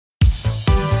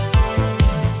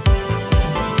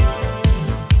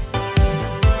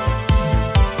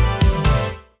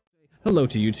Hello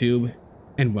to YouTube,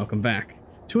 and welcome back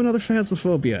to another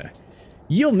Phasmophobia.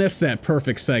 You'll miss that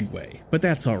perfect segue, but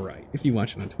that's alright. If you're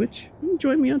watching on Twitch, you can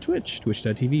join me on Twitch,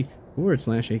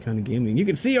 twitch.tv/acondongaming. You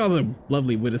can see all the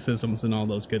lovely witticisms and all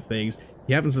those good things. If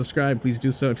you haven't subscribed, please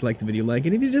do so. If you like the video, like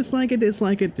it. If you dislike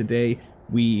it. Today,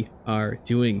 we are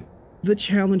doing the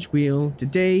challenge wheel.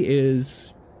 Today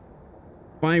is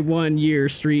my 1 year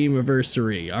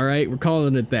stream-a-versary. Alright, we're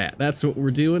calling it that. That's what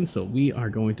we're doing, so we are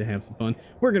going to have some fun.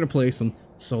 We're gonna play some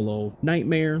solo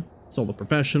nightmare, solo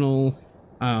professional.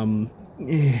 Do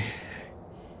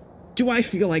I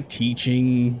feel like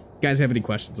teaching? Guys have any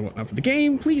questions or whatnot for the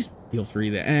game, please feel free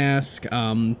to ask.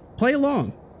 Play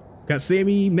along. Got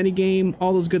Sammy, minigame,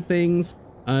 all those good things.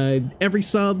 Every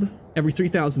sub, every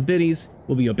 3,000 biddies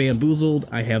will be a bamboozled.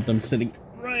 I have them sitting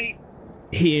right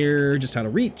here, just out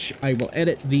of reach. I will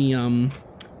edit the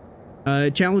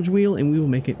challenge wheel, and we will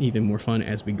make it even more fun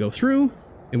as we go through.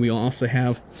 And we will also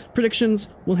have predictions.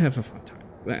 We'll have a fun time.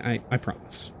 I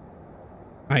promise.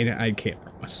 I can't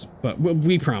promise, but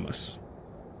we promise.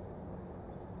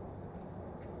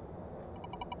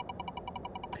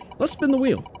 Let's spin the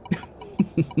wheel.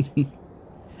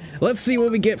 Let's see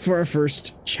what we get for our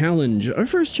first challenge. Our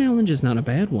first challenge is not a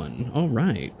bad one. All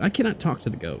right. I cannot talk to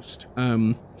the ghost.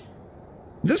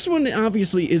 This one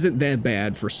obviously isn't that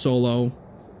bad for solo.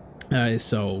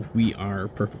 So we are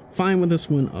perfectly fine with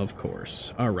this one, of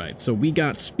course. All right. So we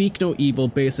got speak no evil.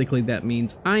 Basically, that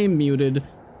means I am muted.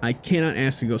 I cannot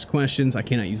ask the ghost questions. I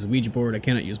cannot use the Ouija board. I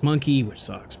cannot use monkey, which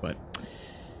sucks, but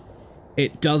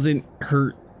it doesn't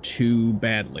hurt too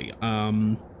badly.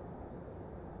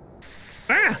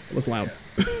 That was loud.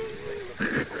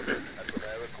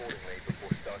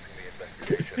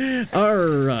 All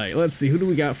right, let's see. Who do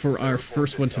we got for our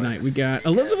first one tonight? We got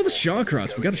Elizabeth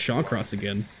Shawcross. We got a Shawcross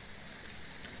again.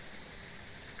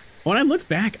 When I look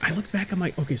back, on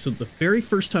my... Okay, so the very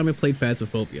first time I played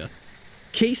Phasmophobia,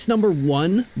 case number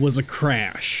 1 was a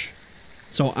crash.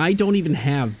 So I don't even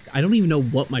know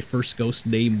what my first ghost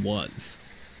name was.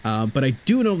 But I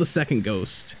do know the second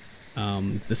ghost.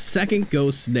 The second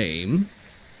ghost name,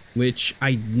 which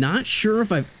I'm not sure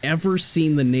if I've ever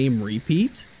seen the name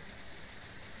repeat.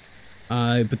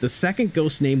 But the second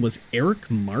ghost name was Eric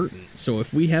Martin. So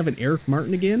if we have an Eric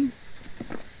Martin again,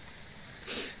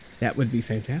 that would be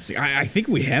fantastic. I think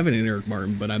we have it in Eric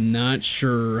Martin, but I'm not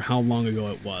sure how long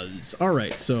ago it was. All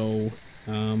right, so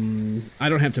I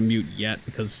don't have to mute yet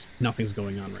because nothing's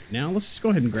going on right now. Let's just go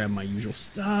ahead and grab my usual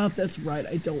stuff. That's right,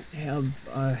 I don't have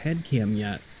a head cam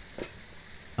yet.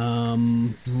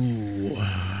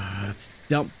 Let's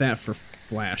dump that for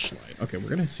flashlight. Okay, we're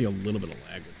gonna see a little bit of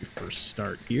lag when we first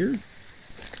start here.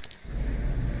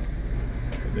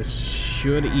 This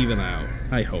should even out.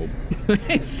 I hope.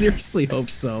 I seriously hope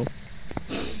so.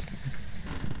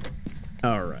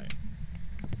 All right.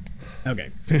 Okay,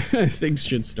 things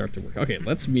should start to work. Okay,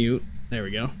 let's mute. There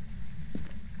we go.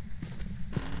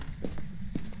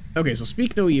 Okay, so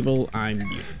speak no evil, I'm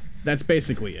muted. That's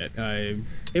basically it.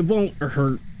 It won't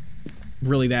hurt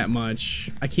really that much.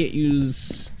 I can't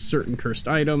use certain cursed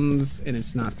items, and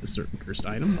it's not the certain cursed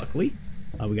item, luckily.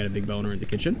 We got a big boner in the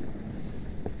kitchen.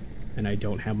 And I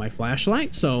don't have my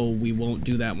flashlight, so we won't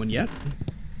do that one yet.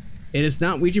 It is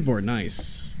not Ouija board,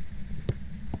 nice.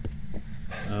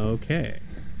 Okay.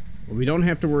 Well, we don't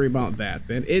have to worry about that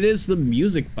then. It is the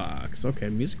music box. Okay,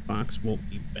 music box won't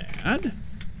be bad.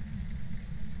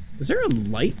 Is there a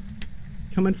light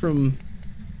coming from...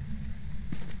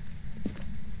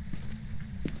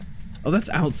 Oh, that's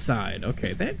outside.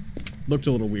 Okay, that looked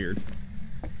a little weird.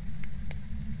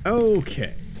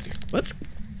 Okay, let's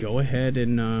go ahead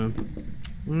and,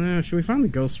 should we find the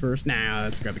ghost first? Nah,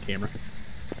 let's grab the camera.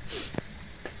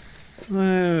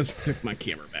 Let's pick my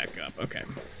camera back up. Okay,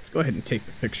 let's go ahead and take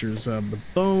the pictures of the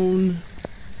bone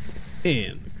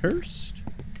and the cursed.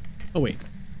 Oh, wait,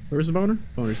 where's the boner?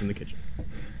 Boner's in the kitchen.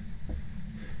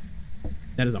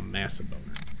 That is a massive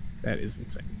boner. That is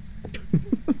insane.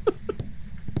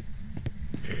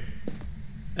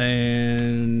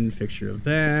 And picture of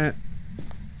that.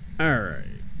 Alright.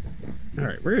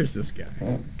 Alright, where is this guy?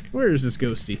 Where is this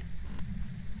ghosty?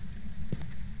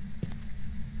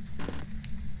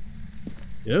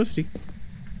 Ghosty.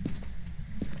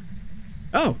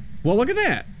 Oh, well, look at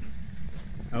that.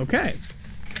 Okay.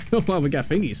 Well, we got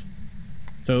fingies.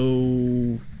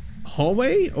 So,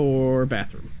 hallway or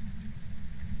bathroom?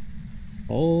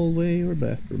 Hallway or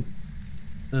bathroom?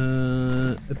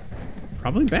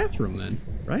 Probably bathroom then,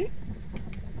 right?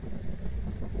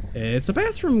 It's a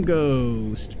bathroom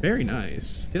ghost. Very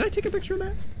nice. Did I take a picture of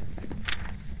that?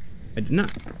 I did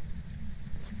not.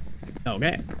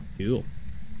 Okay, cool.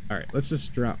 All right, let's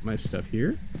just drop my stuff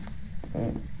here.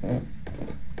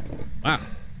 Wow.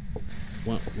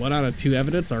 One out of 2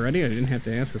 evidence already? I didn't have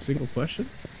to ask a single question?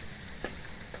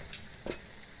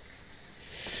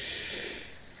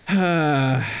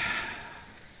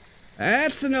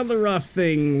 That's another rough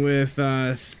thing with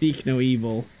Speak No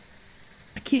Evil.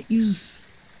 I can't use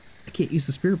the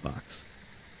spirit box.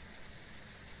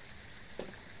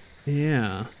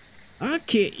 Yeah. I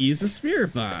can't use the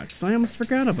spirit box. I almost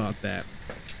forgot about that.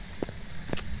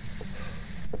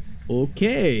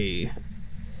 Okay.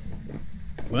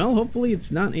 Well, hopefully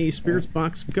it's not a spirit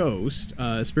box ghost.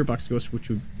 Spirit box ghost, which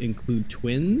would include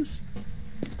twins.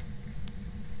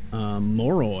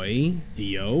 Moroi,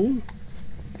 Dio.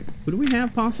 Who do we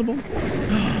have possible?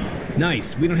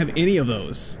 Nice, we don't have any of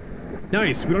those.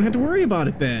 Nice, we don't have to worry about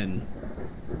it then.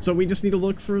 So we just need to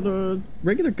look for the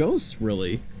regular ghosts,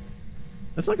 really.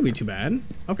 That's not gonna be too bad.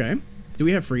 Okay. Do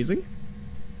we have freezing?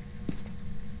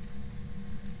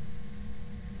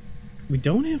 We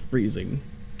don't have freezing.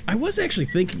 I was actually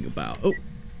thinking about,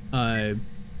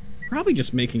 probably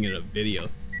just making it a video.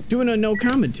 Doing a no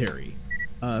commentary,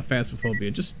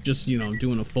 Phasmophobia. Just, you know,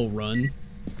 doing a full run.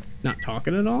 Not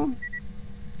talking at all.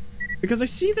 Because I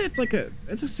see that's like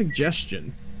that's a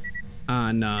suggestion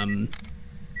on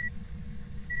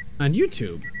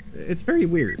YouTube. It's very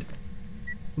weird.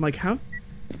 I'm like, how?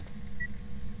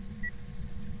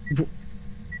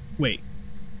 Wait.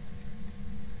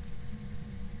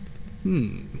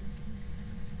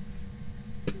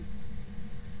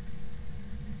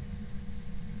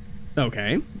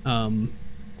 Okay.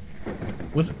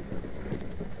 Was it?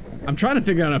 I'm trying to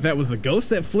figure out if that was the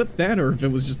ghost that flipped that, or if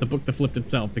it was just the book that flipped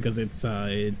itself, because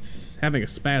it's having a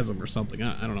spasm or something.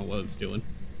 I don't know what it's doing.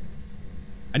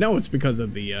 I know it's because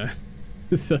of the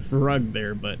the rug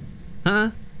there, but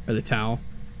or the towel.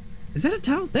 Is that a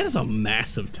towel? That is a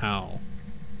massive towel.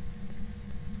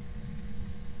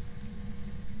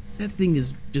 That thing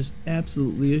is just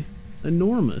absolutely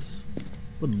enormous.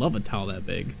 Would love a towel that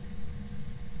big.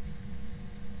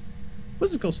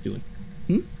 What's this ghost doing?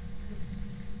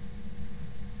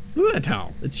 Look at that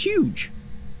towel. It's huge.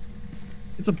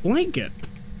 It's a blanket.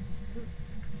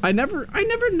 I never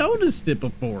noticed it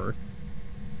before.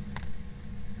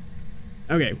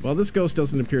 Okay, well, this ghost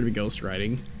doesn't appear to be ghost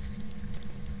riding.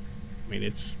 I mean,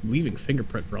 it's leaving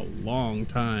fingerprint for a long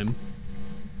time.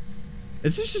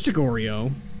 Is this just a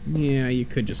Goryo? Yeah, you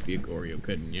could just be a Goryo,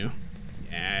 couldn't you?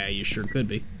 Yeah, you sure could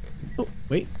be. Oh,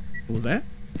 wait. What was that?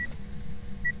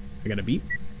 I got a beep.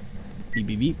 Beep,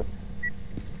 beep, beep.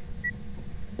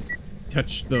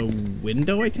 Touch the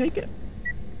window, I take it?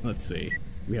 Let's see.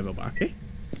 We have Obake?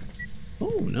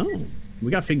 Oh, no.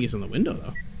 We got figgies on the window,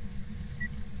 though.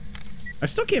 I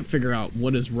still can't figure out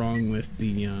what is wrong with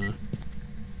the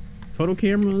photo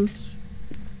cameras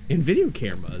and video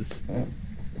cameras.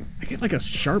 I get like a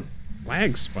sharp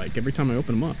lag spike every time I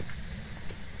open them up.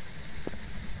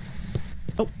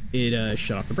 Oh, it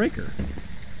shut off the breaker.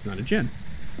 It's not a gen.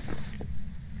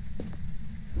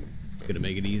 It's gonna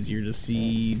make it easier to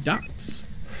see dots.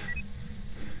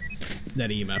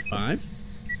 That EMF 5.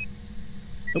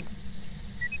 Oh.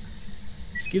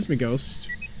 Excuse me, ghost.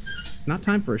 Not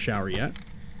time for a shower yet.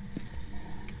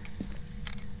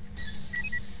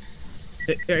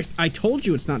 I told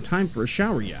you it's not time for a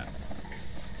shower yet.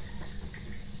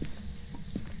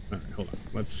 Alright, hold on.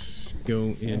 Let's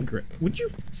go and grab. Would you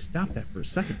stop that for a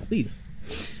second, please?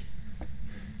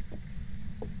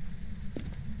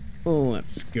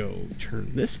 Let's go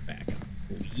turn this back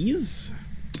on, please.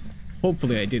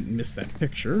 Hopefully I didn't miss that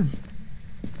picture.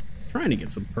 Trying to get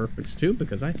some perfects too,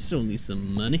 because I still need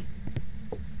some money.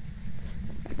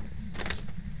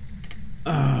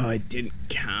 Oh, it didn't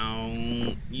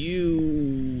count.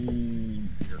 You.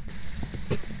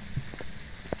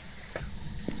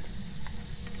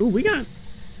 Ooh, we got.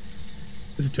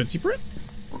 Is it Tootsie print?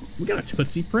 We got a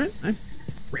Tootsie print? I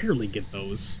rarely get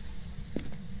those.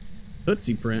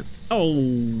 Tootsie print.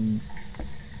 Oh.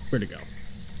 Where'd it go?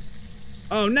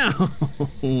 Oh no!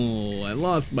 I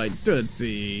lost my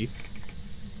Tootsie.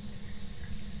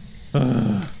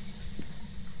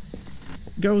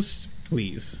 Ghost,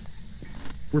 please.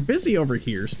 We're busy over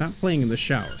here. Stop playing in the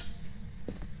shower.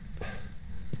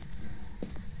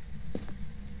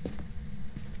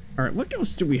 Alright, what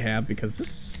ghosts do we have? Because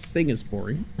this thing is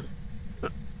boring.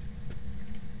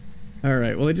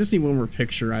 Alright, well I just need one more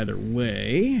picture either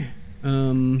way.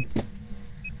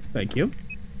 Thank you.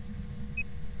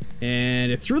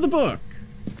 And it threw the book.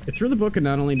 It threw the book, and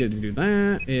not only did it do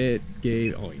that, it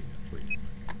gave... Oh, yeah, 3.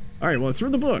 Alright, well it threw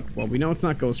the book. Well, we know it's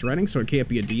not ghost writing, so it can't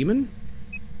be a demon.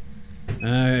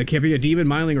 It can't be a demon,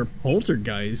 myling, or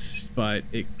poltergeist, but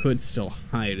it could still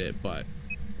hide it, but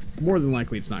more than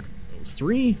likely it's not going to be those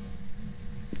 3.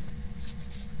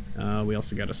 We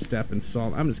also got a step and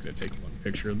salt. I'm just gonna take one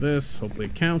picture of this. Hopefully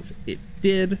it counts. It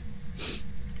did.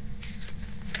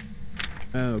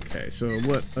 Okay, so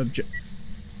what object?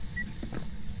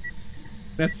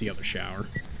 That's the other shower.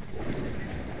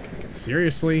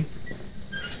 Seriously?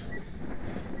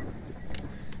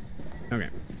 Okay.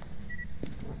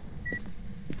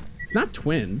 It's not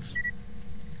twins.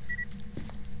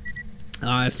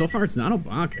 So far it's not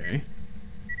Obake.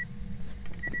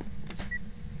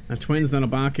 Not twins, not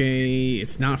Obake.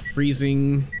 It's not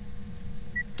freezing.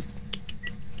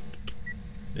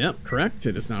 Yep, correct.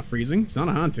 It is not freezing. It's not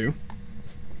a Hantu.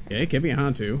 Okay, it could be a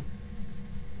Hantu.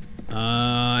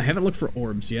 I haven't looked for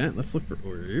orbs yet. Let's look for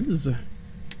orbs.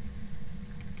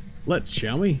 Let's,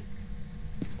 shall we?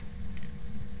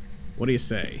 What do you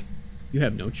say? You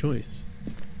have no choice.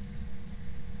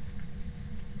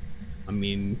 I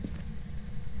mean,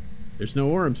 there's no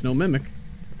orbs, no mimic.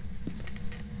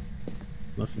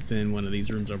 Unless it's in one of these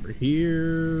rooms over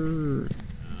here.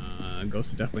 Ghost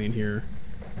is definitely in here.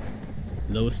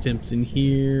 Lowest temps in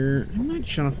here. I might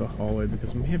shut off the hallway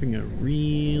because I'm having a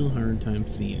real hard time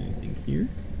seeing anything here.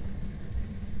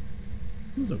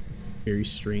 That was a very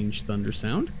strange thunder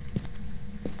sound.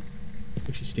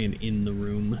 Actually stand in the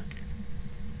room.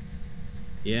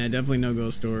 Yeah, definitely no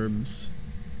ghost orbs.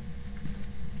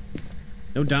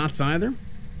 No dots either.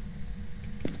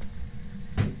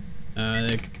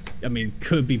 I mean,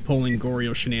 could be pulling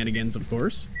Goryo shenanigans, of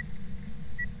course.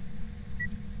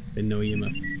 But no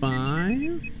EMF 5.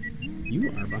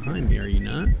 You are behind me, are you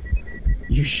not?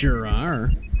 You sure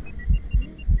are.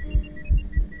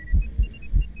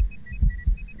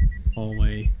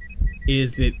 Hallway.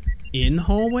 Is it in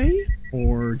hallway?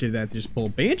 Or did that just pull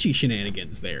Banshee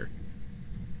shenanigans there?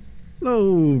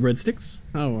 Hello, Breadsticks.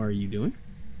 How are you doing?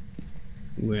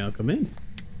 Welcome in.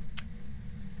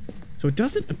 So it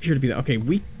doesn't appear to be that. Okay,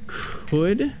 we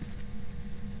could.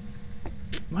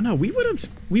 Well, no, we would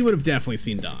have definitely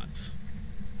seen dots.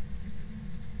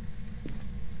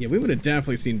 Yeah, we would have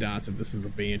definitely seen dots if this is a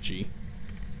Banshee.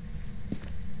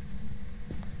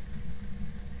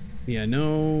 Yeah,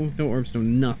 no orbs, no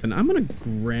nothing. I'm gonna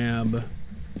grab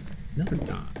another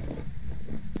dot.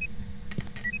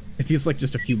 It feels like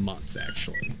just a few months,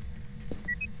 actually.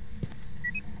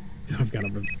 I've got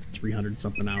over 300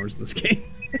 something hours in this game.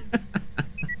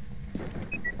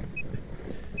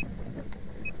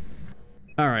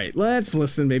 Alright, let's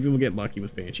listen. Maybe we'll get lucky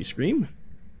with Banshee Scream.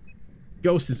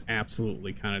 Ghost is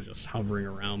absolutely kind of just hovering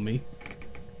around me.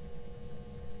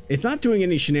 It's not doing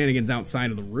any shenanigans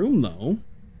outside of the room, though.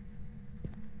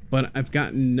 But I've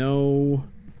got no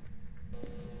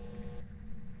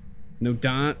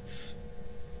dots.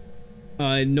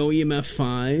 No EMF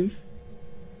 5.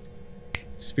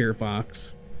 Spirit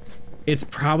box. It's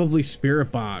probably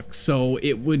Spirit box, so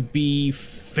it would be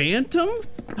Phantom?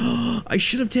 I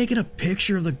should have taken a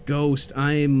picture of the ghost.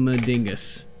 I'm a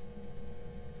dingus.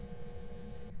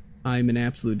 I'm an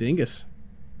absolute dingus.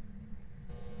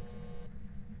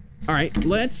 Alright,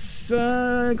 let's go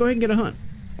ahead and get a hunt.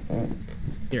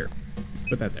 Here,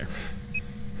 put that there.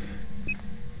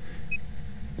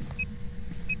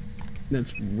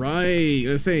 That's right.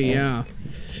 I say, yeah.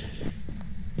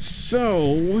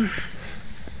 So,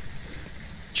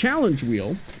 challenge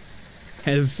wheel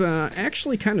has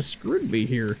actually kind of screwed me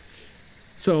here.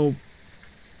 So,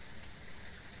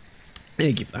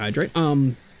 thank you for the hydrate.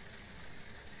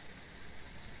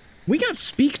 We got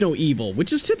Speak No Evil,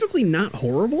 which is typically not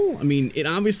horrible. I mean, it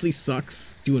obviously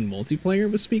sucks doing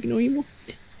multiplayer with Speak No Evil,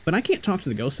 but I can't talk to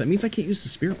the ghost. That means I can't use the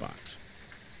spirit box.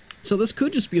 So this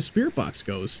could just be a spirit box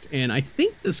ghost, and I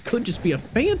think this could just be a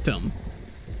phantom.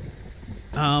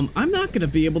 I'm not going to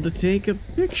be able to take a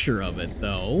picture of it,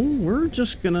 though. We'll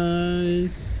just get a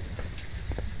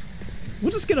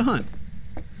hunt.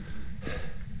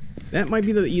 That might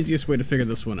be the easiest way to figure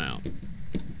this one out,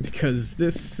 because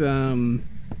this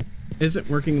isn't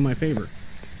working in my favor.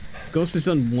 Ghost has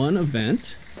done one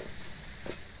event.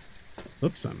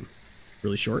 Oops, I'm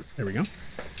really short. There we go.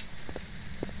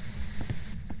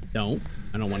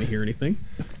 I don't want to hear anything.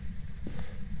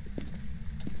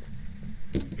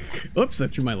 Oops, I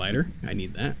threw my lighter. I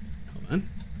need that. Hold on.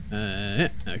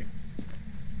 Okay.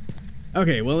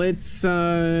 Okay, well, it's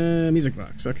music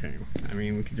box. Okay. I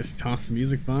mean, we could just toss the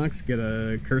music box, get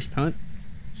a cursed hunt,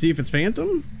 see if it's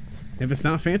phantom. If it's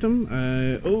not phantom,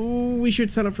 oh, we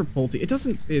should set up for Pulte.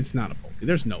 It's not a Pulte.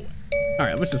 There's no way. All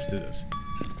right, let's just do this.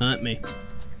 Hunt me.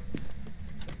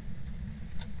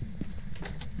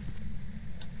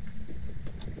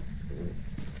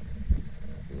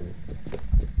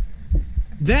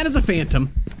 That is a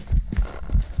phantom.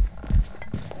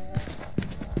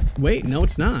 Wait, no,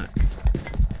 it's not.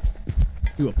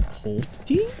 You a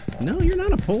Polty? No, you're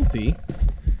not a Polty.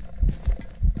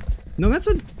 No, that's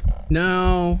a...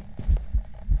 No.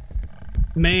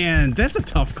 Man, that's a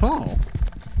tough call.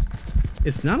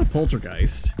 It's not a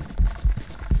poltergeist.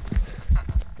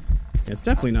 It's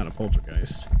definitely not a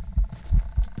poltergeist.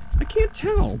 I can't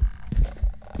tell.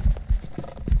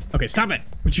 Okay, stop it.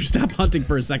 Would you stop hunting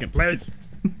for a second, please?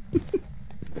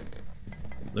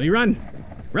 Let me run.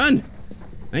 Run.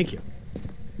 Thank you.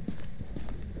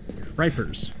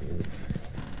 Cripers.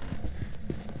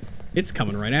 It's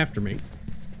coming right after me.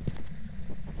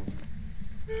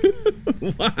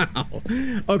 Wow.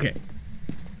 Okay.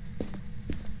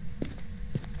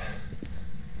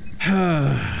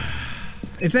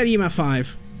 Is that EMF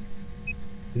 5?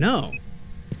 No.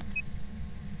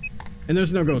 And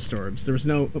there's no ghost orbs. There was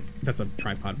no... Oh, that's a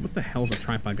tripod. What the hell's a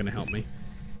tripod gonna help me?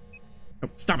 Oh,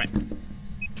 stop it.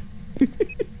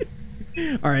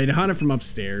 Alright, it haunted from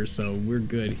upstairs, so we're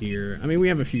good here. I mean, we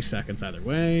have a few seconds either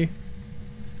way.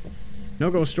 No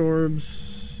ghost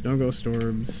orbs. No ghost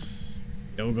orbs.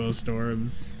 No ghost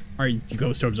orbs. Are you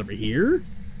ghost orbs over here?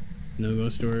 No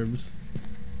ghost orbs.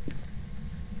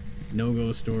 No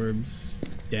ghost orbs.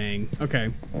 Dang.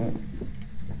 Okay.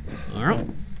 Alright.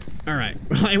 Alright.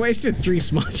 Well, I wasted 3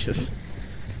 smudges.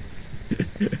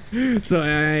 So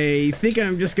I think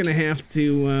I'm just gonna have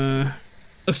to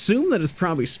assume that it's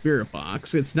probably Spirit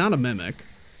Box. It's not a Mimic.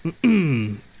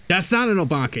 That's not an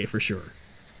Obake for sure.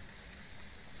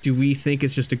 Do we think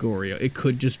it's just a Goryo? It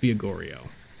could just be a Goryo.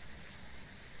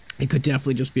 It could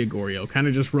definitely just be a Goryo. Kind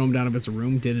of just roamed out of its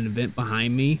room, did an event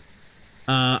behind me.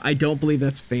 I don't believe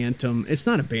that's Phantom. It's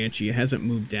not a Banshee. It hasn't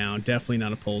moved down. Definitely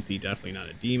not a Polty. Definitely not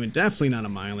a Demon. Definitely not a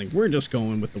Myling. We're just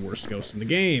going with the worst ghost in the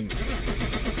game.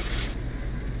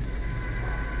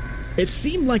 It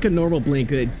seemed like a normal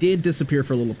blink. It did disappear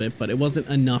for a little bit, but it wasn't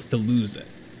enough to lose it.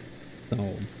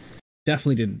 So,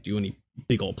 definitely didn't do any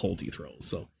big old Polty throws.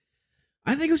 So,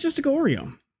 I think it was just a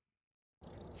Goryo.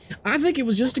 I think it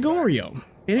was just a Goryo.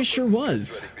 And it sure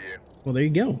was. Well, there you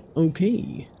go.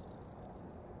 Okay.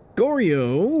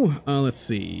 Goryo, let's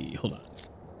see, hold on.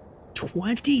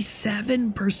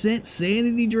 27%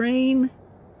 sanity drain?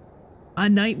 A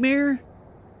nightmare?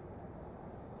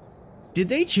 Did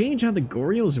they change how the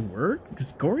Goryos work?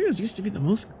 Because Goryos used to be the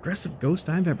most aggressive ghost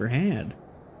I've ever had.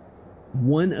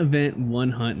 1 event, 1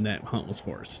 hunt, and that hunt was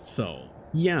forced. So,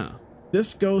 yeah.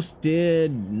 This ghost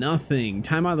did nothing.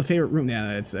 Time out of the favorite room.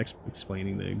 Yeah, that's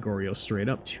explaining the Goryo straight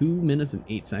up. 2 minutes and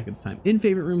 8 seconds time in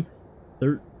favorite room.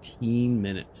 13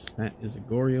 minutes. That is a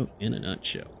Goryo in a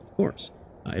nutshell. Of course.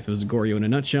 If it was a Goryo in a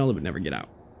nutshell, it would never get out.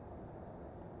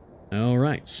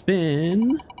 Alright,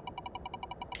 spin.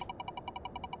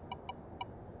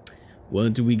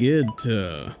 What do we get?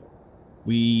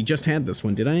 We just had this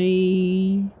one. Did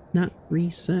I not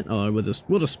reset? Oh, we'll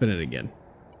just spin it again.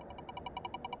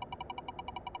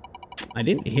 I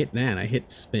didn't hit that. I hit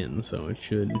spin, so it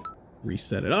should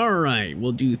reset it. Alright,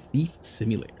 we'll do Thief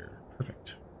Simulator.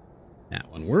 Perfect. That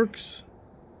one works.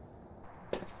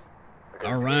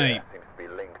 Alright.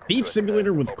 Thief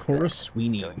Simulator with Cora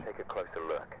Sweeney.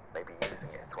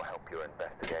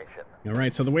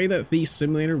 Alright, so the way that Thief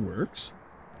Simulator works.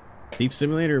 Thief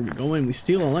Simulator, we go in, we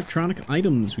steal electronic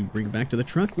items, we bring it back to the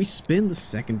truck, we spin the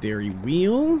secondary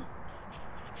wheel.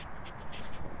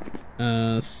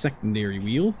 Secondary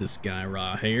wheel, this guy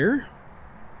right here.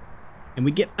 And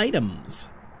we get items.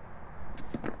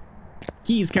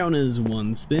 Keys count as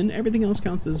 1 spin, everything else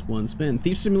counts as 1 spin.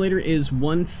 Thief Simulator is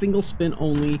 1 single spin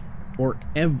only for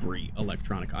every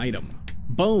electronic item.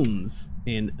 Bones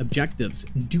and objectives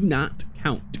do not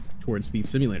count towards Thief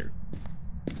Simulator.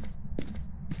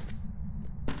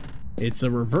 It's a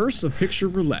reverse of picture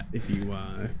roulette, if you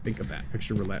think of that.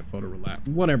 Picture roulette, photo roulette,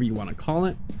 whatever you want to call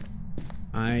it.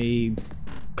 I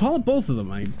call it both of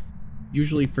them. I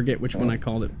usually forget which one I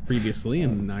called it previously,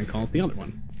 and I call it the other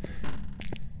one.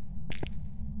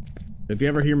 So if you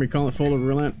ever hear me call it photo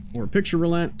roulette or picture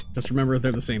roulette, just remember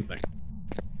they're the same thing.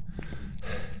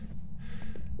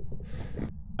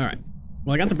 Alright.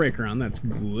 Well, I got the breaker on. That's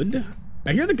good.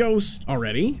 I hear the ghost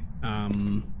already.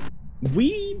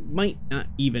 We might not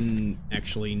even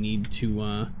actually need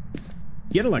to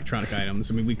get electronic items.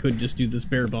 I mean, we could just do this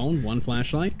bare bone, 1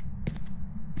 flashlight.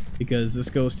 Because this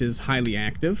ghost is highly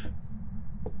active.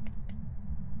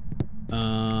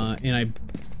 And I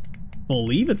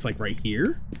believe it's like right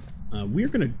here. We're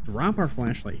gonna drop our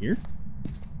flashlight here.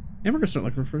 And we're gonna start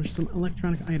looking for some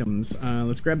electronic items.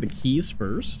 Let's grab the keys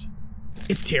first.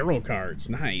 It's tarot cards,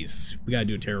 nice. We gotta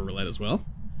do a tarot roulette as well.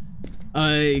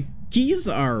 Keys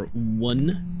are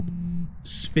 1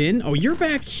 spin. Oh, you're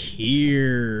back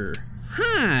here.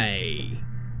 Hi.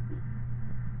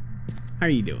 How are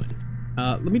you doing?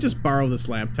 Let me just borrow this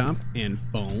laptop and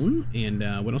phone. And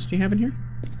what else do you have in here?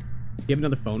 Do you have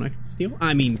another phone I can steal?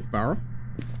 I mean, borrow.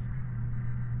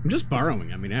 I'm just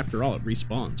borrowing. I mean, after all, it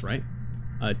respawns, right?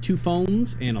 2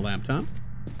 phones and a laptop.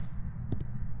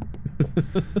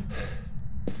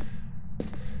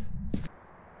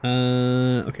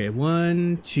 Okay,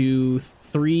 1, 2,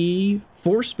 3,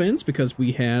 4 spins because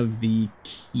we have the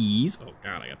keys. Oh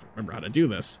god, I have to remember how to do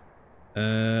this.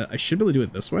 I should be able to do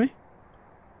it this way.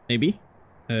 Maybe.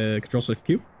 Control Shift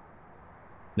Q?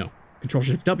 No. Control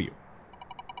Shift W.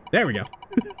 There we go.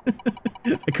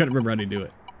 I couldn't remember how to do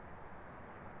it.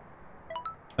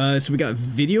 So we got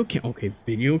video okay,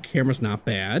 video camera's not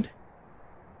bad.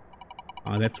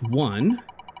 That's 1.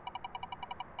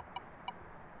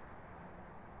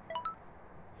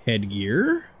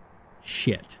 Headgear.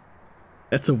 Shit.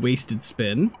 That's a wasted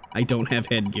spin. I don't have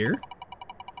headgear.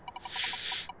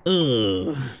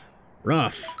 Ugh.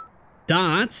 Rough.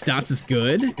 Dots. Dots is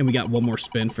good. And we got 1 more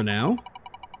spin for now.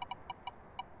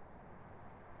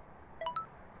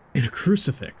 And a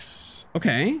crucifix.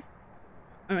 Okay.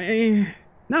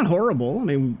 Not horrible. I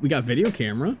mean, we got video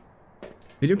camera.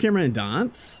 Video camera and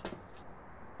dots.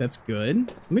 That's good.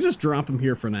 Let me just drop them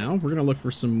here for now. We're gonna look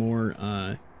for some more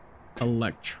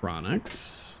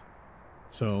electronics.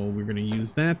 So we're gonna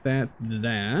use that.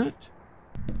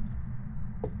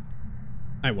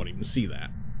 I won't even see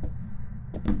that.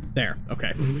 There.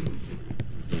 Okay.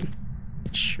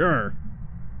 Sure.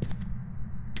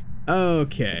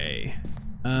 Okay.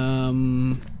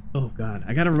 Oh god,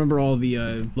 I gotta remember all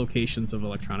the locations of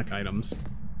electronic items.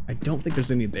 I don't think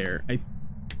there's any there. I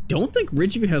don't think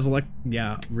Ridgeview has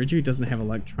yeah, Ridgeview doesn't have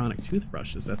electronic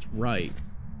toothbrushes, that's right.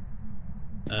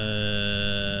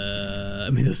 I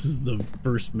mean, this is the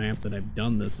first map that I've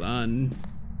done this on.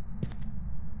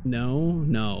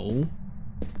 No.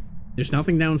 There's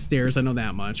nothing downstairs, I know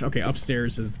that much. Okay,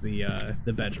 upstairs is the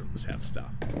bedrooms have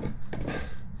stuff.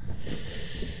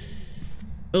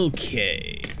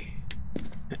 Okay.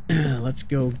 Let's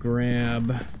go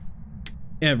grab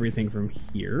everything from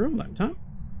here. Laptop.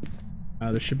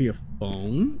 There should be a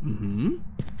phone.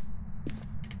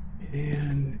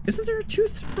 And isn't there a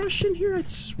toothbrush in here? I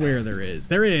swear there is.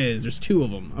 There is. There's 2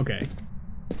 of them. Okay.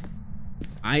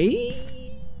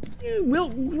 We'll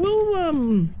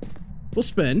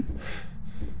spin.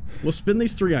 We'll spin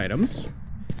these 3 items.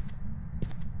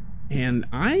 And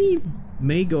I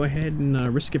may go ahead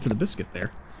and risk it for the biscuit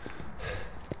there.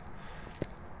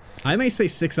 I may say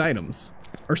 6 items.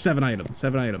 Or 7 items.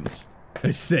 7 items.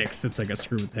 6, since I got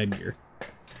screwed with headgear.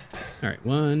 Alright,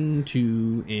 1,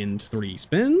 2, and 3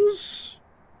 spins.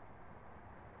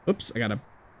 Oops, I gotta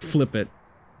flip it.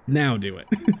 Now do it.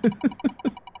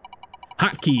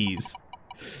 Hotkeys.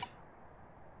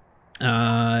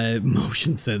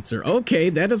 Motion sensor. Okay,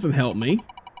 that doesn't help me.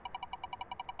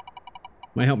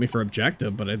 Might help me for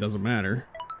objective, but it doesn't matter.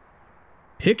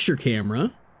 Picture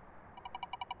camera.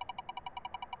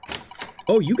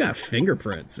 Oh, you got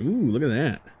fingerprints. Ooh, look at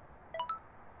that.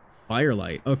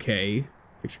 Firelight. Okay.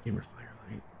 Picture camera,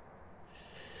 firelight.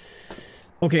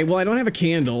 Okay, well, I don't have a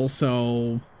candle,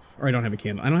 so... Or I don't have a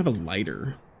candle. I don't have a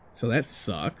lighter. So that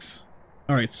sucks.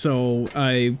 Alright, so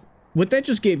what that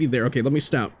just gave you there... Okay, let me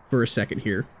stop for a second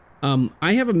here.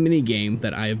 I have a mini game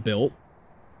that I have built.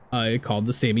 Called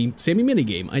the Sammy mini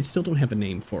game. I still don't have a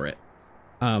name for it.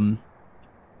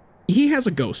 He has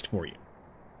a ghost for you.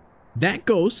 That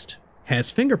ghost has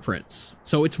fingerprints.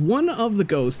 So it's one of the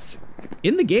ghosts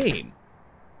in the game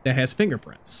that has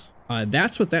fingerprints.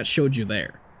 That's what that showed you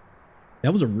there.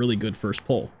 That was a really good first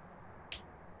pull.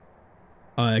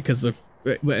 Because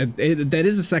that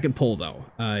is a second pull though.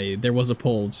 There was a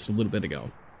pull just a little bit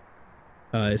ago.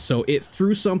 So it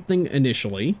threw something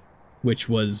initially, which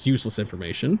was useless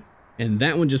information, and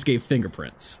that one just gave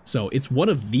fingerprints. So it's one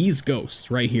of these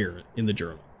ghosts right here in the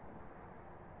journal.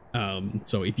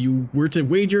 So if you were to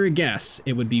wager a guess,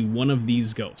 it would be one of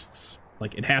these ghosts.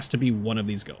 Like, it has to be one of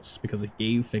these ghosts because it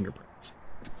gave fingerprints.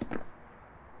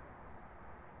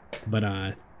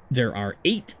 But there are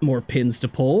 8 more pins to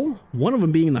pull, one of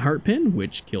them being the heart pin,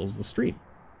 which kills the stream.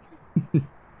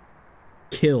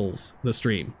 Kills the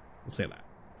stream. We'll say that.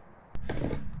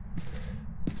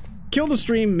 Kill the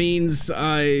stream means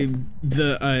it's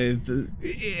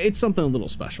something a little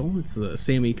special. It's the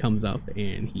Sammy comes up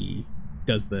and he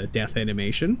does the death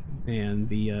animation, and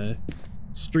the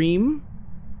stream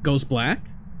goes black,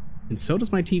 and so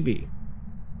does my TV.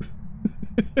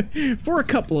 For a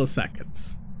couple of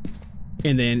seconds.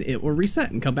 And then it will reset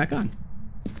and come back on.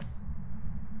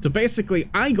 So basically,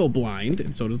 I go blind,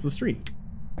 and so does the stream.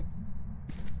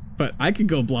 But I could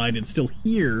go blind and still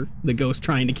hear the ghost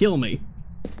trying to kill me.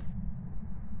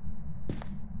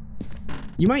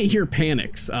 You might hear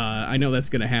panics. I know that's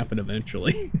gonna happen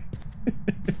eventually.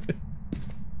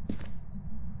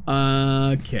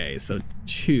 Okay, so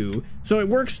 2. So it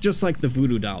works just like the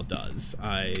voodoo doll does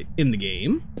in the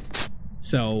game.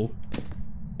 So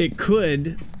it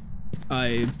could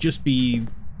just be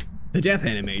the death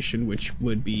animation, which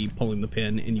would be pulling the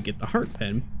pin and you get the heart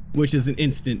pin, which is an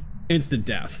instant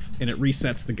death, and it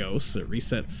resets the ghost. So it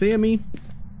resets Sammy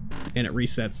and it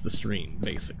resets the stream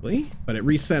basically, but it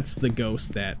resets the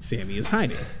ghost that Sammy is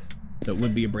hiding. So it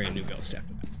would be a brand new ghost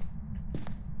after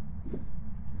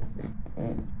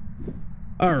that.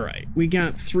 All right, we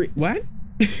got 3. What?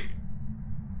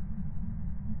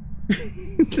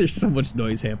 There's so much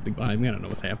noise happening behind me. I don't know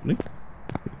what's happening.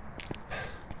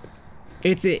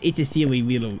 It's a silly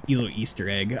little Easter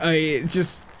egg. It's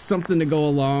just something to go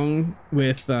along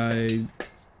with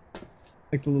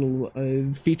like the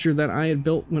little feature that I had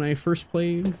built when I first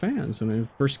played Phas. When I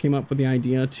first came up with the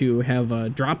idea to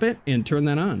have drop it and turn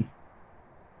that on.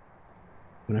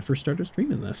 When I first started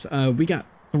streaming this, we got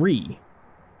 3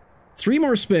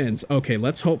 more spins. Okay,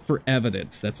 let's hope for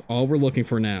evidence. That's all we're looking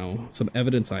for now. Some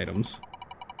evidence items.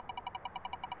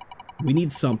 We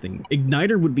need something.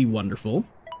 Igniter would be wonderful.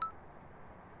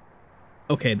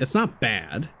 Okay, that's not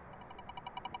bad.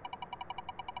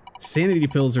 Sanity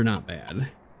pills are not bad.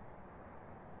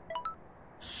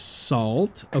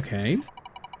 Salt, okay.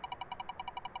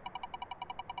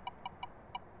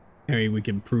 Maybe we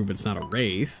can prove it's not a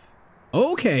wraith.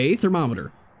 Okay,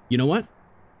 thermometer. You know what?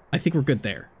 I think we're good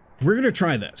there. We're gonna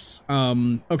try this.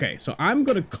 Okay, so I'm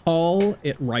gonna call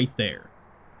it right there.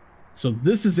 So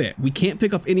this is it. We can't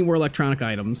pick up any more electronic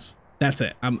items. That's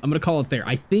it. I'm gonna call it there.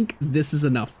 I think this is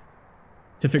enough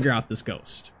to figure out this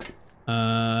ghost.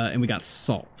 And we got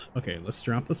salt. Okay, let's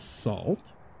drop the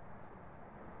salt.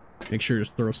 Make sure to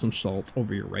throw some salt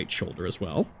over your right shoulder as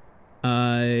well.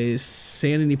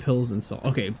 Sanity pills and salt.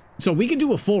 Okay, so we can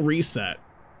do a full reset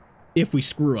if we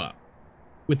screw up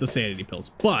with the sanity pills,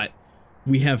 but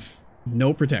we have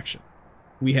no protection.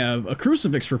 We have a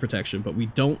crucifix for protection, but we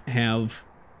don't have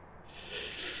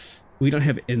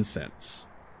incense.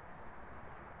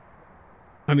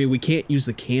 I mean, we can't use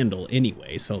the candle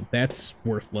anyway, so that's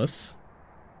worthless.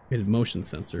 We had a motion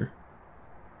sensor.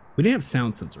 We didn't have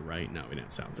sound sensor, right? No, we didn't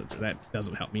have sound sensor. That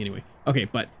doesn't help me anyway. Okay,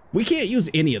 but we can't use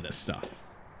any of this stuff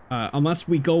unless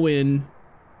we go in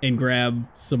and grab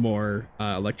some more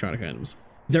electronic items.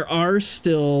 There are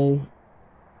still,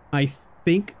 I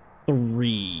think,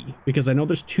 3, because I know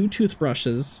there's 2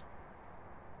 toothbrushes,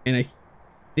 and I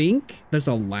think there's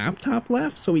a laptop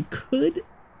left, so we could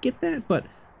get that, but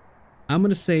I'm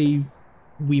gonna say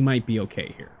we might be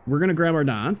okay here. We're gonna grab our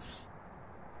dots.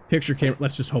 Picture camera,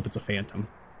 let's just hope it's a phantom.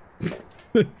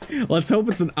 Let's hope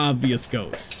it's an obvious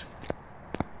ghost.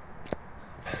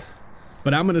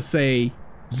 But I'm gonna say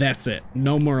that's it.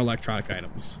 No more electronic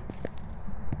items.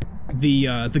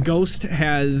 The ghost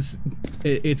has,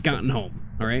 it's gotten home,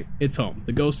 all right? It's home.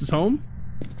 The ghost is home.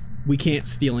 We can't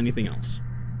steal anything else.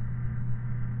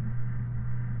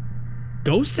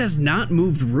 Ghost has not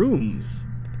moved rooms.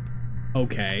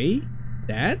 Okay,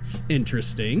 that's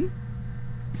interesting.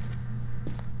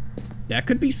 That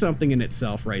could be something in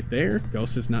itself right there.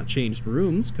 Ghost has not changed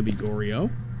rooms. Could be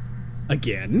Goryo.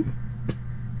 Again.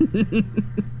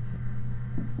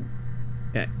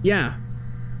 Yeah.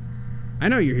 I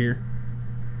know you're here.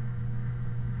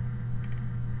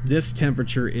 This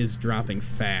temperature is dropping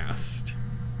fast.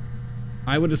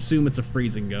 I would assume it's a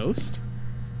freezing ghost.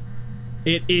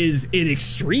 It is an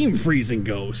extreme freezing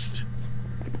ghost.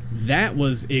 That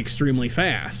was extremely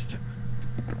fast.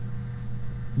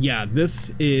 Yeah,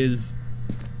 this is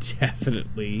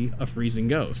definitely a freezing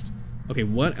ghost. Okay,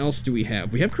 what else do we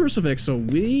have? We have crucifix, so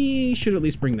we should at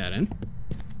least bring that in.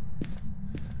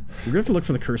 We're gonna have to look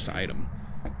for the cursed item.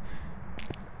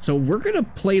 So we're gonna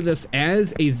play this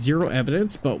as a 0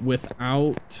 evidence, but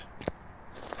without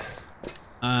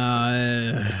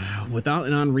an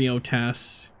on-Rio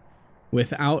test,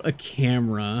 without a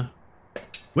camera.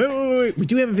 Wait. We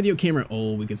do have a video camera.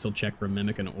 Oh, we can still check for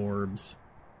mimic and orbs.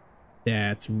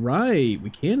 That's right. We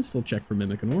can still check for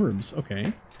mimic and orbs.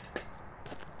 Okay.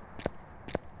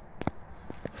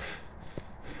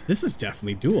 This is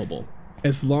definitely doable.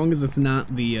 As long as it's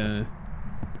not the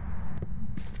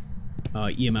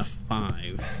EMF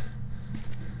 5.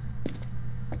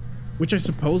 Which I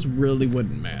suppose really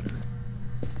wouldn't matter.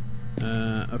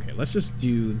 Okay, let's just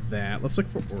do that. Let's look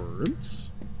for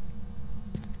orbs.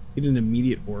 Get an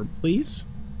immediate orb, please.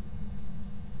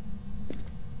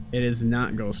 It is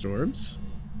not ghost orbs.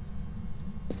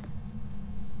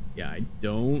 Yeah, I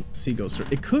don't see ghost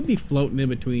orbs. It could be floating in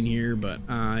between here, but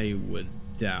I would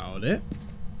doubt it.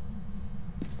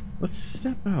 Let's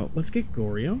step out. Let's get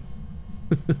Goryo.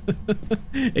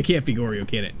 It can't be Goryo,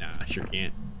 can it? Nah, sure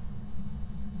can't.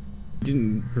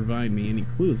 Didn't provide me any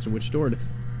clues to which door to...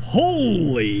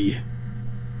 Holy!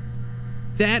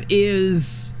 That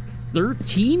is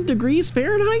 13 degrees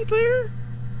Fahrenheit there?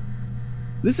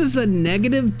 This is a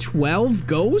 -12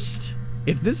 ghost?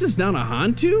 If this is not a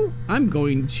Hantu, I'm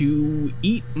going to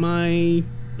eat my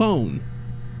phone.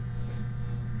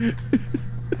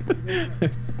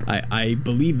 I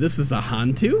believe this is a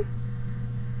Hantu.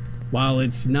 While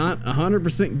it's not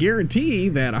 100% guarantee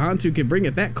that a Hantu can bring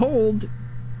it that cold,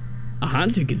 a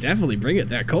Hantu can definitely bring it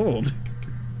that cold.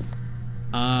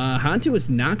 Hantu is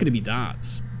not going to be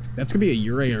dots. That's going to be a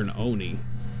Yurei or an Oni.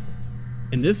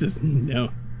 And this is...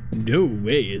 No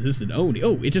way is this an Oni.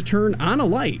 Oh, it just turned on a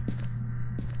light.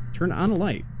 Turned on a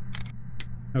light.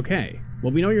 Okay.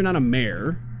 Well, we know you're not a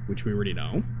mare, which we already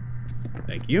know.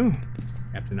 Thank you,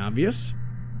 Captain Obvious.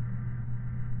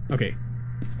 Okay.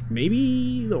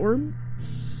 Maybe the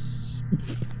orbs?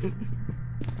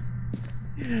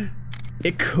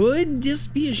 It could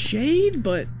just be a shade,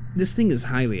 but this thing is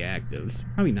highly active.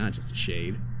 Probably not just a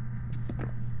shade.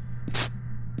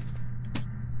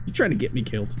 You trying to get me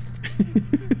killed?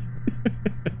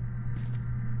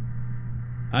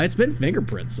 It's been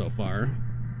fingerprints so far.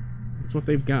 That's what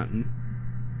they've gotten.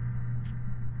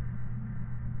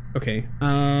 Okay.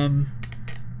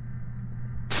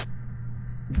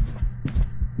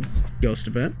 Ghost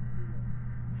event.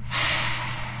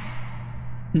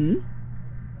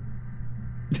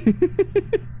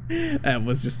 That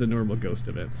was just a normal ghost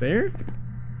event there.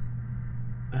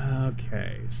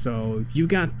 Okay, so if you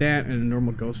got that in a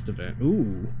normal ghost event,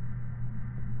 ooh.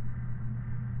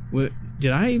 What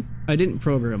did I didn't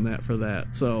program that for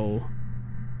that, so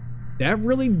that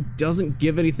really doesn't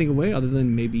give anything away other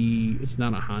than maybe it's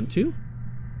not a Hantu.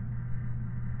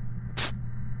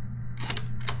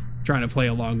 Trying to play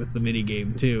along with the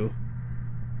minigame too.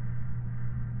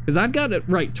 Because I've got it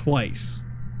right twice.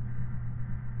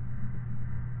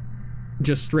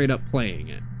 Just straight up playing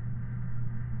it.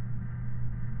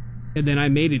 And then I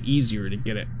made it easier to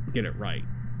get it right.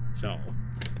 So.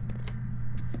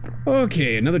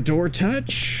 Okay, another door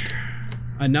touch.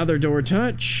 Another door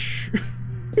touch.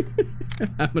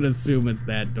 I'm gonna assume it's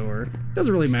that door.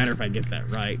 Doesn't really matter if I get that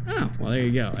right. Oh, well there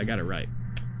you go. I got it right.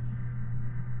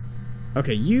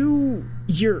 Okay, you're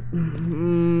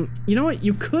you know what?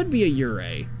 You could be a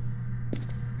Yurei.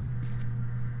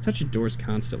 It's touching doors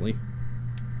constantly.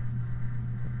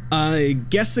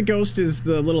 Guess the ghost is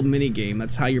the little mini game.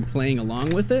 That's how you're playing along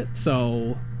with it.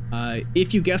 So,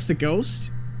 if you guess the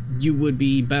ghost, you would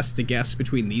be best to guess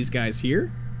between these guys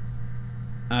here.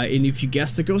 And if you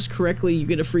guess the ghost correctly, you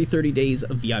get a free 30 days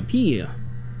of VIP.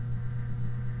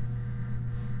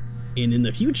 And in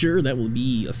the future, that will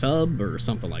be a sub or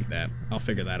something like that. I'll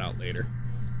figure that out later.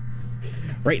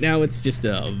 Right now, it's just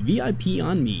a VIP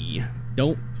on me.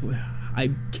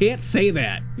 I can't say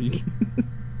that.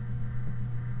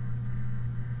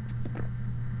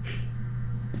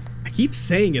 I keep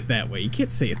saying it that way. You can't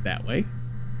say it that way.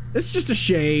 It's just a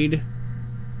shade.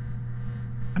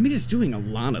 I mean, it's doing a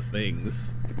lot of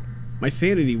things. My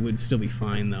sanity would still be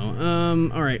fine,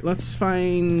 though. Alright, let's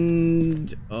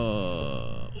find...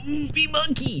 Ooh, Bee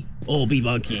Monkey! Oh, Bee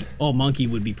Monkey. Oh, Monkey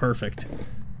would be perfect.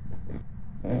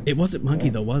 It wasn't Monkey,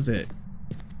 though, was it?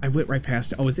 I went right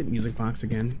past it. Oh, is it Music Box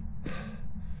again?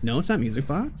 No, it's not Music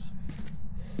Box.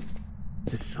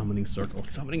 It's a Summoning Circle.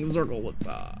 Summoning Circle, what's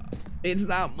up? It's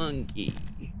not Monkey.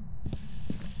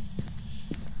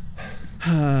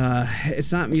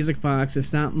 It's not Music Box.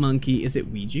 It's not Monkey. Is it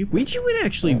Ouija? Ouija would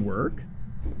actually work.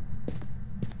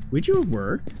 Ouija would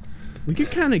work. We could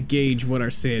kind of gauge what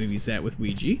our sanity's at with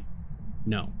Ouija.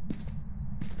 No.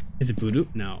 Is it Voodoo?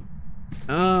 No.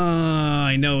 Oh,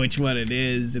 I know which one it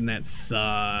is, and that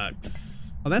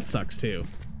sucks. Oh, that sucks too.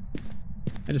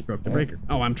 I just broke the breaker.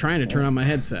 Oh, I'm trying to turn on my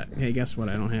headset. Hey, guess what?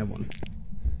 I don't have one.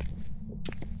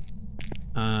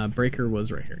 Breaker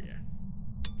was right here, yeah.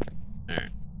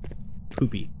 Alright.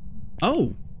 Poopy.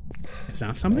 Oh! It's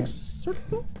not Summoning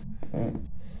Circle?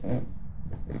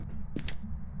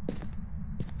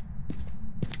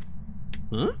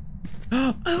 Huh?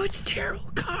 Oh, it's tarot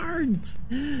cards!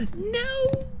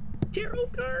 No! Tarot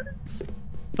cards!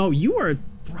 Oh, you are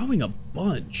throwing a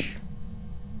bunch.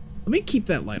 Let me keep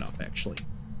that light off, actually.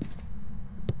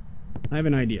 I have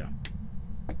an idea.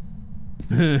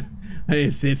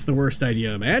 It's the worst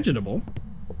idea imaginable.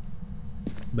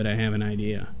 But I have an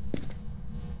idea.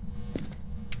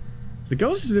 The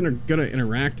ghost is gonna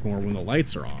interact more when the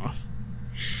lights are off.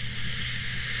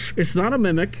 It's not a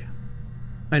mimic.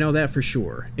 I know that for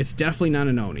sure. It's definitely not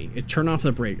an Oni. It turned off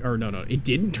the break, or no, it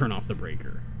didn't turn off the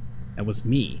breaker. That was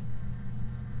me.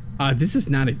 This is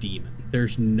not a demon.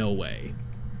 There's no way.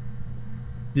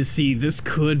 See, this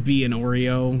could be an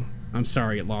Oreo. I'm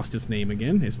sorry, it lost its name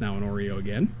again. It's now an Oreo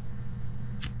again.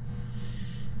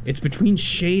 It's between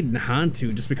Shade and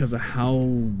Hantu just because of how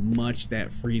much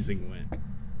that freezing went.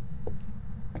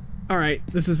 Alright,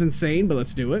 this is insane, but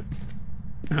let's do it.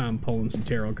 I'm pulling some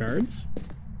tarot cards.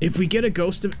 If we get a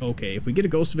ghost of... Okay, if we get a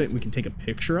ghost of it, we can take a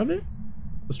picture of it.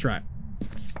 Let's try it.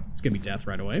 It's gonna be death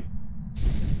right away.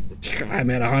 I'm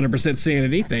at 100%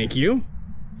 sanity, thank you.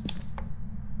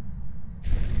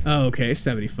 Okay,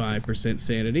 75%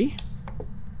 sanity.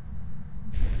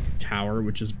 Tower,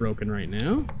 which is broken right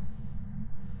now.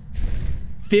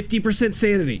 50%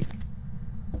 sanity.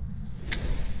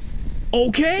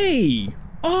 Okay!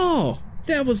 Oh,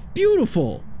 that was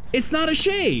beautiful. It's not a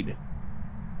shade.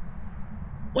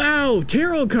 Wow,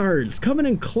 tarot cards coming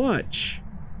in clutch.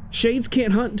 Shades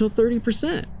can't hunt until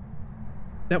 30%.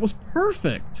 That was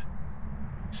perfect.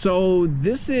 So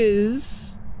this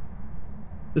is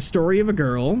the story of a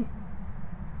girl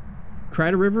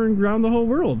cried a river and drowned the whole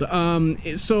world.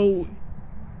 So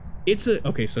it's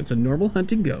a normal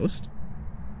hunting ghost.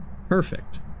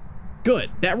 Perfect. Good.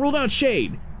 That ruled out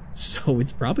Shade. So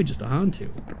it's probably just a Hantu.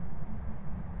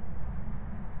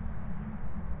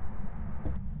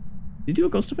 Did you do a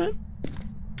ghost event?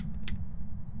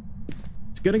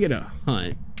 It's gonna get a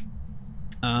hunt.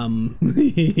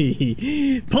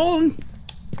 Pulling!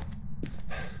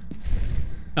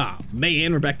 Ah,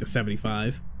 man, we're back to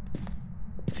 75.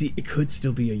 See, it could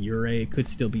still be a Yurei. It could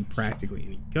still be practically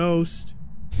any ghost.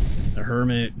 The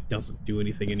Hermit doesn't do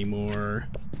anything anymore.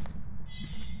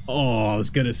 Oh, I was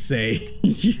gonna say,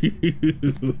 you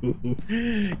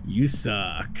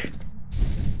suck.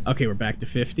 Okay, we're back to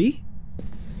 50.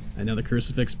 Another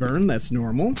crucifix burn, that's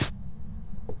normal.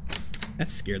 That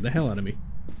scared the hell out of me.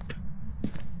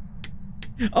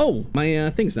 Oh, my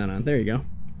thing's not on. There you go.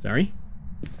 Sorry.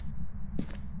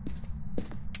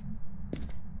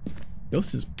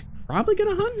 Ghost is probably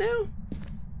gonna hunt now?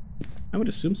 I would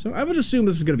assume so. I would assume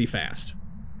this is gonna be fast.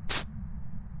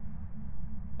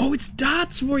 Oh, it's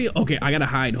dots for you. Okay, I gotta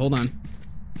hide. Hold on.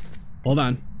 Hold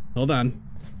on. Hold on.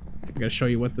 I gotta show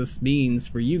you what this means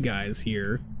for you guys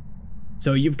here.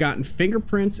 So you've gotten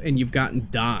fingerprints and you've gotten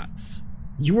dots.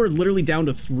 You are literally down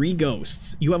to 3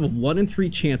 ghosts. You have a 1 in 3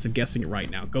 chance of guessing it right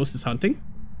now. Ghost is hunting.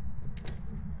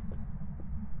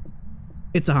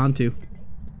 It's a Hantu.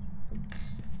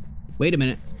 Wait a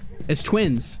minute. It's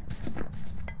twins.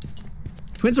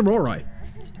 Twins are Moroi.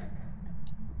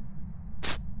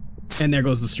 And there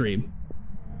goes the stream.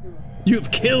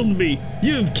 You've killed me!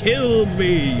 You've killed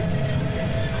me!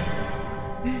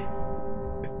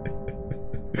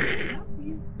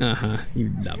 Uh-huh,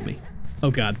 you love me. Oh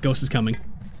god, ghost is coming.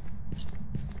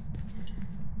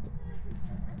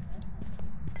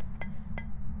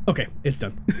 Okay, it's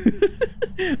done.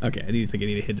 Okay, I need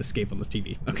to hit escape on the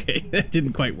TV. Okay, that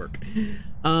didn't quite work.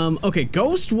 Okay,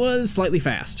 ghost was slightly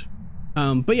fast.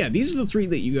 But yeah, these are the 3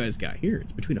 that you guys got here.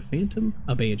 It's between a phantom,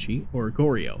 a banshee, or a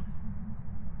Goryo.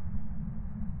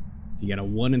 So you got a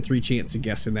 1 in 3 chance of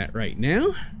guessing that right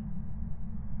now.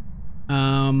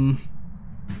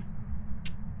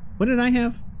 What did I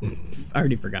have? I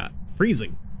already forgot.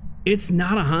 Freezing. It's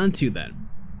not a Hantu then.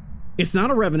 It's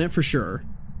not a Revenant for sure.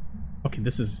 Okay,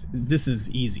 this is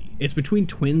easy. It's between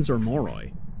twins or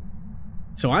Moroi.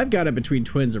 So I've got it between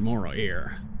twins or Moroi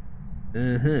here.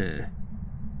 Uh-huh.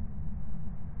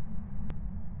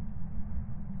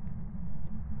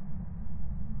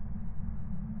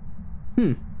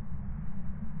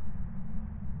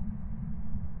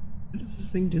 What is this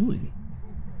thing doing?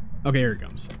 Okay, here it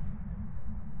comes.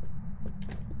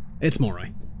 It's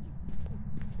Moroi.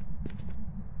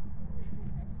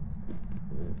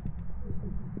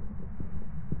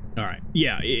 Alright,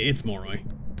 yeah, it's Moroi.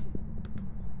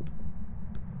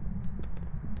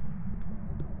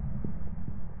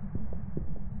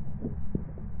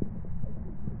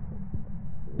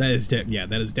 That is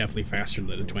that is definitely faster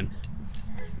than a twin.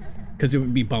 Because it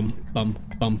would be bum, bum,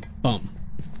 bum, bum.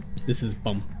 This is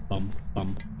bum, bum,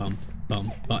 bum, bum,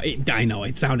 bum, bum. I know,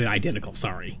 it sounded identical,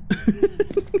 sorry.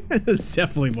 It's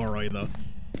definitely Moroi, though.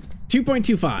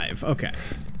 2.25, okay.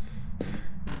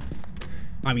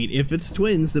 I mean, if it's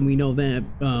twins, then we know that,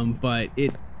 but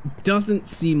it doesn't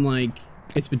seem like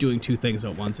it's been doing 2 things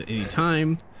at once at any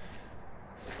time.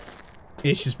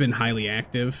 It's just been highly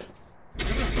active,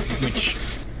 which,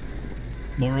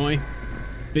 Moroi,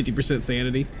 50%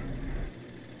 sanity.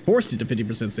 Forced it to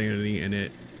 50% sanity, and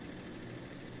it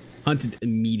hunted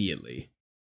immediately.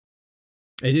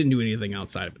 It didn't do anything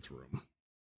outside of its room.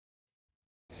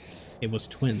 It was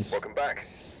twins. Welcome back.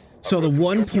 So the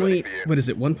 1 point, what is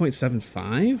it,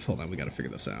 1.75? Hold on, we gotta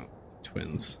figure this out.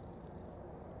 Twins.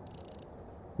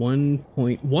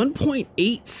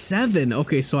 1.87.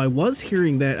 Okay, so I was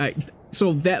hearing that.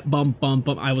 So that bump,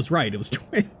 I was right. It was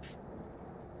twins.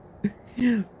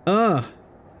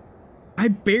 I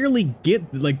barely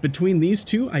get, like, between these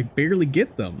two, I barely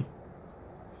get them.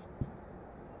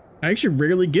 I actually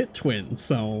rarely get twins,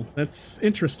 so that's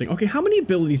interesting. Okay, how many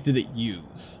abilities did it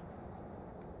use?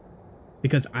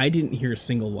 Because I didn't hear a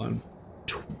single one.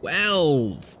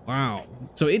 12! Wow.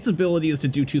 So its ability is to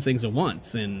do two things at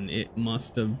once, and it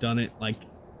must have done it, like,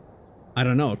 I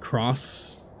don't know,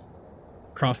 across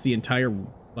the entire,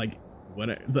 like,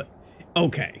 whatever.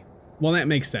 Okay. Well, that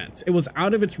makes sense. It was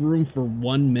out of its room for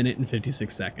 1 minute and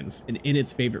 56 seconds, and in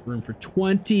its favorite room for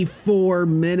 24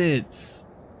 minutes.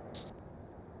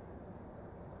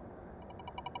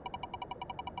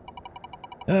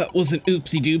 Was an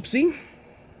oopsie doopsie.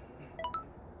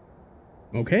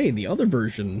 Okay, the other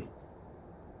version.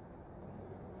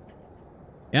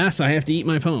 Yes, I have to eat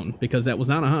my phone, because that was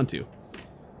not a Hantu.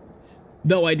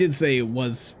 Though I did say it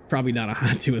was probably not a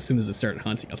Hantu as soon as it started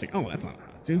hunting. I was like, oh, that's not a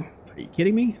Hantu. Are you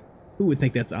kidding me? Who would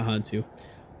think that's a Hantu?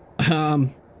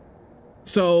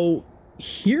 So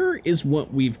here is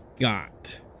what we've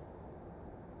got.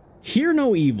 Hear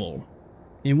no evil.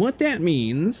 And what that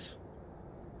means,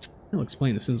 I'll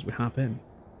explain as soon as we hop in.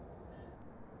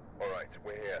 All right,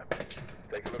 we're here.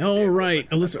 Take a look All right,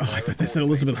 Elizabeth. Oh, I thought they said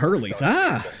Elizabeth Hurley.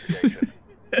 Ah,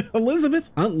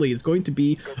 Elizabeth Huntley is going to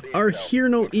be our Hear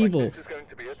No Evil.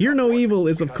 Hear No Evil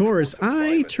is, of course,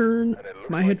 I turn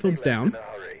my headphones down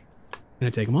and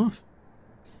I take them off.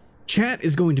 Chat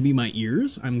is going to be my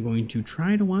ears. I'm going to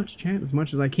try to watch chat as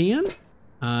much as I can.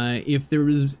 If there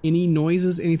is any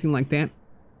noises, anything like that,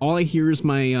 all I hear is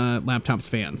my laptop's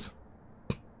fans.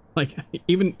 Like,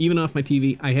 even off my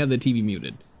TV, I have the TV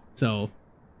muted. So,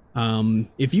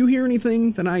 if you hear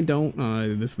anything that I don't,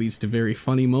 this leads to very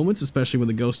funny moments, especially when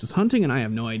the ghost is hunting and I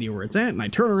have no idea where it's at, and I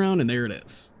turn around and there it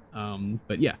is.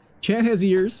 But yeah, chat has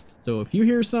ears, so if you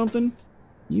hear something,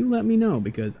 you let me know,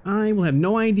 because I will have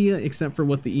no idea except for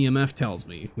what the EMF tells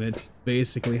me. That's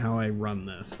basically how I run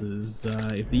this, is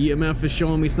if the EMF is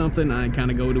showing me something, I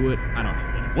kind of go to it. I don't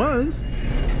know what it was,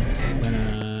 but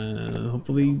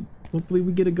hopefully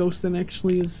we get a ghost that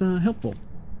actually is helpful.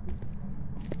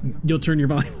 You'll turn your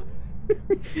volume up.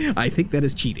 I think that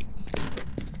is cheating.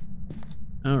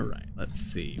 Alright, let's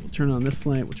see. We'll turn on this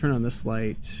light, we'll turn on this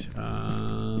light.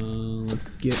 Let's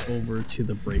get over to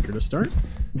the breaker to start.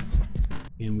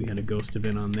 And we had a ghost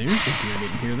event on there. Thinking I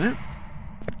didn't hear that,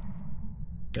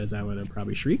 because I would have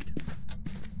probably shrieked.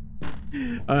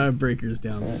 Breaker's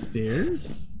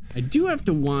downstairs. I do have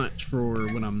to watch for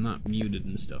when I'm not muted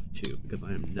and stuff too, because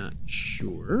I am not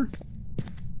sure.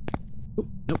 Oh,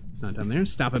 nope, it's not down there.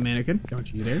 Stop it, mannequin.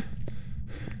 Don't you dare.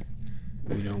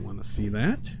 We don't want to see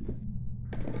that.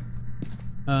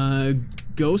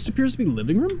 Ghost appears to be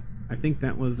living room. I think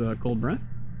that was Cold Breath.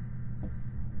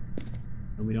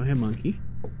 But we don't have monkey.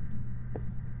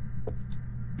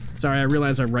 Sorry, I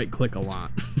realize I right click a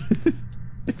lot.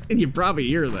 And you probably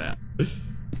hear that.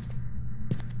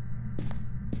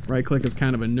 Right click is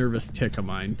kind of a nervous tick of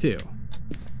mine too.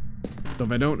 So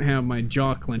if I don't have my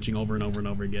jaw clenching over and over and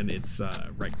over again, it's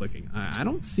right clicking. I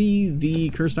don't see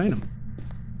the cursed item.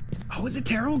 Oh, is it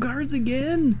tarot cards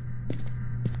again?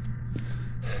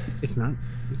 It's not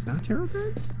tarot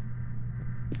cards?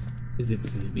 Is it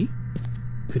Sammy?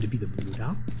 Could it be the voodoo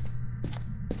doll?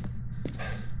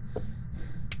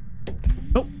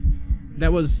 Oh,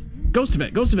 that was ghost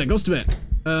event, ghost event, ghost event.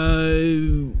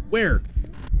 Where?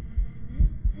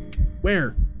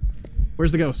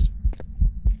 Where's the ghost?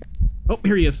 Oh,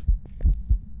 here he is.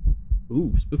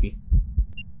 Ooh, spooky.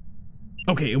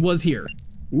 Okay, it was here.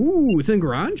 Ooh, it's in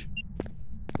garage?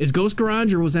 Is ghost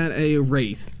garage, or was that a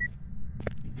wraith?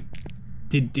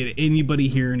 Did anybody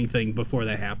hear anything before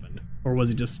that happened? Or was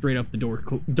it just straight up the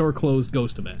door closed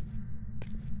ghost event?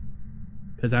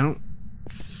 Because I don't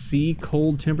see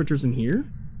cold temperatures in here.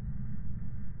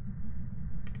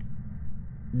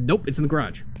 Nope, it's in the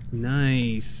garage.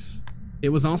 Nice. It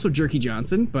was also Jerky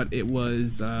Johnson, but it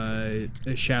was a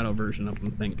shadow version of him,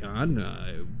 thank God.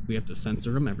 We have to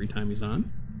censor him every time he's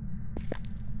on.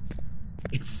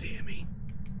 It's Sammy.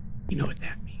 You know what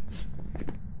that means.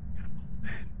 Gotta pull a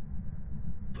pin.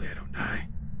 Hopefully I don't die.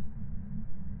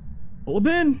 Pull a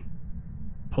pin.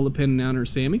 Pull a pin in honor of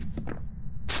Sammy.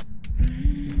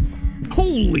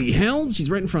 Holy hell,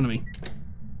 she's right in front of me.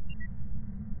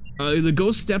 The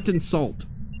ghost stepped in salt.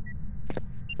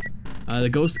 The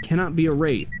ghost cannot be a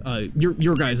wraith.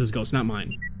 Your guys' ghost, not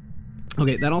mine.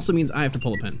 Okay, that also means I have to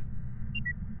pull a pin.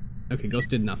 Okay, ghost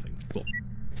did nothing. Cool.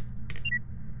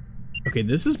 Okay,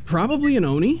 this is probably an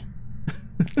Oni.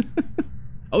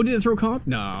 Oh, did it throw caulk?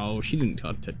 No, she didn't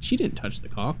touch. She didn't touch the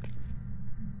caulk.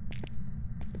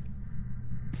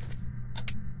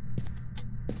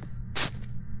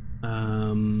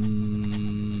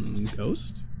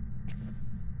 Ghost?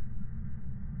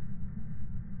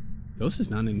 Ghost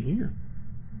is not in here.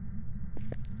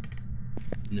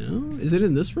 No? Is it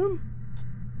in this room?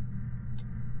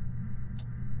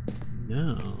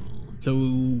 No.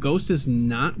 So Ghost is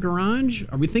not garage?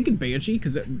 Are we thinking Banshee?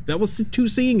 Because that was 2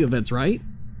 singing events, right?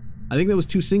 I think that was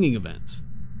 2 singing events.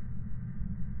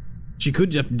 She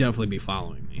could definitely be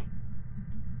following me.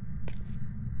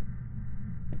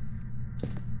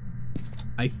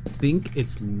 I think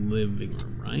it's living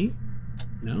room, right?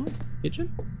 No?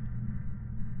 Kitchen?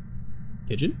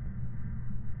 Kitchen?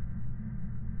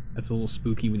 That's a little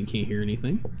spooky when you can't hear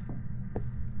anything.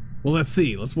 Well, let's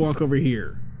see. Let's walk over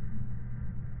here.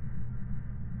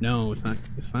 No, it's not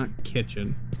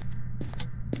kitchen.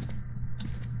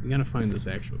 We gotta find this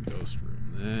actual ghost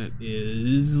room. That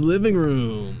is living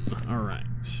room. All right.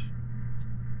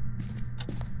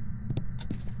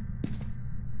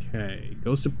 Okay,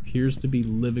 ghost appears to be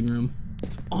living room.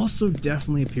 It also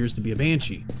definitely appears to be a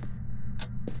banshee.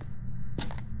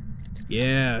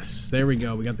 Yes, there we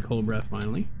go. We got the cold breath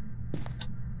finally.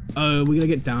 We gotta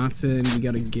get Dotson. We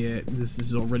gotta get. This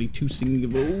is already 2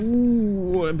 singing.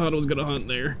 Ooh, I thought it was gonna hunt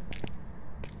there.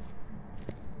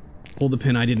 Hold the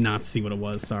pin. I did not see what it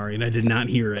was. Sorry, and I did not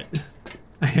hear it.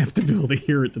 I have to be able to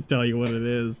hear it to tell you what it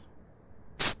is.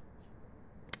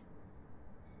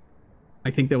 I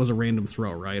think that was a random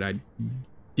throw, right? I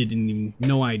didn't even.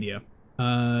 No idea.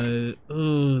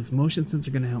 Is motion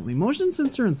sensor gonna help me? Motion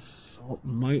sensor and salt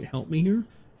might help me here.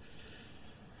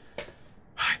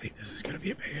 I think this is gonna be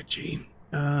a banshee.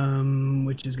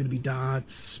 Which is gonna be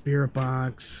Dots, Spirit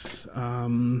Box.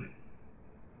 I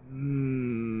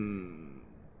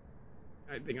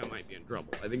think I might be in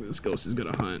trouble. I think this ghost is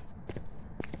gonna hunt.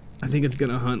 I think it's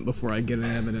gonna hunt before I get any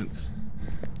evidence.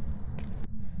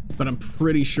 But I'm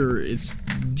pretty sure it's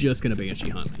just gonna banshee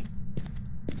hunt me.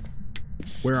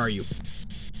 Where are you?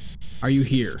 Are you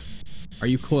here? Are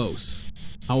you close?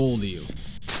 How old are you?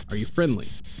 Are you friendly?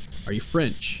 Are you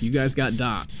French? You guys got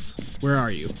dots. Where are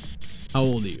you? How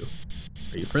old are you?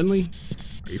 Are you friendly?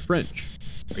 Are you French?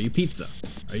 Are you pizza?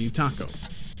 Are you taco?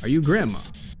 Are you grandma?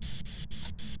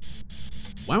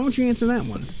 Why won't you answer that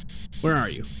one? Where are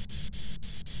you?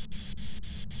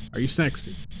 Are you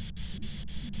sexy?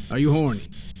 Are you horny?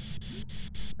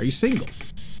 Are you single?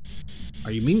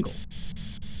 Are you mingle?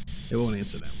 They won't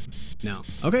answer that one. No.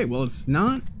 Okay, well it's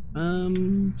not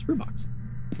spirit box.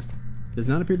 Does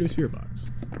not appear to be spirit box.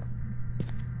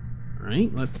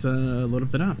 Alright, let's load up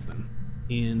the dots then.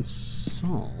 And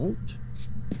salt.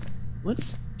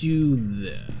 Let's do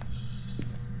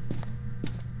this.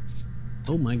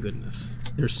 Oh my goodness.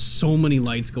 There's so many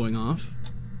lights going off.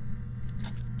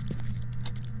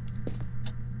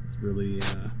 This is really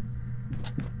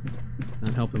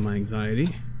not helping my anxiety.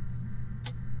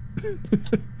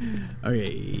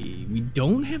 Okay, we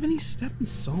don't have any step and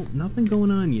salt. Nothing going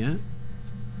on yet.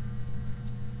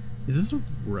 Is this a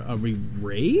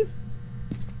Wraith?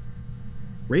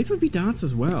 Wraith would be dots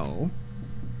as well.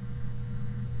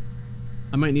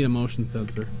 I might need a motion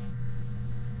sensor.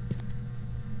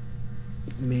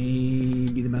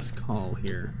 Maybe the best call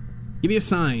here. Give me a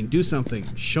sign. Do something.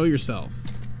 Show yourself.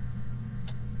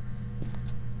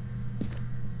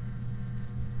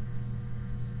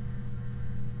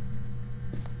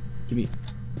 Give me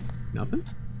nothing.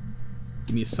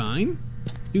 Give me a sign.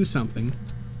 Do something.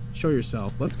 Show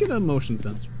yourself. Let's get a motion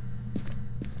sensor.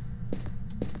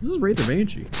 This is Wraith or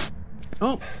Banshee.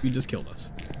 Oh, you just killed us.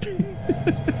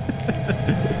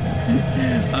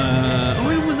 Oh,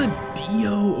 it was a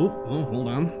Dio. Oh, hold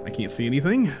on. I can't see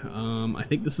anything. I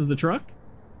think this is the truck.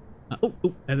 Oh,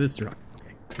 that is the truck.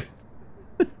 Okay.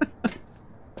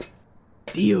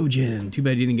 Diogen. Too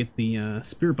bad you didn't get the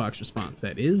spirit box response.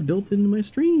 That is built into my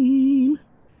stream.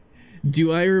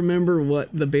 Do I remember what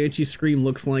the Banshee scream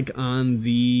looks like on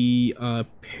the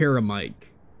paramic?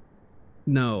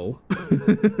 No.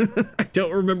 I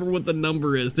don't remember what the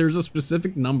number is. There's a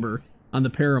specific number on the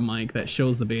paramic that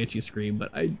shows the Banshee scream,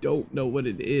 but I don't know what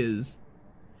it is.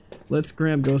 Let's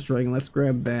grab Ghost Dragon. Let's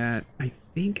grab that. I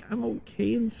think I'm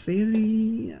okay in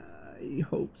sanity. I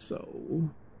hope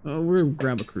so. We're gonna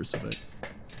grab a crucifix.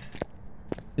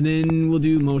 And then we'll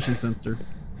do motion sensor.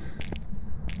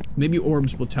 Maybe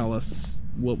orbs will tell us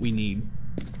what we need.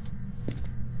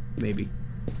 Maybe.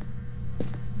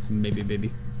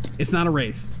 Maybe. It's not a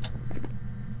Wraith.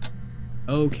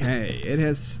 Okay, it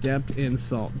has stepped in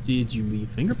salt. Did you leave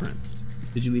fingerprints?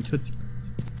 Did you leave Tootsie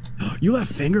Prints? You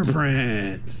left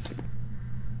fingerprints!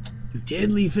 You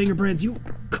did leave fingerprints. You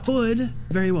could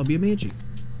very well be a banshee.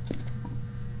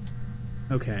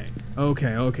 Okay.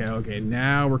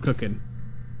 Now we're cooking.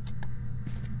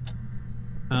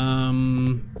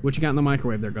 What you got in the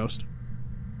microwave there, Ghost?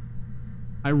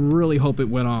 I really hope it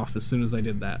went off as soon as I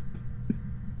did that.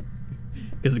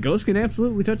 Because the ghost can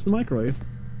absolutely touch the microwave.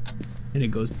 And it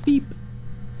goes beep.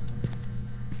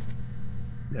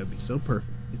 That would be so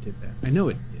perfect if it did that. I know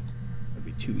it did. That'd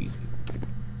be too easy.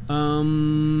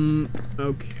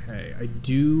 Okay. I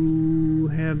do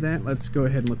have that. Let's go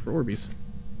ahead and look for Orbeez.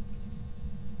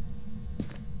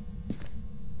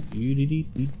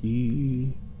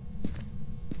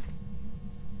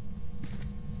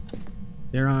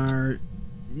 There are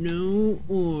no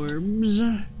orbs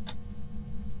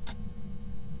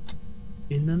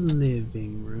in the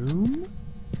living room.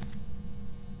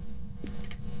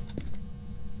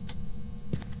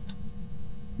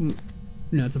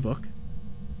 No, it's a book.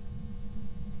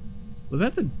 Was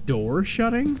that the door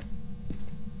shutting?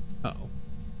 Uh-oh.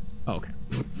 Oh, okay.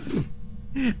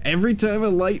 Every time a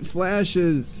light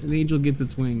flashes, an angel gets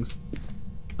its wings.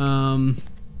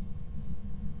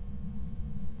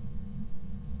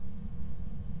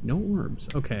 No orbs.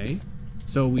 Okay.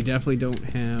 So we definitely don't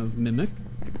have Mimic.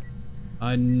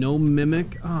 No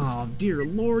Mimic. Oh, dear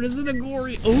Lord, is it a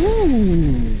gory?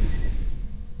 Ooh!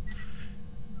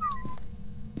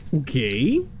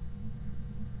 Okay.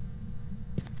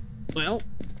 Well,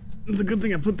 it's a good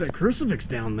thing I put that crucifix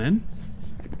down then.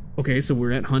 Okay, so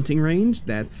we're at hunting range.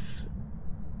 That's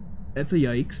a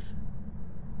yikes.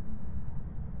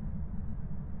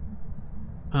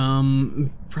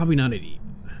 Probably not at even.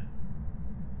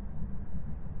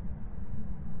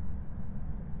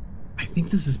 I think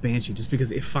this is Banshee just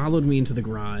because it followed me into the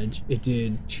garage. It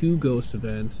did 2 ghost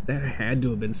events. That had to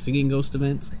have been singing ghost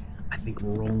events. I think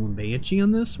we're rolling Banshee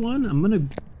on this one. I'm gonna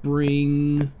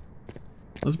bring...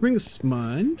 Let's bring a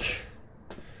Smudge.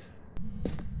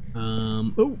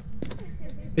 Oh!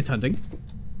 It's hunting.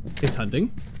 It's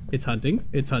hunting. It's hunting.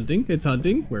 It's hunting. It's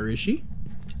hunting. Where is she?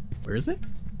 Where is it?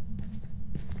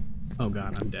 Oh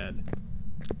god, I'm dead.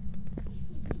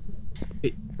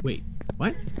 Wait,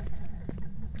 what?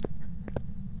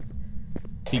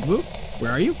 Peekaboo?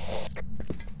 Where are you?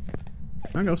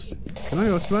 Come on, ghost. Come on,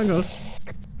 ghost. Come on, ghost.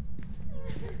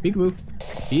 Peekaboo.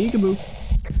 Peekaboo.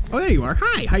 Oh, there you are.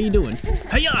 Hi, how you doing?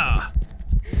 Hiya! Oh,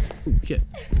 shit.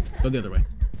 Go the other way.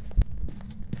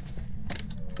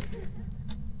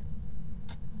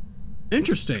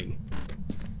 Interesting.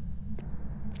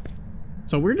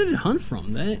 So where did it hunt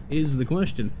from? That is the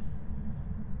question.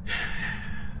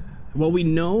 Well, we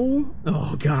know...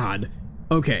 Oh, God.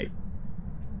 Okay.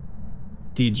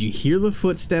 Did you hear the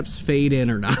footsteps fade in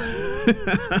or not?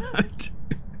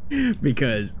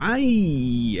 Because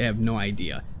I have no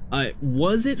idea.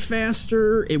 Was it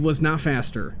faster? It was not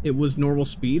faster. It was normal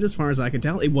speed as far as I could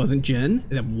tell. It wasn't Jen.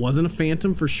 It wasn't a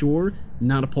Phantom for sure.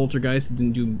 Not a Poltergeist. It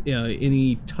didn't do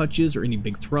any touches or any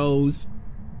big throws.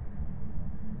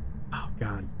 Oh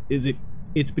god. Is it?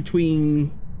 It's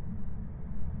between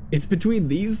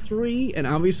these 3, and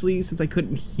obviously since I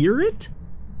couldn't hear it.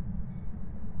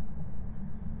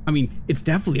 I mean, it's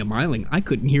definitely a Myling. I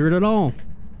couldn't hear it at all.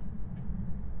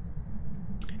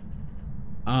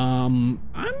 I'm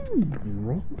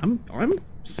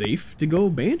safe to go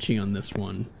Banshee on this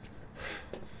one.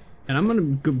 And I'm gonna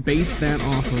base that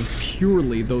off of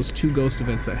purely those 2 ghost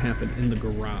events that happened in the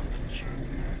garage.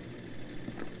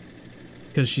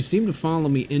 Because she seemed to follow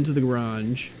me into the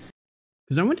garage.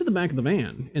 Because I went to the back of the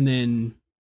van and then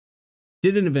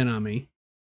did an event on me.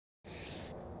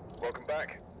 Welcome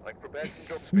back. I've prepared some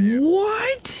jobs for you.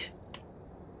 What?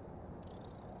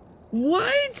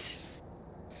 What?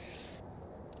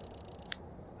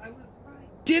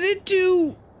 Did it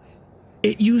do...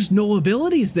 It used no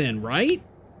abilities then, right?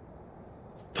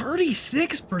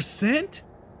 36%?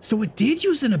 So it did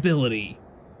use an ability.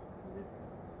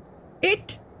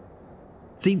 It...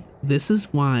 See, this is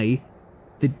why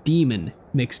the demon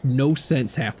makes no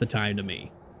sense half the time to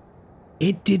me.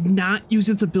 It did not use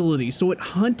its ability, so it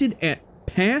hunted at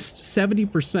past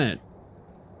 70%.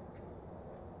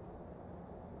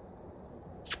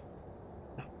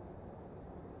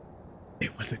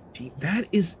 It was a demon. That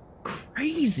is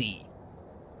crazy.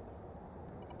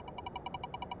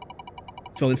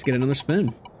 So let's get another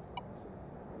spin.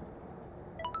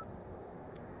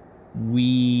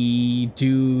 We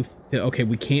do... okay,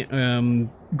 we can't...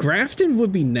 Grafton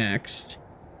would be next.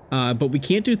 But we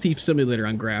can't do Thief Simulator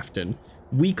on Grafton.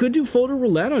 We could do Photo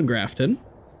Roulette on Grafton.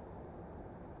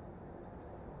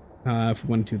 If we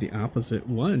want to do the opposite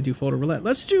one, do Photo Roulette.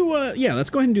 Let's do, yeah,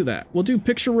 let's go ahead and do that. We'll do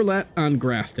Picture Roulette on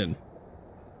Grafton.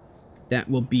 that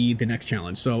will be the next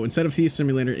challenge. So instead of Thief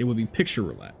Simulator, it will be Picture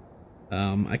Roulette.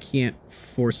 I can't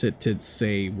force it to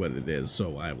say what it is,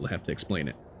 so I will have to explain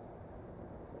it.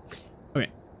 Okay.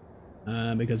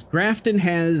 Because Grafton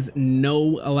has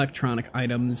no electronic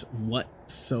items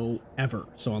whatsoever.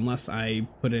 So unless I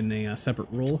put in a separate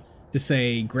rule to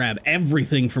say grab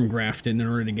everything from Grafton in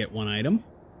order to get one item,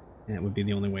 that would be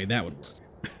the only way that would work.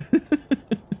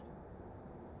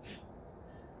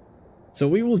 So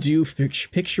we will do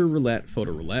Picture Roulette,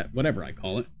 Photo Roulette, whatever I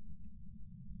call it.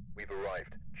 We've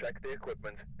arrived. Check the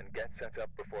equipment and get set up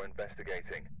before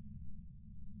investigating.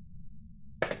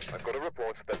 I've got a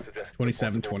report that suggests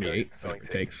 27, 28, whatever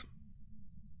it takes.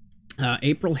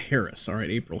 April Harris. All right,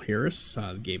 April Harris.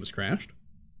 The game has crashed.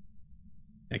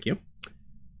 Thank you.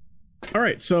 All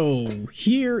right, so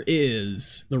here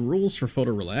is the rules for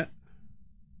Photo Roulette.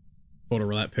 Photo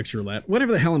Roulette, Picture Roulette,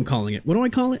 whatever the hell I'm calling it. What do I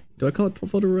call it? Do I call it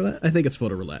Photo Roulette? I think it's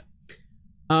Photo Roulette.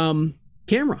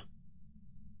 Camera.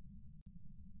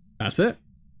 That's it.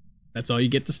 That's all you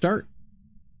get to start.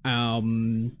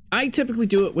 I typically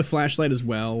do it with flashlight as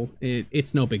well.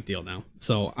 It's no big deal now.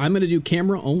 So I'm going to do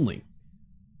camera only.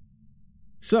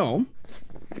 So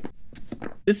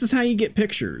this is how you get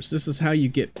pictures. This is how you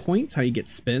get points, how you get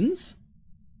spins.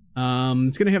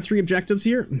 It's going to have 3 objectives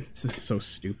here. This is so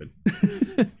stupid.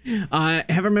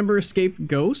 Have a member escape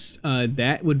ghost.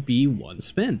 That would be 1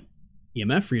 spin.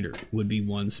 EMF reader would be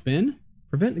 1 spin.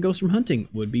 Prevent the ghost from hunting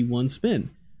would be 1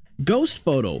 spin. Ghost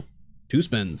photo, 2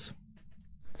 spins.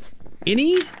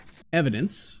 Any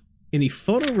evidence, any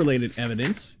photo related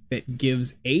evidence that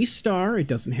gives a star, it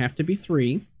doesn't have to be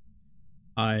 3.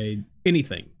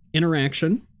 Anything.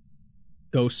 Interaction,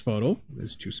 ghost photo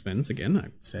is 2 spins. Again,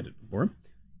 I've said it before.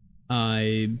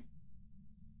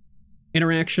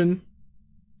 Interaction,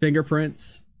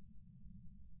 fingerprints,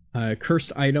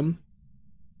 cursed item,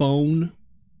 bone,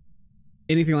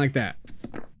 anything like that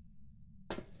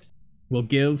will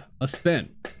give a spin.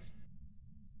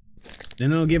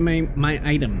 Then it'll give my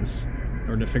items in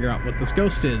order to figure out what this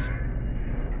ghost is.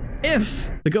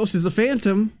 If the ghost is a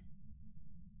phantom,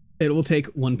 it will take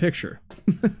 1 picture.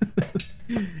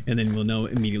 And then we'll know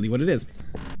immediately what it is.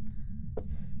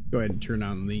 Go ahead and turn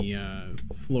on the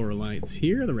floor lights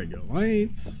here, the regular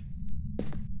lights.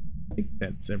 I think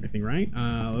that's everything right.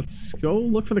 Let's go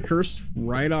look for the cursed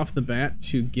right off the bat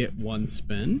to get 1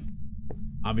 spin.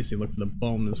 Obviously look for the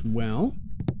bone as well.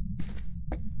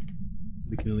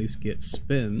 We can at least get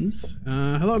spins.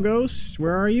 Hello, ghost.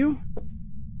 Where are you?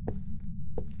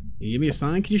 Can you give me a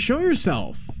sign? Can you show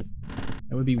yourself?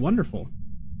 That would be wonderful.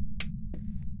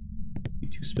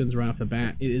 2 spins right off the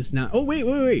bat. It is not. Oh, wait.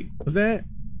 Was that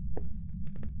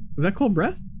cold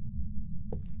breath?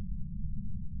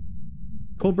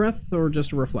 Cold breath or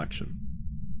just a reflection?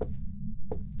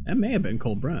 That may have been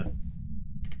cold breath.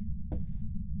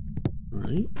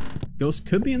 Alright. Ghost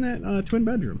could be in that twin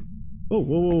bedroom. Oh,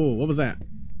 whoa. What was that?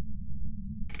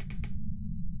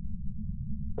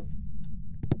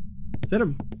 Is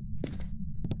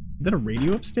that a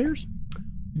radio upstairs?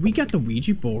 We got the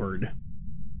Ouija board.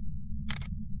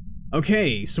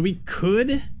 Okay, so we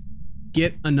could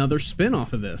get another spin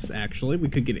off of this, actually. We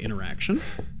could get interaction.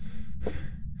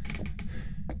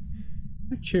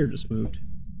 That chair just moved.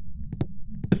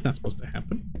 That's not supposed to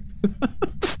happen.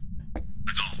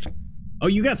 Oh,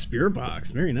 you got Spirit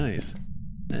Box. Very nice.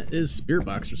 That is Spirit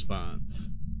Box response.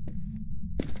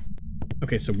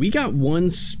 Okay, so we got 1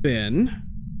 spin.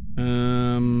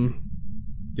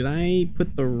 Did I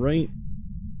put the right...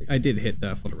 I did hit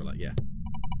Photo Roulette, yeah.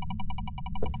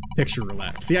 Picture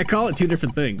Roulette. See, I call it 2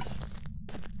 different things.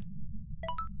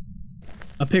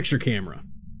 A picture camera.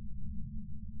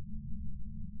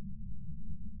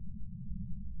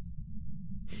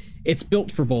 It's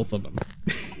built for both of them.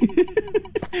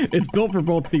 It's built for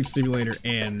both Thief Simulator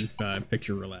and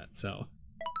Picture Roulette, so.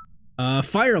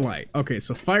 Firelight. Okay,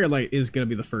 so Firelight is going to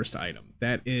be the first item.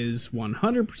 That is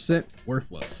 100%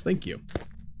 worthless. Thank you.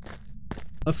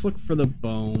 Let's look for the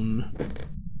bone.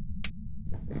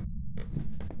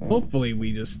 Hopefully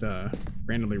we just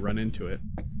randomly run into it.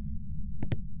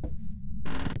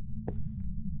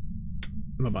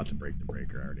 I'm about to break the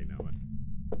breaker, I already know it.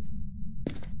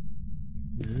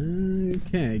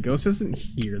 Okay, ghost isn't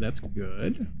here, that's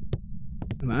good.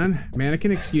 Come on,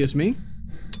 mannequin, excuse me.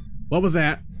 What was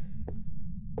that?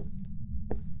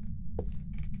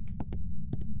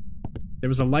 There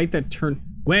was a light that turned...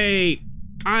 Wait!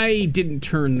 I didn't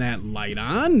turn that light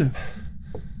on!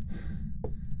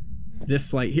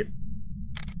 This light here.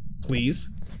 Please.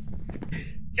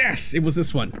 Yes! It was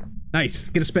this one.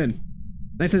 Nice. Get a spin.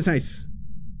 Nice.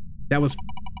 That was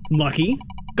lucky.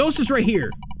 Ghost is right here.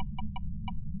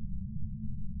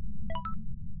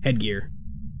 Headgear.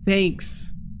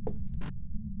 Thanks.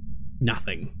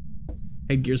 Nothing.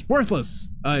 Headgear's worthless.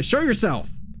 Show yourself.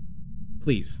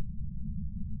 Please.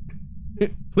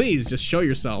 Please, just show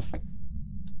yourself.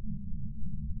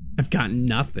 I've got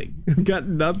nothing. I've got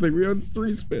nothing. We had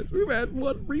 3 spins. We've had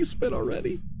 1 respin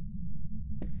already.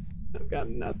 I've got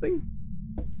nothing.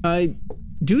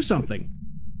 Do something.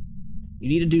 You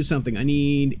need to do something. I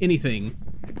need anything.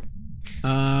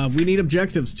 We need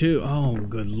objectives too. Oh,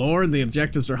 good lord, the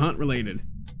objectives are hunt related.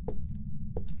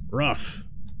 Rough.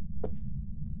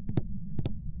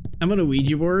 I'm gonna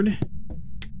Ouija board.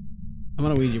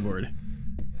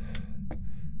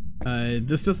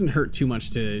 This doesn't hurt too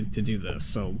much to do this,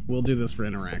 so we'll do this for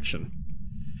interaction.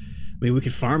 I mean, we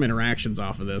could farm interactions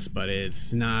off of this, but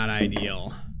it's not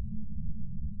ideal.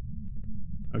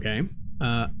 Okay.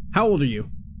 How old are you?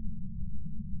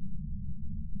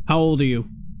 How old are you?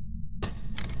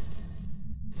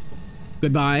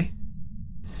 Goodbye.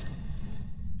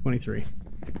 23.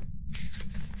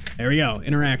 There we go.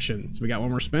 Interaction. So we got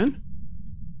 1 more spin.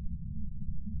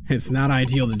 It's not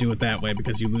ideal to do it that way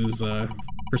because you lose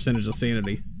percentage of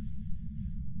sanity.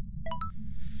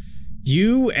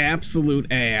 You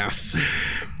absolute ass.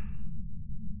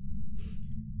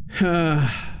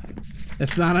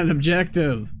 That's not an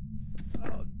objective.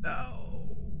 Oh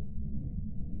no.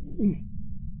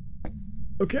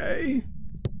 Okay.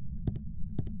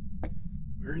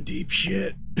 We're in deep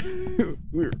shit.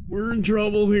 we're in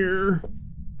trouble here.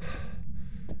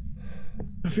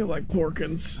 I feel like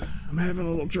Porkins. I'm having a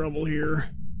little trouble here.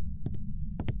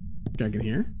 Check in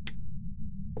here.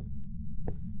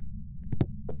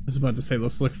 I was about to say,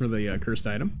 let's look for the cursed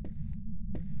item.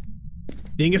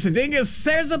 Dingus a dingus,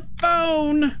 there's a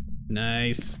phone!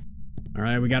 Nice.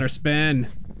 Alright, we got our spin.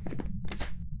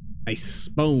 Nice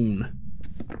bone.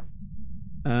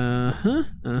 Come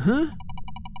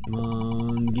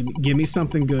on, give me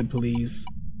something good, please.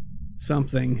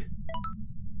 Something.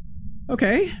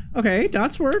 Okay,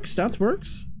 dots works.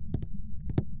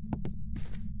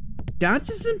 Dots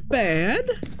isn't bad.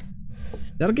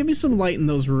 That'll give me some light in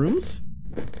those rooms.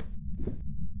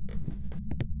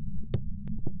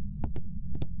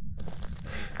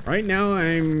 Right now,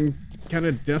 I'm kind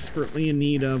of desperately in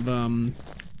need of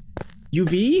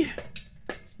UV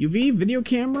video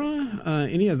camera.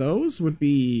 Any of those would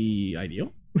be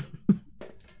ideal.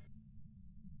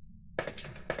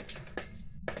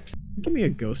 Give me a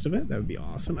ghost of it. That would be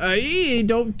awesome.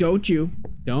 Don't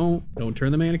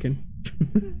turn the mannequin.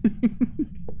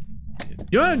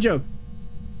 Do joke.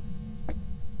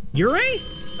 Yuri?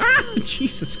 Ah,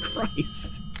 Jesus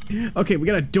Christ. Okay, we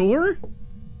got a door.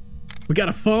 We got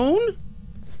a phone.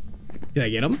 Did I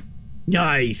get him?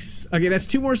 Nice. Okay, that's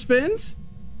 2 more spins.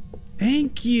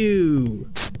 Thank you.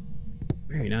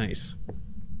 Very nice.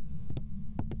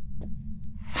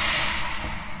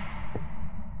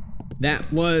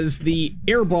 That was the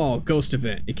airball ghost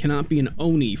event. It cannot be an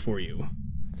Oni for you.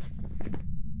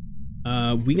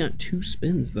 We got 2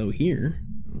 spins though here.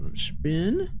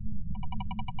 Spin.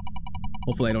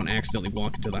 Hopefully I don't accidentally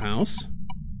walk into the house.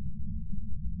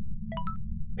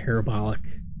 Parabolic.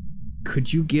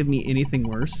 Could you give me anything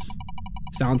worse?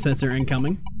 Sound sensor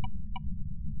incoming.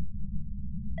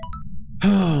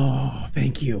 Oh,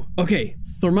 thank you. Okay,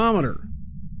 thermometer.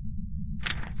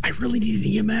 I really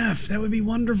need an EMF. That would be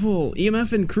wonderful.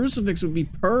 EMF and crucifix would be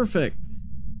perfect.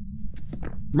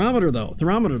 Thermometer though.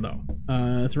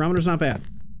 Thermometer's not bad.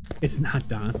 It's not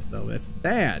dots though. That's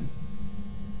bad.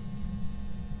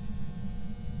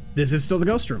 This is still the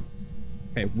ghost room.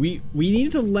 Okay, we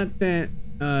need to let that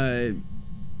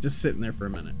just sit in there for a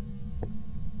minute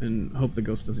and hope the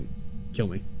ghost doesn't kill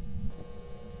me.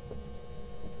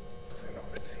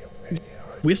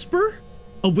 Whisper?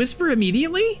 A whisper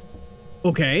immediately?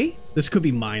 Okay, this could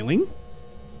be Myling.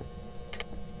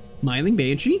 Myling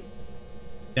Banshee.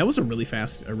 That was a really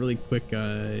quick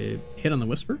hit on the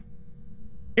whisper.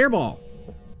 Airball.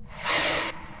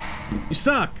 You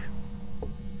suck.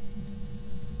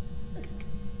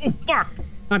 Oh fuck!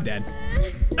 I'm dead.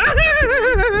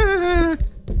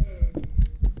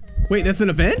 Wait, that's an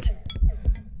event?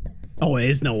 Oh, it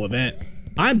is no event.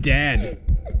 I'm dead.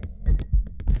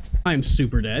 I'm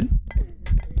super dead.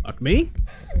 Fuck me.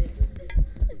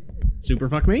 Super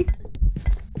fuck me.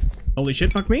 Holy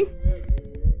shit, fuck me.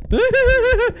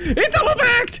 It double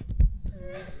backed!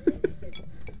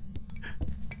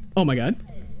 Oh my god.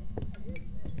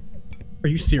 Are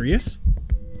you serious?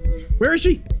 Where is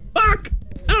she? Fuck!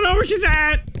 I don't know where she's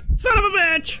at! Son of a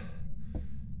bitch!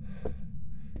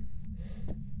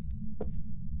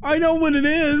 I know what it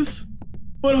is,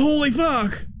 but holy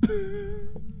fuck!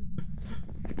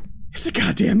 It's a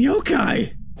goddamn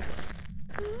yokai!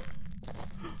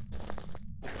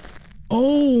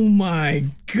 Oh my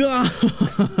god!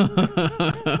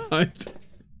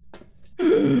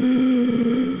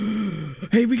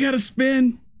 Hey, we gotta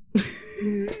spin!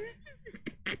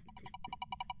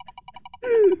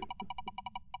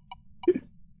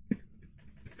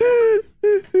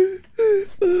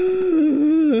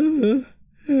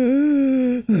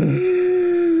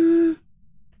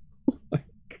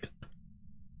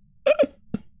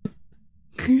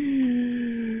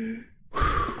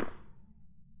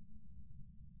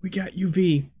 We got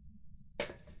UV.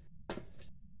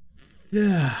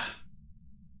 Yeah.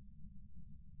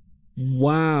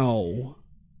 Wow.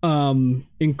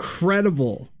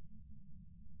 Incredible.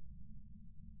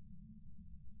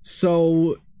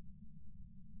 So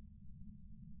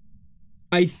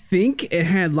I think it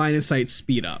had line of sight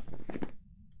speed up.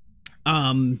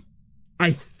 I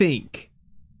think.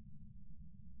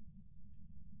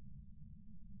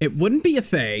 It wouldn't be a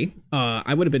Thay.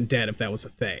 I would have been dead if that was a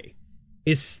Thay.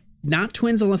 It's not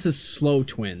twins unless it's slow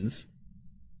twins.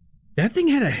 That thing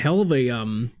had a hell of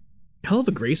a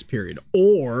grace period.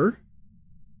 Or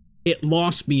it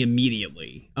lost me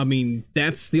immediately. I mean,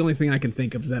 that's the only thing I can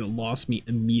think of is that it lost me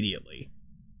immediately.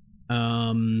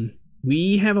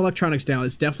 We have electronics down.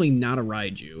 It's definitely not a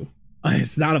Raiju.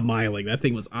 It's not a Myling. That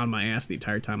thing was on my ass the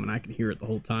entire time and I could hear it the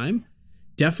whole time.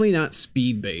 Definitely not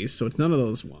speed based, so it's none of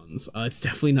those ones. It's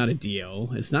definitely not a Dio.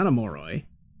 It's not a Moroi.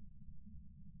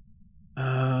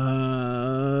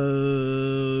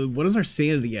 What is our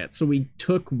sanity at? So we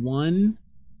took one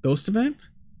ghost event?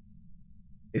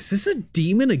 Is this a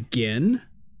demon again?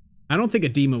 I don't think a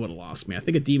demon would have lost me. I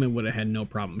think a demon would have had no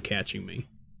problem catching me.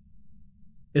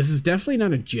 This is definitely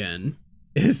not a Gen.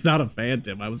 It's not a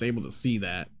Phantom. I was able to see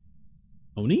that.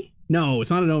 Oni? No, it's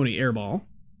not an Oni. Airball.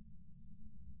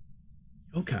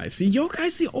 Yokai. See,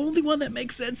 Yokai's the only one that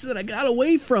makes sense that I got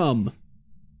away from.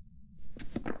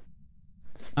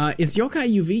 Is Yokai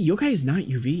UV? Yokai is not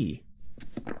UV.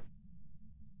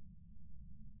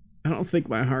 I don't think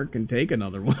my heart can take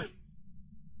another one.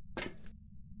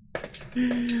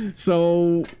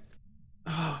 So,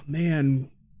 oh man,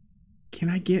 can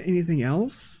I get anything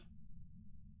else?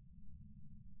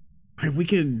 We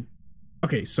could,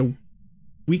 okay, so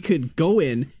we could go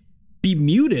in, be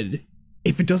muted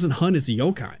if it doesn't hunt as a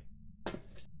Yokai.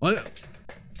 What?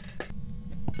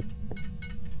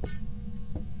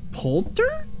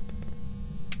 Polter?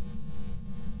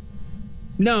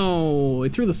 No,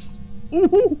 it threw the. Stop.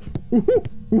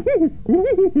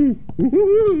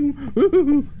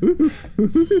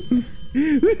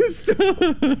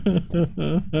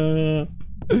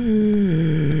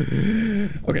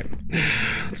 Okay,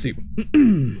 let's see.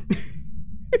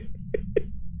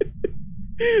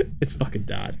 It's fucking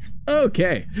dots.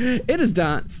 Okay, it is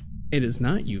dots. It is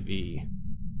not UV.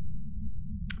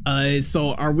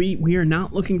 So are we are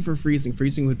not looking for freezing.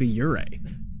 Freezing would be Yurei.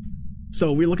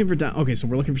 So we're looking for okay, so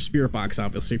we're looking for Spirit Box,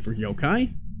 obviously, for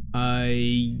Yokai.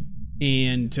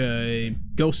 And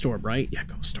Ghost Orb, right? Yeah,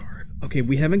 Ghost Orb. Okay,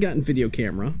 we haven't gotten video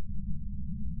camera.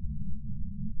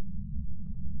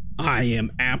 I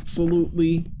am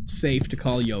absolutely safe to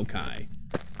call Yokai.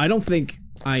 I don't think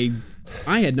I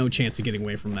had no chance of getting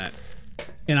away from that.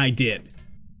 And I did.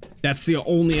 That's the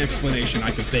only explanation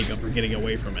I could think of for getting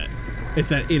away from it. Is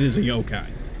that it is a Yokai.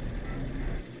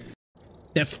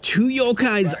 That's 2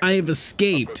 Yokais I have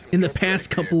escaped in the past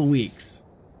couple of weeks.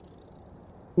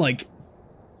 Like,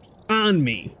 on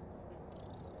me.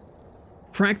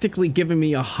 Practically giving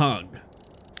me a hug.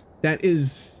 That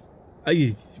is...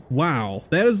 wow.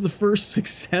 That is the first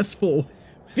successful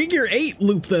figure 8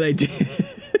 loop that I did.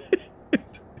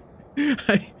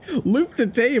 I looped the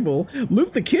table,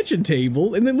 looped the kitchen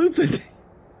table, and then looped the...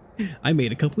 I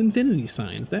made a couple infinity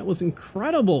signs. That was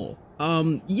incredible.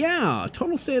 Yeah,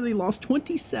 total sanity lost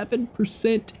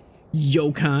 27%.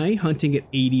 Yokai hunting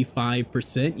at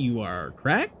 85%. You are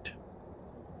correct.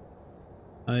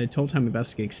 Total time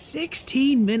investigating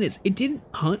 16 minutes. It didn't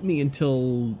hunt me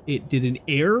until it did an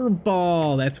air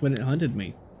ball. That's when it hunted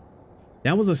me.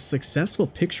 That was a successful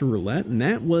picture roulette, and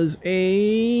that was a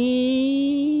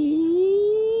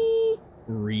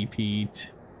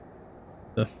repeat.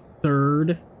 The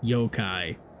 3rd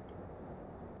Yokai.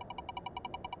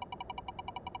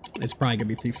 It's probably gonna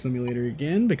be Thief Simulator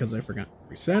again because I forgot to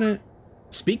reset it.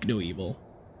 Speak No Evil.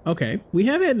 Okay, we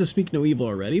have had to Speak No Evil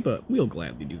already, but we'll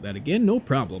gladly do that again, no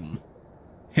problem.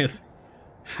 Yes,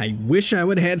 I wish I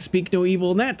would have had Speak No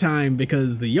Evil in that time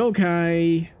because the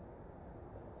Yokai...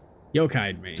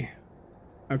 Yokai'd me.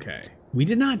 Okay, we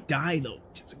did not die though,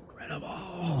 which is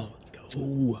incredible. Let's go.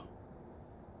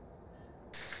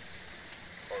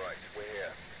 Alright, we're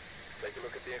here. Take a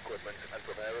look at the equipment and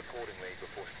prepare accordingly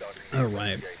before starting the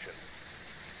investigation.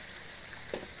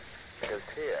 ghost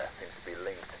here seems to be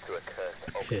linked to a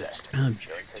cursed Cursed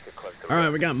object. object.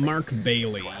 Alright, we got Mark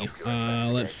Bailey.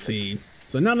 Let's see.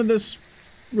 So none of this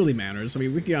really matters. I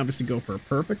mean, we can obviously go for a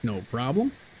perfect, no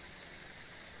problem.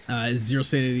 Zero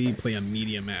sanity, play a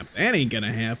media map. That ain't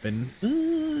gonna happen.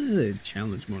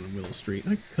 Challenge mode on Willow Street.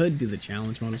 I could do the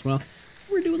challenge mode as well.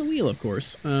 We're doing the wheel, of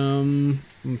course.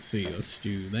 Let's see. Let's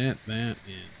do that, and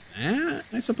that,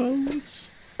 I suppose.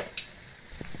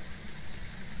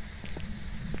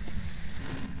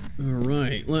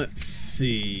 Alright, let's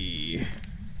see.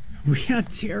 We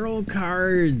got tarot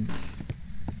cards.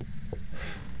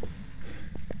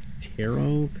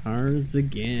 Tarot cards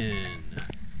again.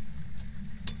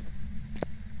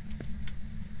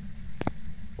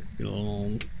 Get a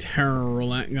little tarot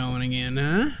roulette going again,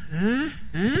 huh?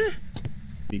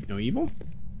 Speak no evil?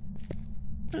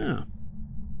 Oh.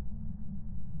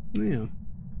 Yeah.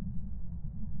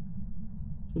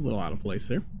 It's a little out of place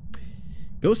there.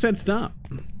 Ghost said stop.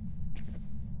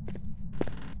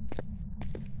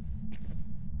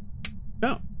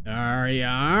 Oh, there you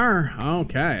are.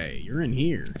 Okay, you're in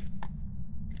here.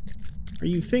 Are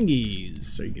you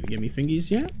fingies? Are you gonna give me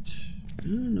fingies yet?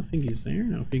 No fingies there,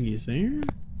 no fingies there.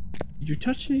 Did you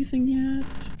touch anything yet?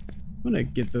 I'm gonna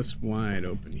get this wide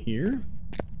open here.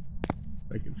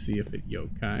 So I can see if it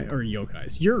yokai, or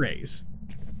yokais, urays.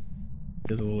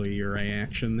 Does a little uray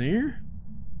action there.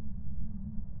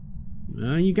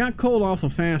 You got cold awful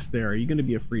fast there. Are you gonna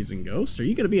be a freezing ghost? Are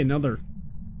you gonna be another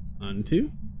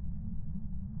unto?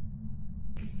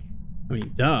 I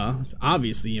mean, duh. It's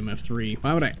obviously EMF 3.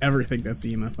 Why would I ever think that's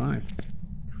EMF 5?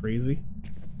 Crazy.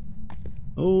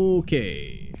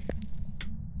 Okay.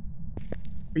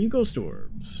 Are you ghost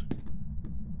orbs?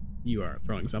 You are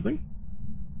throwing something.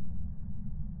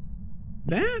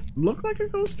 That looked like a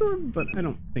ghost orb, but I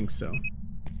don't think so.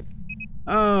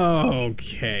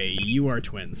 Okay, you are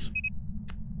twins.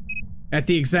 At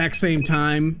the exact same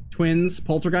time, twins,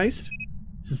 poltergeist.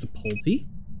 Is this a polty?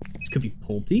 This could be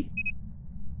polty.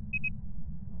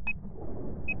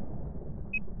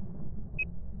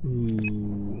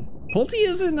 Ooh. Polty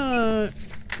isn't a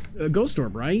ghost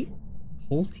orb, right?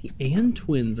 Polty and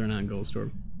twins are not ghost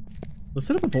orb. Let's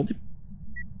set up a polty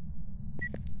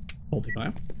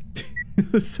pile.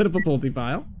 Let's set up a polty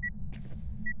pile.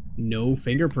 No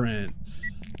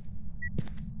fingerprints.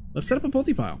 Let's set up a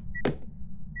polty pile.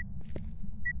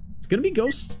 It's gonna be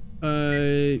ghost.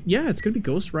 Yeah, it's gonna be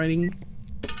ghost writing.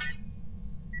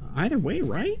 Either way,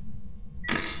 right?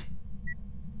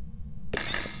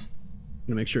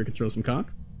 Gonna make sure I can throw some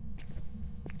cock.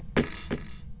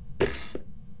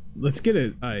 Let's get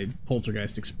a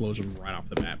poltergeist explosion right off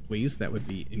the bat, please. That would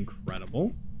be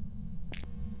incredible.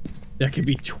 That could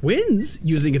be twins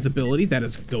using its ability. That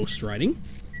is ghost writing.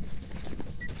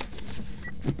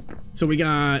 So we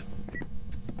got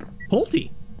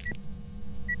Polty.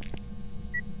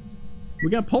 We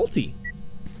got Polty.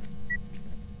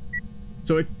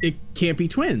 So it can't be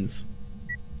twins.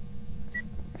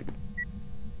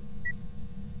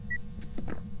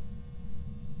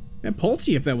 And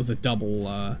Polty, if that was a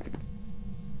double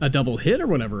hit or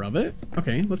whatever of it.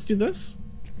 Okay, let's do this.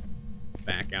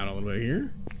 Back out a little bit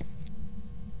here.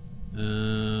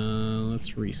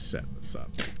 Let's reset this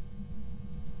up.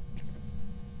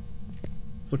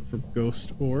 Let's look for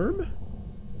Ghost Orb.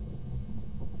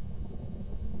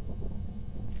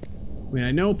 I mean,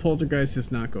 I know Poltergeist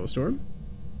is not Ghost Orb.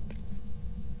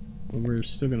 But we're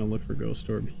still gonna look for Ghost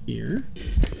Orb here.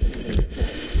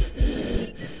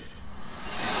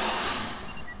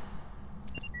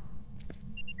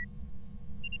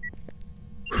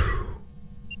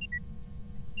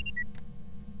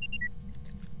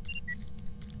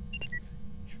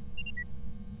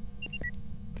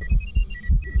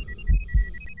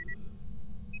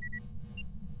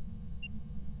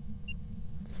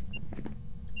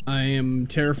 I am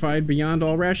terrified beyond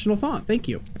all rational thought. Thank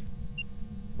you.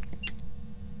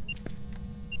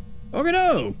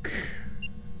 Okie-doke.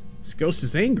 This ghost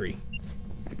is angry.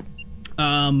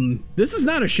 This is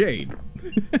not a shade.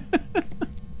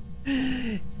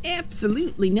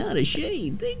 Absolutely not a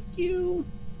shade. Thank you.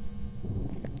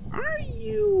 Are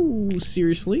you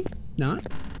seriously not?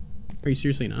 Are you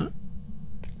seriously not?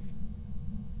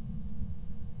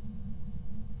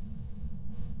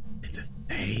 It's a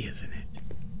they, isn't it?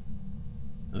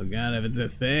 Oh god, if it's a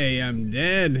they, I'm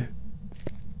dead.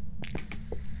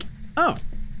 Oh.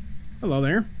 Hello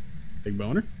there. Big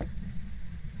boner.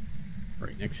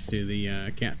 Right next to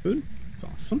the cat food. That's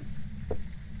awesome.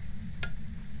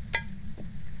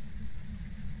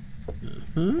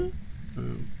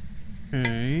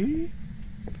 Okay.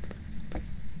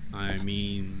 I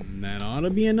mean, that ought to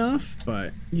be enough,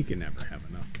 but you can never have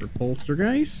enough for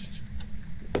Poltergeist.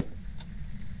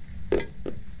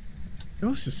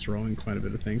 Ghost is throwing quite a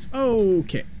bit of things.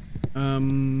 Okay.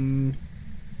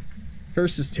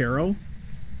 First is tarot.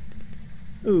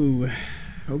 Ooh.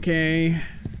 Okay.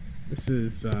 This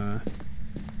is not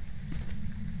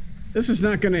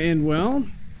gonna end well.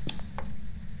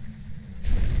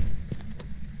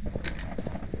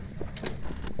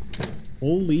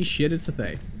 Holy shit, it's a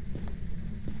thing.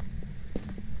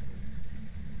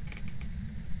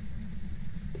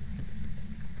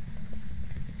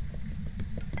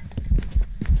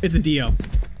 It's a Dio.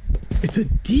 It's a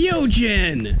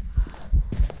Diogen!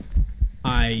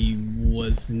 I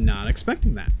was not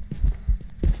expecting that.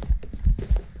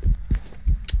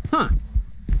 Huh.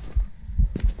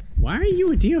 Why are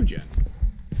you a Diogen?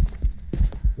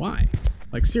 Why?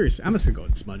 Like, seriously, I'm just gonna go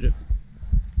and smudge it.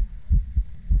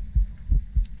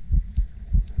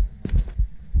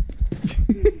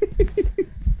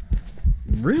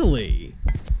 Really?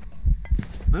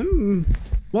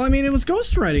 Well, I mean, it was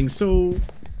ghostwriting, so...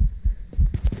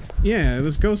 Yeah, it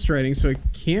was ghostwriting, so it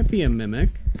can't be a mimic.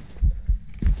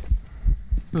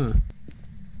 Huh.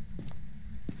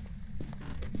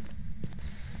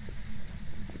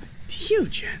 A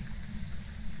Diogen.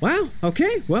 Wow,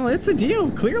 okay, well, it's a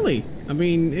Dio, clearly. I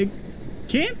mean, it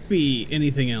can't be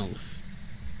anything else.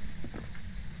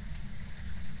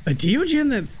 A Diogen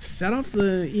that set off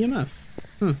the EMF.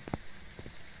 Huh.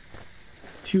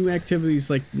 2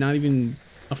 activities, like, not even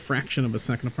a fraction of a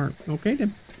second apart. Okay,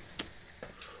 then.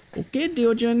 Okay,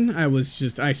 Diogen.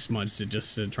 I smudged it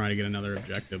just to try to get another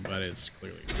objective, but it's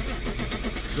clearly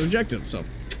the objective, so.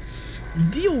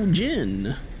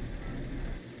 Diogen.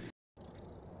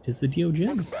 Tis the Diogen.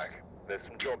 Welcome back. There's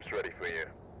some jobs ready for you.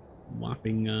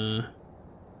 Whopping,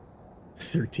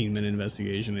 13-minute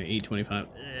investigation at 8:25.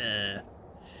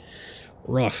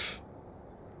 Rough.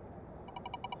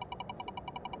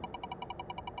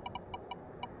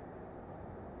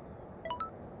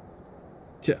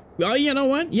 Oh, you know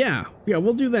what? Yeah,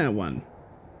 we'll do that one.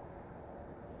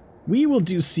 We will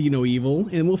do See No Evil,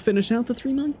 and we'll finish out the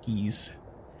 3 monkeys.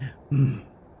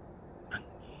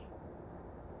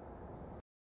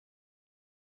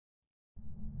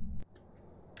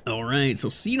 All right, so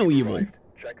See No Evil.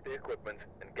 Check the equipment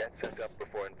and get set up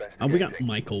before investigating. Oh, we got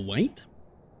Michael White.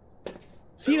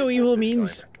 See No Evil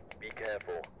means be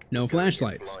careful. no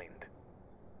flashlights.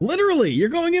 Literally, you're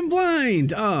going in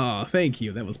blind! Oh, thank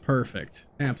you. That was perfect.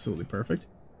 Absolutely perfect.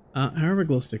 However,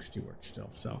 glow sticks do work still,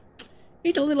 so...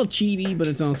 It's a little cheaty, but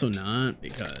it's also not,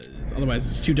 because otherwise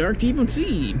it's too dark to even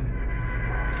see.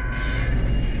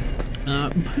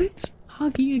 But it's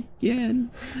foggy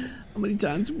again. How many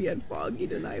times have we had foggy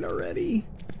tonight already?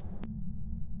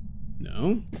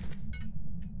 No.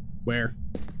 Where?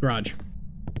 Garage.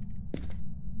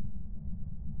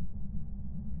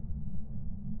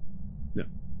 No.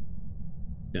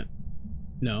 No.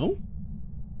 No?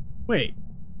 Wait.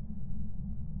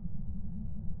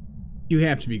 You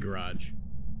have to be garage.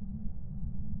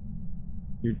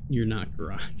 You're not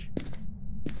garage.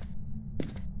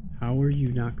 How are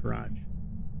you not garage?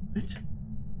 What?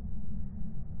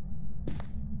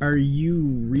 Are you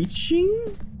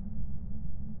reaching?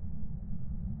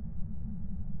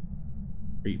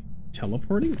 Are you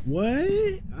teleporting? What?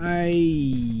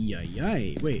 Wait.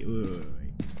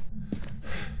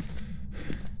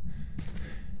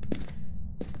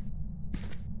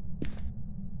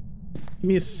 Give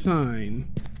me a sign.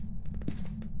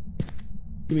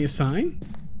 Give me a sign?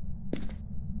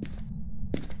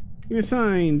 Give me a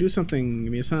sign, do something,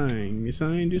 give me a sign, give me a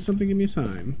sign, do something, give me a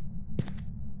sign.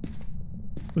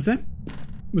 Was that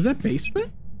basement?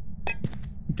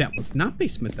 That was not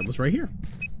basement, that was right here.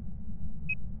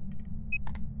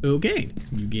 Okay,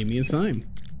 you gave me a sign.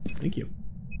 Thank you.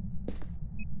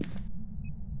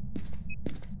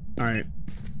 Alright.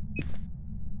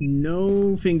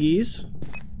 No fingies.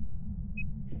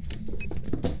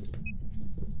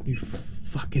 You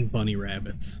fucking bunny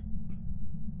rabbits.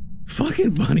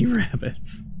 Fucking bunny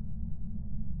rabbits.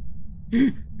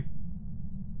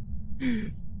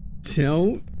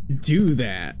 Don't do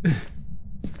that.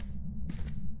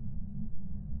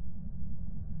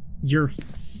 You're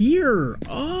here.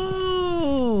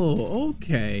 Oh,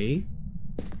 okay.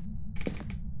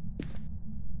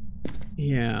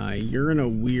 Yeah, you're in a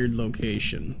weird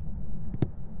location.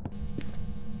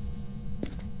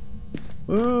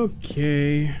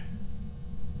 Okay.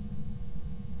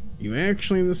 Are you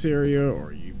actually in this area, or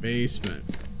are you basement?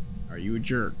 Are you a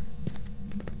jerk?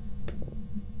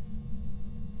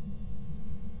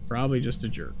 Probably just a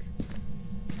jerk.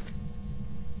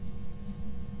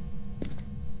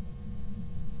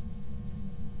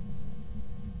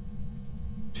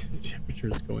 The temperature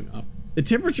is going up. The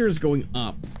temperature is going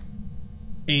up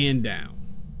and down.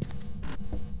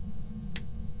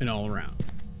 and all around.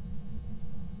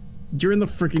 You're in the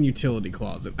freaking utility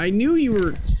closet. I knew you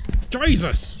were...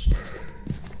 Jesus!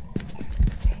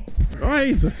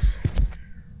 Jesus!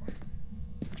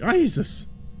 Jesus!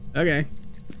 Okay.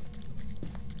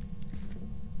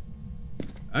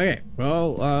 Okay,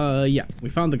 well, yeah, we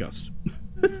found the ghost.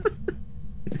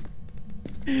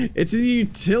 It's in the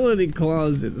utility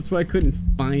closet. That's why I couldn't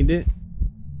find it.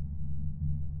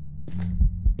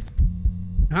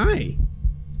 Hi.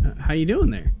 How you doing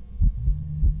there?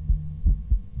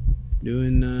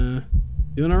 Doing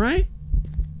all right?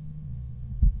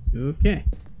 Okay.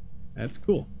 That's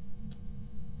cool.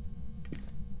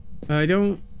 I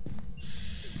don't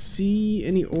see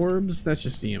any orbs. That's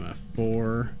just EMF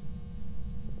 4.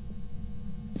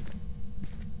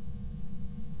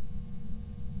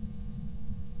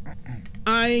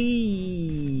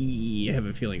 I have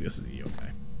a feeling this is a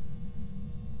yokai.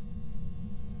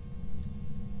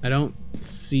 I don't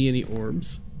see any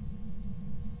orbs.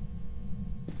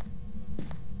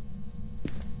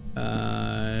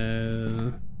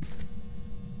 Are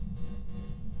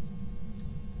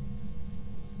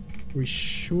we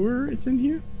sure it's in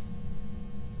here?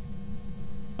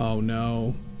 Oh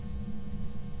no.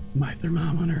 My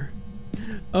thermometer.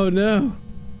 Oh no.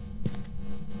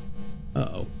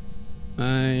 Uh-oh.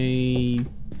 I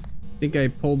think I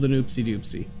pulled an oopsie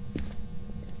doopsie.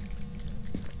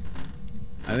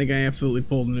 I think I absolutely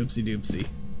pulled an oopsie doopsie.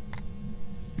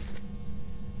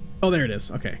 Oh, there it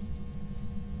is. Okay.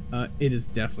 It is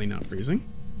definitely not freezing.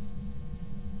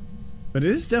 But it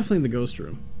is definitely the ghost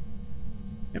room.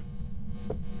 Yep.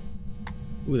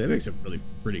 Ooh, that makes a really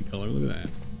pretty color. Look at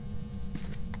that.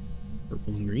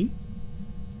 Purple and green.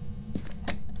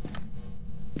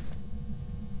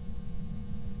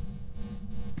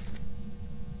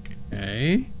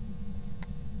 Okay.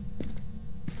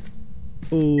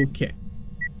 Okay.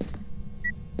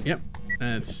 Yep,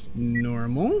 that's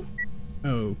normal.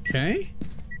 Okay.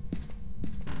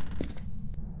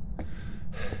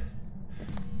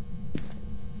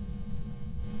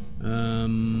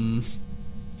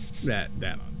 That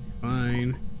ought to be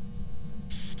fine.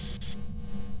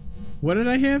 What did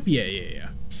I have? Yeah.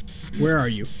 Where are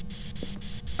you?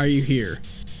 Are you here?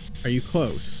 Are you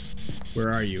close?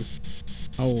 Where are you?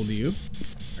 How old are you?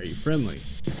 Are you friendly?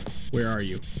 Where are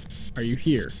you? Are you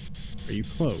here? Are you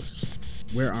close?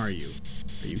 Where are you?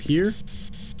 Are you here?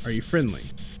 Are you friendly?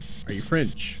 Are you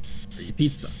French? Are you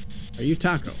pizza? Are you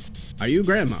taco? Are you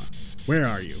grandma? Where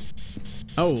are you?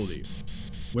 How old are you?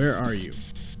 Where are you?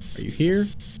 Are you here?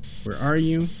 Where are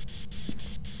you?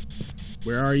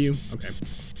 Where are you? Okay.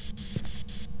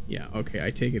 Yeah, okay,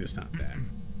 I take it it's not that.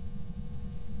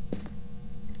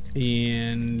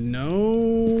 And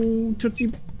no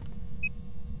Tootsie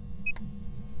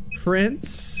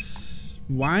Prince.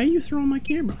 Why are you throwing my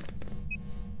camera?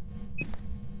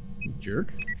 You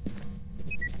jerk.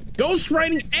 Ghost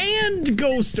writing and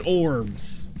ghost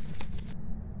orbs.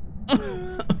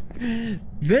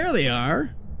 There they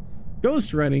are.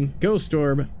 Ghost writing, ghost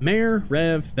orb, Mare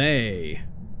Rev Thay.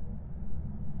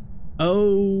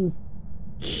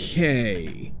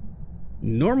 Okay.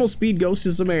 Normal speed ghost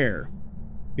is a mare.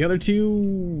 The other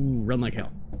two run like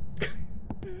hell.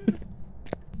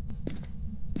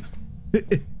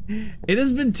 It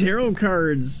has been tarot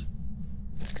cards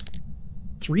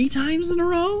 3 times in a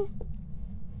row?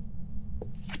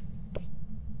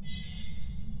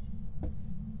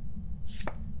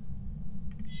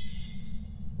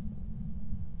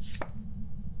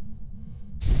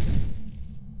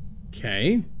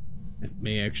 Okay, that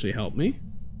may actually help me.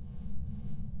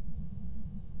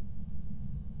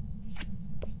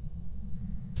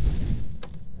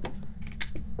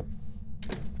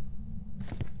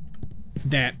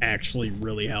 That actually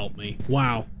really helped me.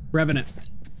 Wow. Revenant.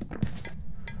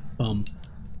 Bum.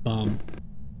 Bum.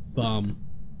 Bum.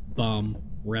 Bum.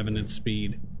 Revenant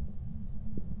speed.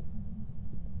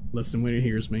 Listen when it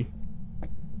hears me.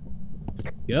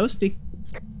 Ghosty.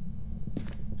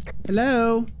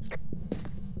 Hello?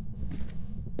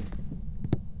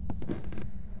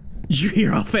 You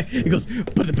hear off it? It goes. Bum.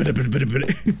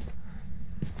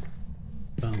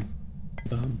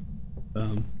 Bum.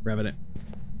 Bum. Revenant.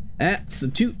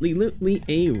 Absolutely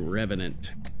a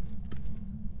revenant.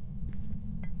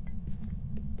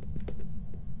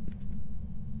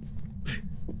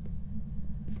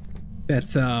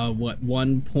 That's what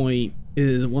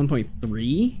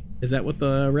 1.3? Is that what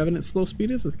the revenant slow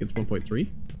speed is? I think it's 1.3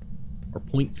 or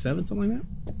 0.7, something like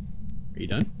that. Are you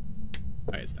done?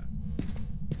 All right, it's done.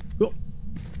 Cool.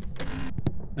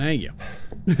 Thank you.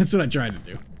 That's what I tried to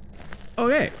do.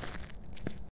 Okay.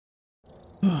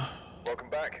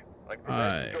 Welcome back. I can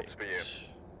provide some jobs for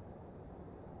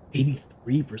you.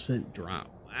 83% drop.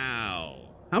 Wow.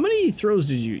 How many throws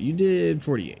did you? You did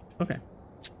 48. Okay.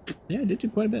 Yeah, I did do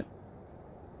quite a bit.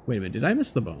 Wait a minute. Did I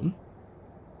miss the bone?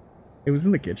 It was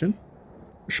in the kitchen.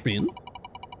 Spin.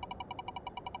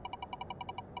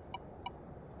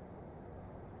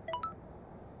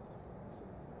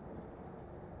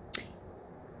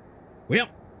 Well,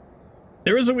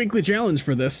 there is a weekly challenge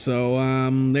for this, so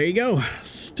there you go.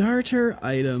 Starter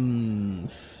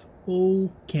items.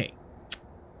 Okay.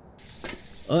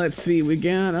 Let's see, we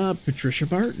got Patricia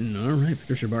Barton. All right,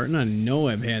 Patricia Barton. I know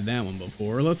I've had that one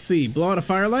before. Let's see, blow out a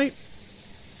firelight.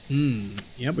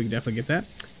 Yep, we can definitely get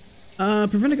that.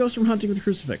 Prevent a ghost from hunting with a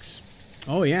crucifix.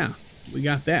 Oh yeah, we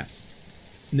got that.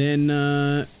 Then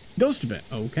ghost event.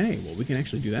 Okay, well we can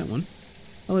actually do that one.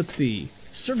 Let's see,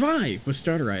 survive with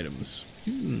starter items.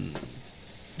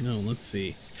 No, let's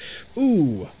see.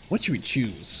 Ooh, what should we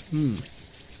choose?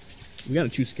 We gotta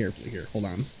choose carefully here. Hold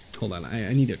on.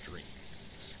 I need a drink.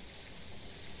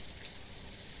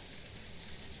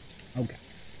 Okay.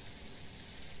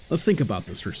 Let's think about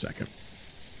this for a second.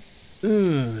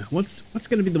 What's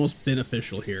gonna be the most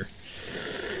beneficial here?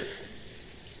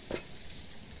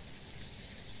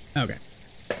 Okay.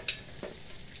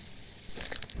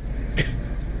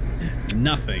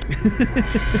 Nothing.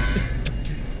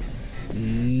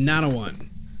 Not a one.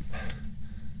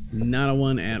 Not a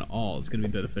one at all. It's gonna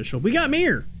be beneficial. We got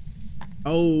mirror.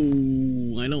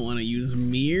 Oh, I don't want to use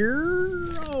mirror.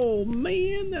 Oh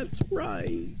man, that's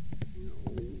right.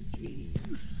 Oh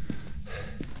jeez.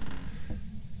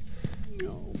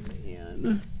 Oh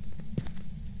man.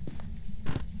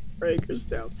 Breaker's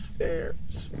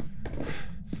downstairs.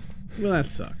 Well, that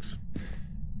sucks.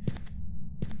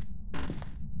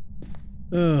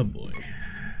 Oh boy.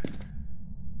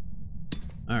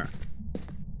 Alright.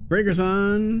 Breaker's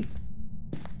on.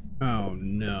 Oh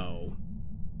no.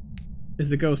 Is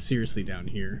the ghost seriously down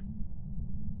here?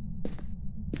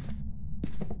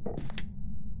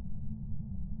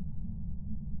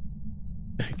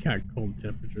 I got cold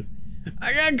temperatures.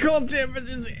 I got cold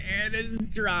temperatures and it's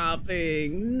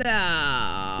dropping.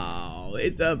 No.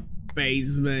 It's a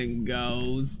basement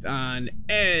ghost on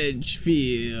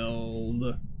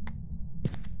Edgefield.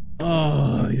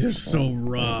 Oh, these are so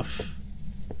rough.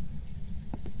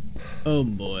 Oh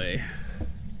boy.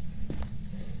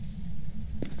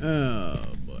 Oh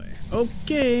boy.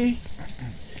 Okay.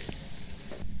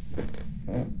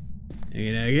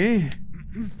 Okay.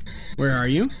 Where are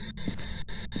you?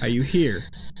 Are you here?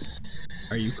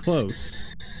 Are you close?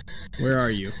 Where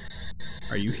are you?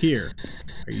 Are you here?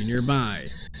 Are you nearby?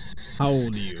 How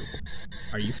old are you?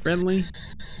 Are you friendly?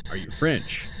 Are you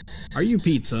French? Are you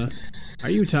pizza? Are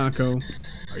you taco?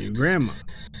 Are you grandma?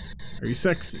 Are you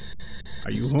sexy?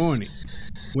 Are you horny?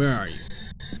 Where are you?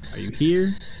 Are you here?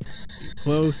 Are you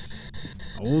close?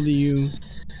 How old are you?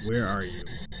 Where are you?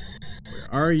 Where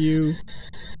are you?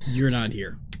 You're not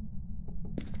here.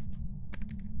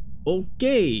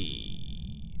 Okay.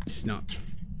 It's not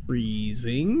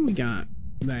freezing. We got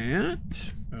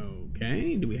that.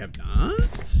 Okay. Do we have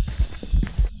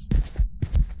dots?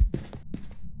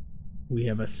 We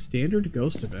have a standard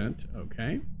ghost event.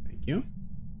 Okay. Thank you.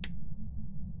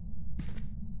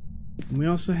 And we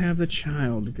also have the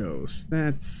child ghost.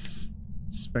 That's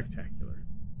spectacular.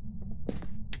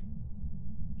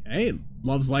 Okay.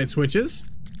 Loves light switches.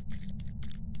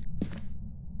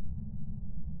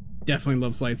 Definitely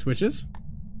loves light switches.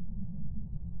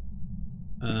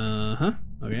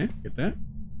 Okay, get that.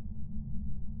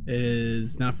 It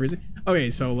is not freezing.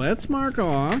 Okay, so let's mark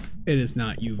off. It is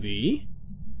not UV.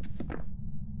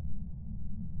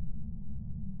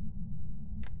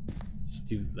 Just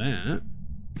do that.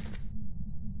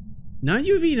 Not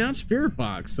UV, not Spirit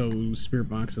Box. So Spirit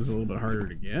Box is a little bit harder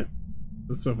to get.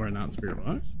 But so far, not Spirit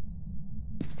Box.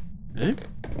 Okay.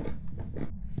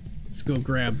 Let's go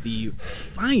grab the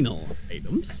final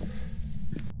items.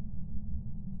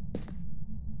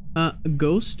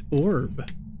 Ghost Orb.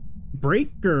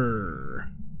 Breaker.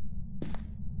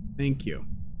 Thank you.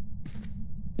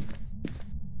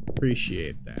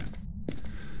 Appreciate that.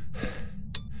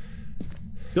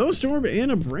 Ghost Orb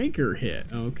and a Breaker hit.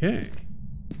 Okay.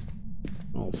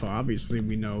 Also, obviously,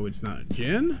 we know it's not a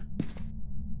Djinn.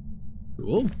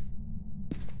 Cool.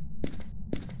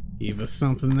 Give us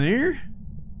something there.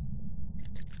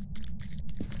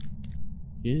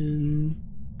 Djinn.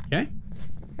 Okay.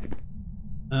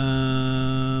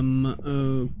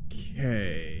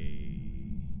 Okay.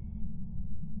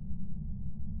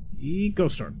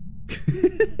 Ghost Orb.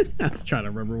 I was trying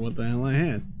to remember what the hell I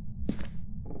had.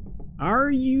 Are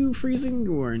you freezing?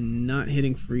 You are not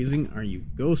hitting freezing. Are you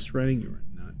ghost riding? You are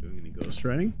not doing any ghost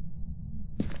riding.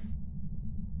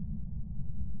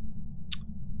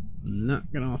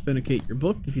 not gonna authenticate your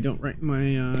book if you don't write my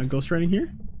ghostwriting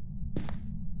here.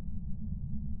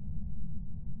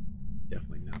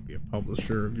 Definitely not be a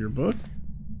publisher of your book,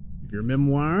 of your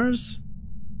memoirs.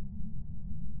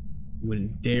 You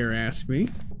wouldn't dare ask me.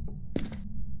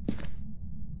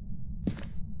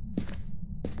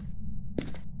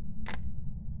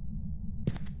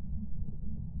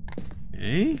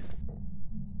 Okay.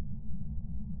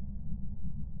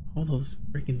 All those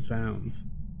freaking sounds.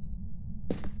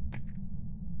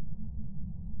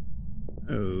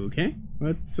 Okay,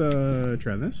 let's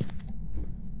try this.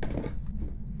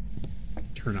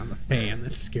 Turn on the fan.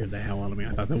 That scared the hell out of me. I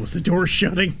thought that was the door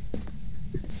shutting.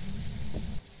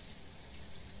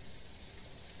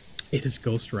 It is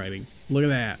ghostwriting. Look at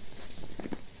that.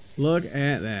 Look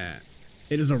at that.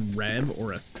 It is a Rev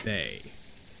or a They.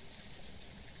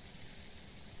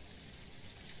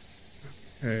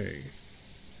 Okay.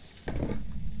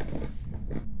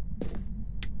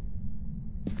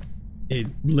 It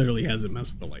literally hasn't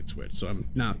messed with the light switch, so I'm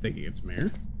not thinking it's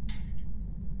Mare.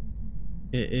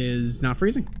 It is not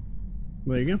freezing.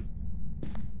 There you go.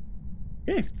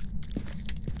 Okay.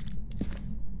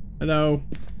 Hello.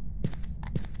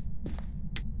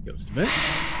 Ghost of it.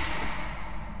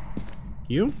 Thank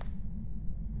you.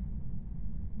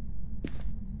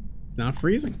 It's not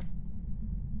freezing.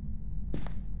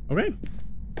 Okay.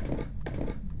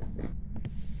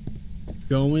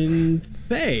 Going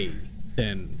They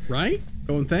then, right?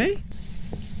 Going They?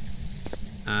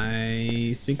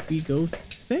 I think we go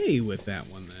They with that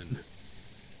one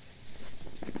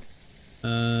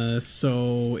then.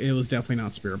 So it was definitely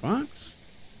not Spirit Box.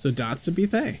 So dots would be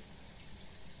They.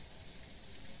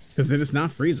 Because it is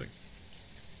not freezing.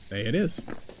 They it is.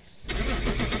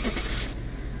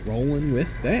 Rolling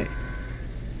with They.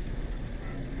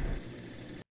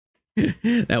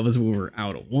 That was when we were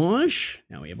out of wash.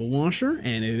 Now we have a washer,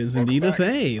 and it is indeed a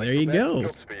They. There you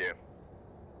go.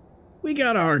 We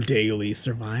got our daily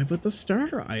survive with the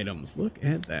starter items. Look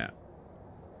at that.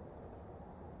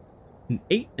 In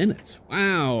 8 minutes.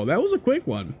 Wow, that was a quick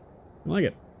one. I like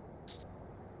it.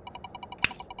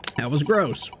 That was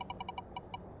gross.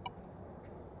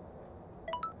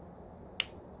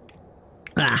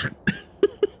 Ah.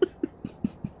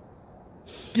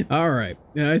 All right.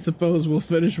 I suppose we'll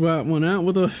finish that one out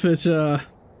with a fish.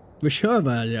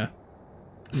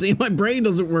 See, my brain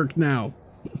doesn't work now.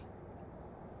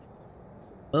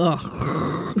 Ugh.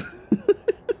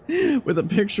 With a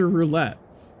picture roulette.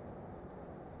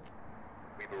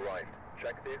 We've arrived.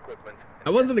 Check the equipment. I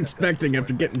wasn't expecting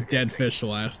after getting dead fish the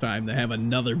last time to have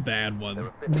another bad one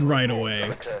right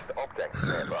away.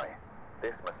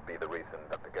 This must be the reason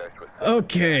that the ghost was.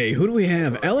 Okay, who do we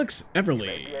have? Alex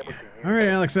Everly. All right,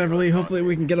 Alex Everly. Hopefully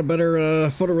we can get a better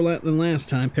photo roulette than last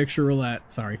time. Picture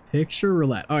roulette. Sorry, picture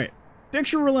roulette. All right,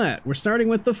 picture roulette. We're starting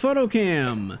with the photo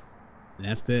cam.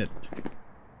 That's it.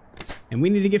 And we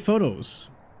need to get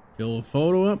photos. Fill a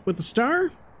photo up with a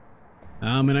star.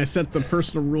 And I set the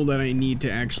personal rule that I need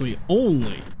to actually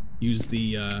only use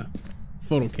the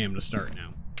photo cam to start now.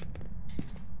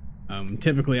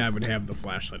 Typically I would have the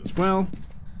flashlight as well.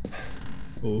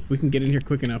 Oh, if we can get in here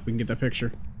quick enough, we can get that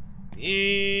picture.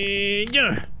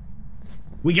 Yeah.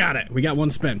 We got it. We got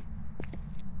one spin.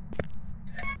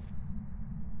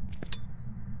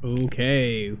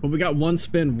 Okay. Well, we got one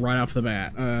spin right off the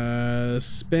bat.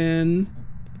 Spin.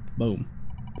 Boom.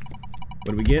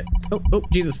 What do we get? Oh,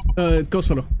 Jesus. Ghost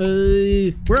photo.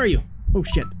 Where are you? Oh,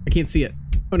 shit. I can't see it.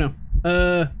 Oh, no.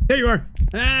 There you are.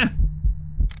 Ah!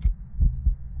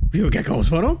 We got ghost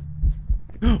photo?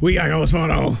 We got ghost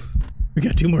photo. We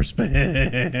got 2 more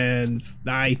spins.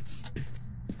 Nice.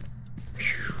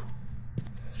 Whew.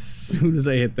 As soon as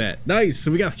I hit that. Nice.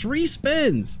 So we got 3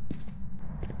 spins.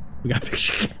 We got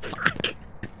picture. Fuck.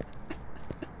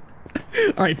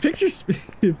 All right,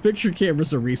 picture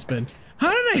camera's a respin. How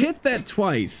did I hit that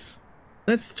twice?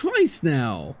 That's twice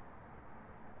now.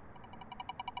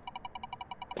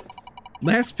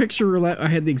 Last picture roulette, I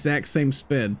had the exact same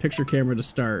spin. Picture camera to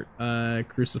start.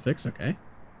 Crucifix, okay.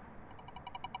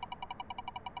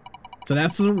 So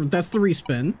that's the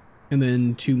respin, and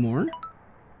then 2 more.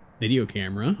 Video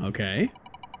camera, okay.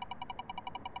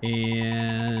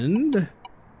 And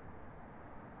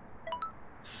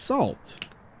salt.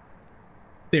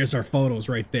 There's our photos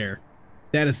right there.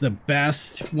 That is the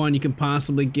best one you can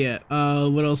possibly get.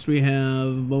 What else do we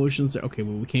have? Motions. Okay,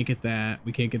 well, we can't get that.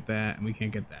 We can't get that, and we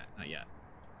can't get that. Not yet.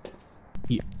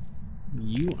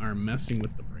 You are messing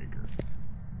with the breaker.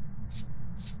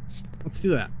 Let's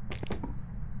do that.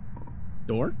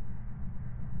 Door?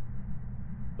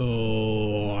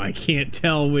 Oh, I can't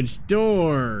tell which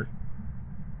door.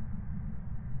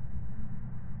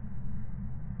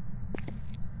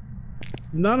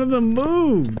 None of them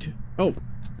moved. Oh,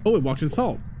 it walked in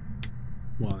salt.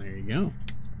 Well, there you go.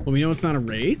 Well, we know it's not a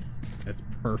wraith. That's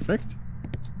perfect.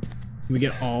 We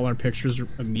get all our pictures.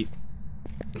 We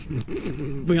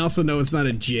also know it's not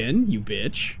a djinn, you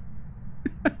bitch.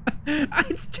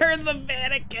 It's turned the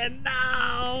mannequin.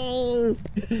 No,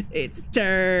 it's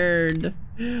turned.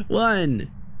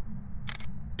 1,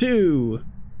 2,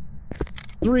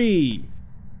 3,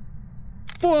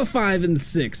 4, 5, and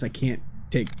 6. I can't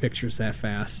take pictures that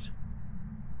fast.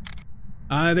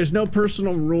 There's no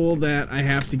personal rule that I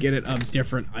have to get it of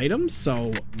different items,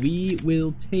 so we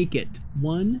will take it.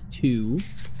 1, 2,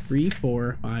 3,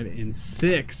 4, 5, and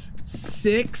 6.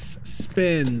 6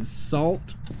 spins.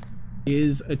 Salt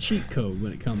is a cheat code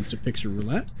when it comes to picture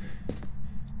roulette.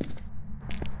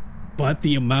 But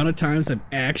the amount of times I've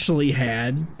actually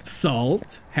had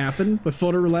salt happen with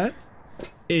photo roulette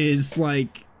is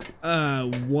like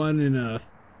 1 in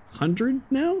 100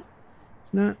 now.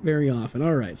 It's not very often.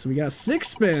 All right, so we got 6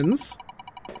 spins.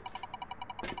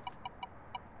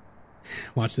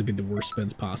 Watch this be the worst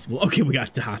spins possible. Okay, we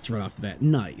got dots right off the bat.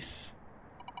 Nice.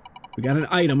 We got an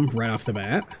item right off the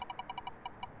bat.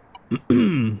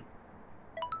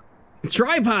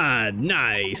 Tripod.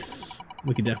 Nice.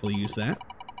 We could definitely use that.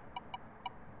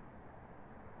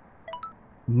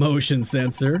 Motion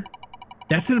sensor.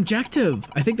 That's an objective.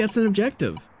 I think that's an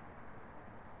objective.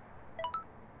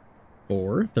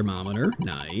 4, thermometer.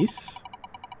 Nice.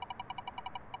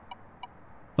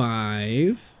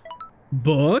 5,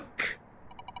 book.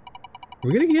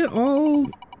 We're gonna get all...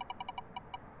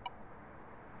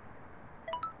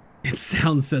 It's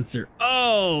sound sensor.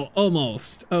 Oh,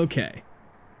 almost. Okay.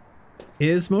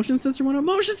 Is motion sensor one of them?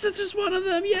 Motion sensor's one of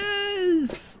them.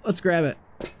 Yes. Let's grab it.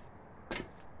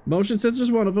 Motion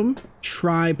sensor's one of them.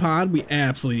 Tripod. We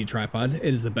absolutely need tripod. It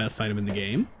is the best item in the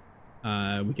game.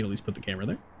 We can at least put the camera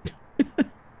there.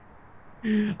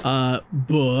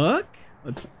 Book.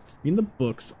 Let's bring the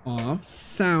books off.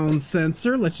 Sound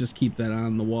sensor. Let's just keep that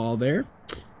on the wall there.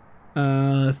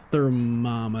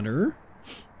 Thermometer.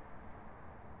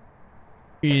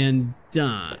 And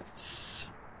dots.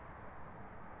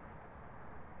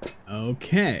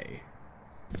 Okay.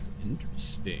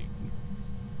 Interesting.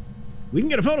 We can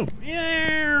get a photo.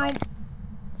 Yeah.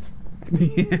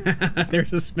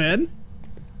 There's a spin.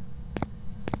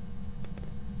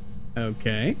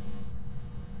 Okay.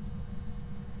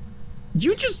 Did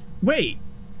you just wait?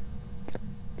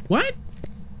 What?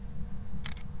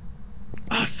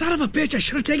 Oh, son of a bitch! I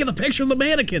should have taken the picture of the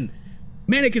mannequin.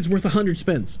 Mannequin's worth 100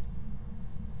 spins.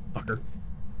 Fucker.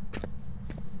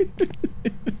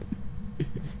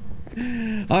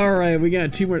 All right, we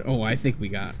got 2 more. Oh, I think we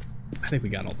got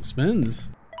all the spins.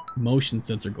 Motion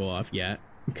sensor go off yet.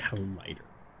 We got a lighter.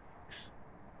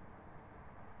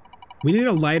 We need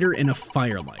a lighter and a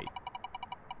firelight.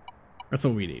 That's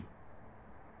what we need.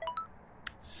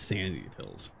 Sanity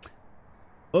pills.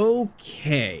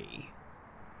 Okay.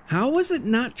 How was it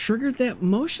not triggered that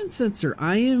motion sensor?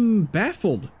 I am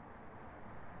baffled.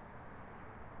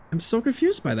 I'm so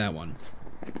confused by that one.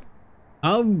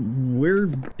 Oh, we're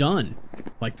done.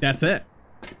 Like, that's it.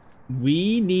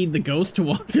 We need the ghost to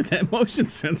walk through that motion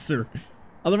sensor.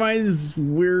 Otherwise,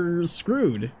 we're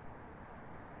screwed.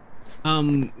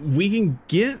 We can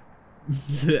get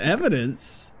the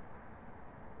evidence,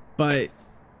 but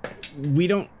we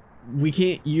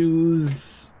can't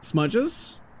use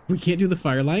smudges. We can't do the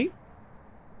firelight.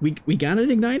 We got an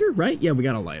igniter, right? Yeah, we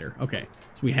got a lighter. Okay,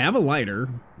 so we have a lighter.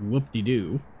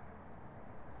 Whoop-de-doo.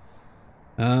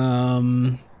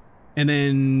 And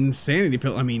then sanity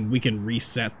pill. I mean, we can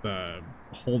reset the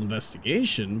whole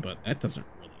investigation, but that doesn't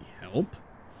really help.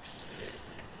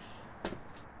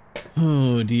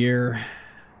 Oh dear.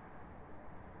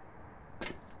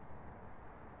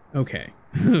 Okay,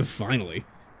 finally.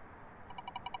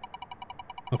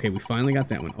 Okay, we finally got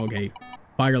that one. Okay,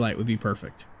 firelight would be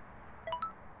perfect.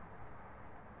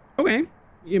 Okay,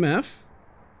 EMF.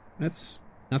 That's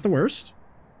not the worst.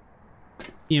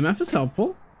 EMF is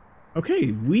helpful.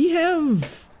 Okay, we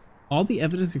have all the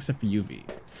evidence except for UV.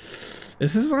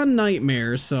 This is on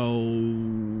Nightmare, so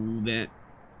that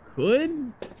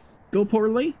could go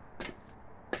poorly.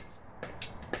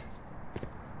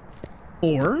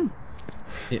 Or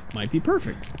it might be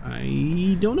perfect.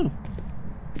 I don't know.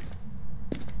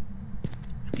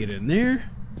 Let's get in there.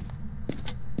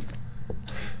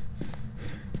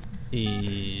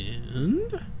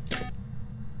 And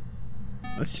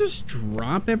let's just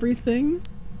drop everything.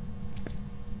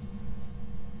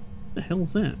 What the hell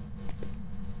is that?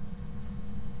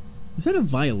 Is that a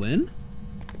violin?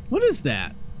 What is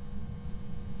that?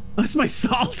 Oh, that's my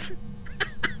salt.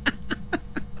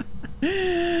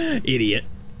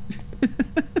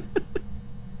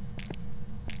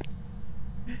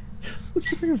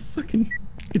 Like a fucking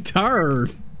guitar.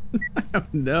 I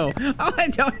don't know. Oh, I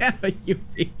don't have a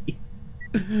UV.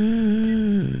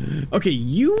 Okay,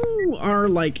 you are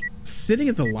like sitting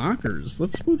at the lockers.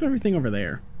 Let's move everything over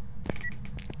there.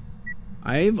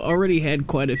 I've already had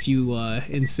quite a few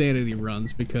insanity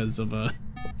runs because of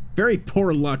very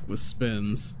poor luck with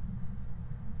spins.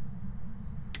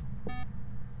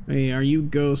 Hey, are you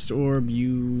Ghost Orb?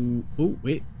 You... Oh,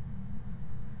 wait.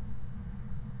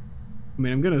 I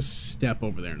mean, I'm gonna step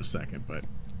over there in a second, but it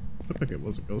looked like it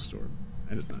was a Ghost Orb.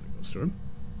 That is not a Ghost Orb.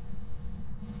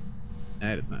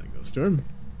 That is not a Ghost Orb.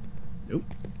 Nope.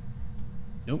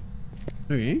 Nope.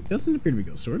 Okay, doesn't appear to be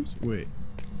Ghost Orbs. Wait.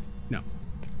 No.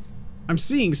 I'm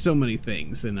seeing so many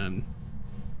things, and I'm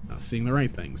not seeing the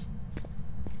right things.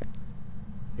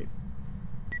 Okay.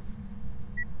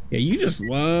 Yeah, you just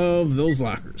love those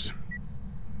lockers.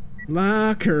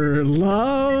 Locker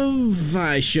love!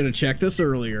 I should have checked this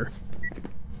earlier.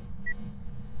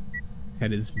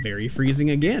 That is very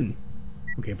freezing again.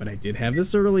 Okay, but I did have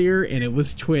this earlier, and it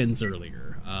was twins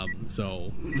earlier.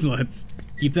 So let's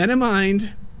keep that in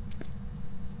mind.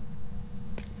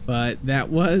 But that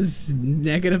was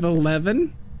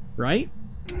 -11, right?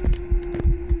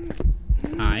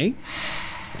 Hi.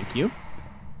 Thank you.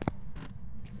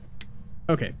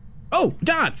 Okay. Oh,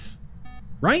 dots!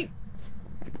 Right?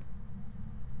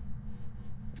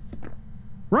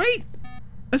 Right?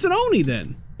 That's an Oni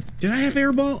then. Did I have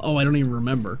airball? Oh, I don't even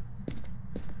remember.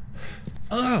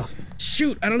 Oh,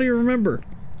 shoot, I don't even remember.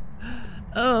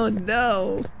 Oh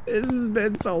no, this has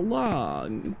been so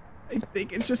long. I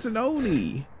think it's just an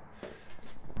Oni.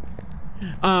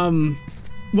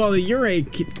 Well, the Yurei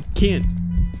can't.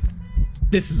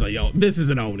 This is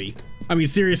an Oni. I mean,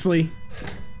 seriously.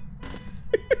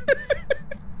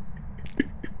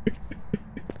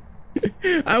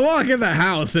 I walk in the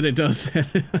house and it does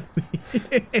that.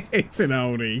 It's an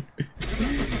Oni.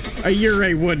 A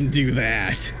Yurei wouldn't do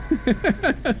that.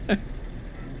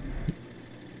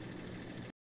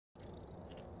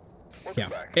 Yeah,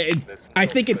 I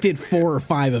think it did 4 or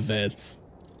 5 events.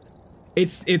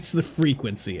 It's the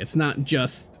frequency. It's not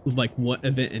just like what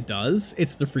event it does.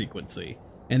 It's the frequency.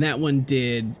 And that one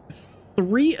did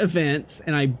 3 events,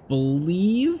 and I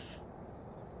believe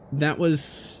that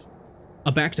was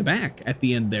a back-to-back at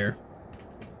the end there.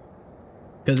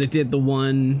 Because it did the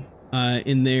one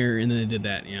in there, and then it did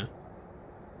that, yeah.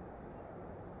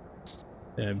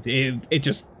 It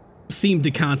just seemed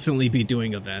to constantly be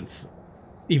doing events,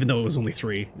 even though it was only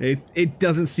 3. It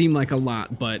doesn't seem like a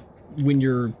lot, but when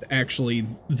you're actually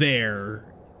there,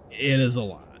 it is a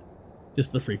lot.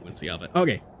 Just the frequency of it.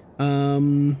 Okay.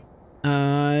 And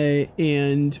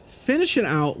finish it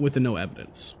out with the no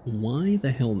evidence. Why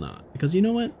the hell not? Because you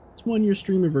know what? It's 1 year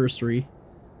stream-a-versary.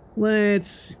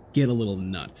 Let's get a little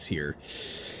nuts here.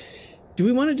 Do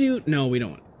we want to do... No, we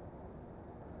don't want...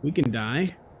 We can die.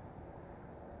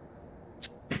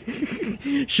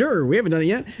 Sure, we haven't done it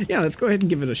yet. Yeah, let's go ahead and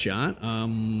give it a shot.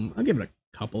 I'll give it a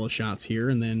couple of shots here,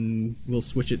 and then we'll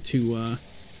switch it to... All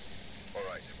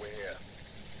right, we're here.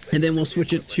 And then we'll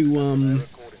switch it to,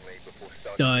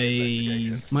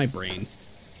 my brain.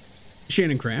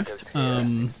 Shannon Craft.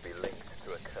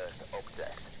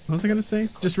 What was I gonna say?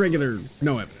 Just regular,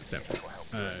 no evidence after.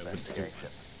 We'll just do one.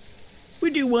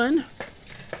 We do one.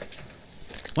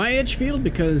 Why Edgefield?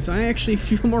 Because I actually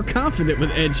feel more confident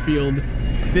with Edgefield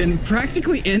than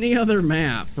practically any other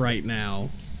map right now.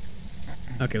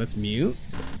 Okay, let's mute.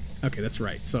 Okay, that's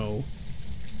right. So,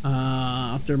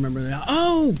 I'll have to remember that.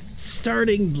 Oh,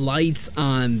 starting lights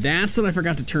on. That's what I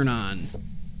forgot to turn on.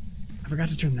 I forgot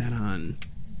to turn that on.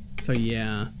 So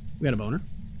yeah, we got a boner.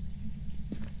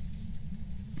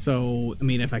 So, I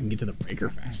mean, if I can get to the breaker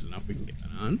fast enough, we can get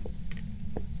that on.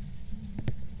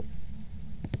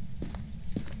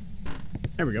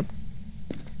 There we go.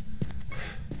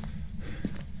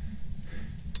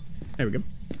 There we go.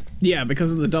 Yeah,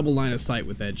 because of the double line of sight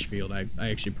with Edgefield, I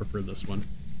actually prefer this one.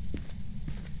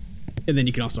 And then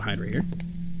you can also hide right here.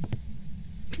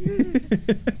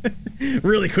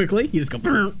 Really quickly, you just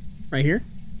go right here.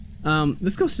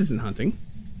 This ghost isn't hunting.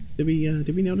 Did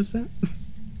we notice that?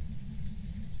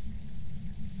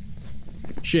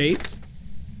 Shade.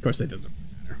 Of course, that doesn't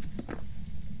matter.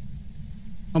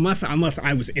 Unless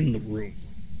I was in the room.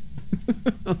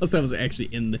 Unless I was actually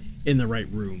in the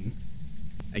right room.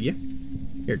 Thank you.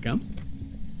 Here it comes.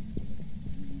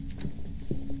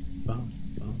 Boom,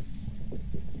 boom.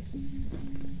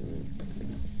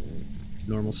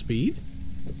 Normal speed.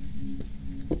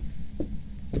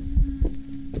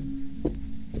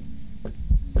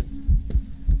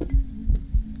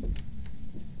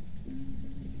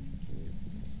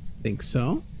 Think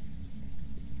so.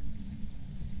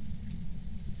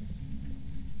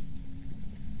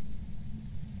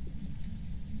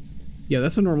 Yeah,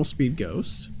 that's a normal speed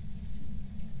ghost.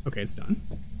 Okay, it's done.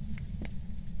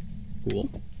 Cool.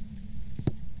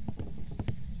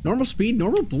 Normal speed,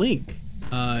 normal blink.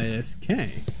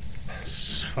 Okay.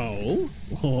 So,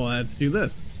 let's do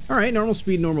this. All right, normal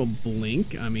speed, normal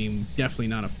blink. I mean, definitely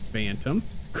not a phantom.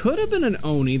 Could have been an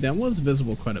Oni. That was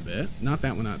visible quite a bit. Not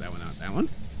that one, not that one, not that one.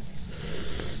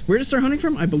 Where to start hunting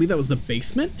from? I believe that was the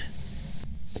basement.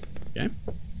 Okay.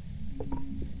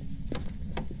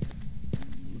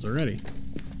 Those are ready.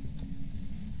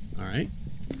 All right.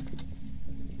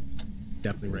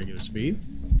 Definitely regular speed.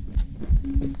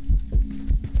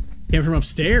 Came from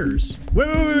upstairs.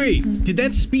 Wait. Did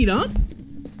that speed up?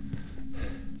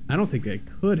 I don't think that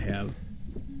could have.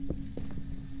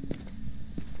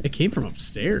 It came from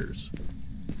upstairs.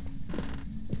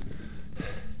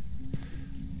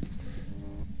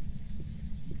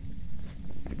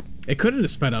 It couldn't have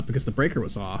sped up because the breaker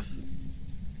was off.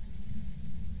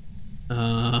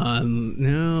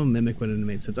 No, Mimic wouldn't have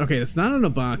made sense. Okay, it's not an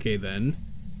Obake then.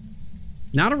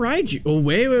 Not a Raiju. Oh,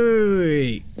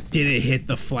 wait. Did it hit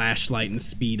the flashlight and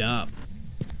speed up?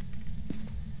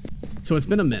 So it's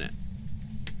been a minute.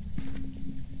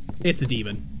 It's a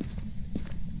demon.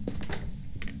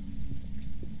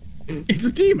 It's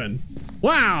a demon.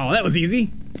 Wow, that was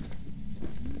easy.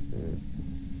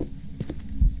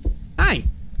 Hi.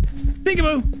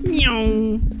 Peekaboo.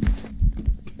 Meow.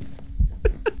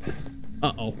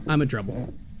 Uh-oh, I'm in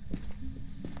trouble.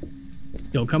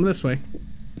 Don't come this way.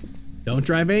 Don't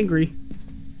drive angry.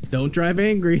 Don't drive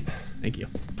angry. Thank you.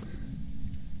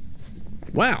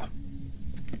 Wow.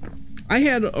 I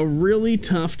had a really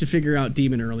tough to figure out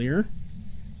demon earlier.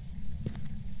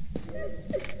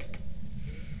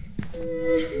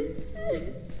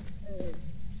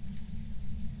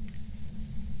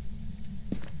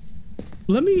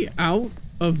 Let me out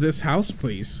of this house,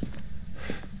 please.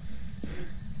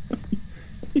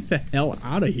 Get the hell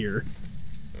out of here.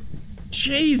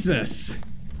 Jesus.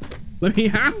 Let me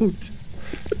out.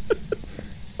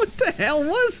 What the hell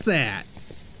was that?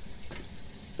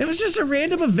 It was just a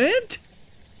random event?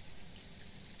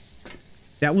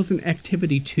 That was an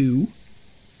activity 2.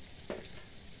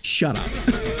 Shut up.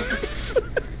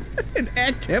 An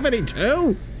activity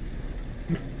 2?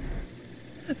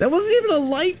 That wasn't even a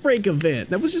light break event.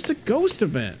 That was just a ghost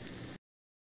event.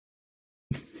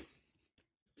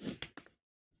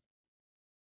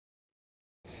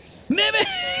 Mimic!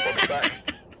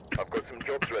 I've got some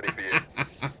jobs ready for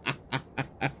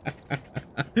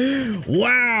you.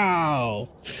 Wow!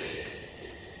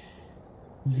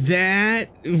 That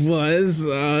was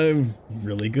a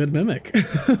really good mimic.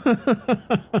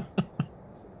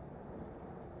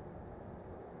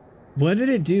 What did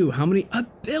it do? How many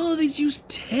abilities? Use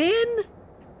 10?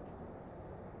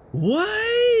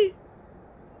 What?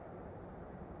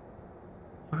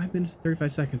 5 minutes,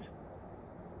 35 seconds.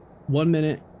 1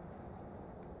 minute.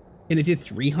 And it did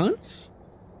 3 hunts?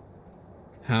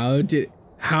 How did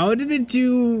it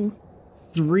do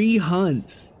 3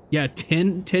 hunts? Yeah,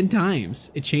 10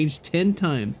 times. It changed 10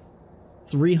 times.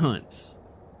 3 hunts.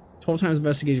 12 times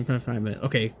investigation for 5 minutes.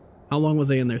 Okay, how long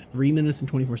was I in there? 3 minutes and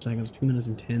 24 seconds, 2 minutes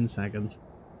and 10 seconds.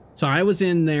 So I was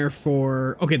in there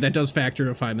for, okay, that does factor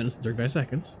to 5 minutes and 35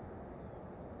 seconds.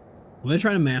 I'm gonna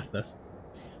try to math this.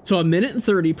 So 1 minute and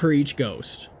 30 per each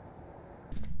ghost.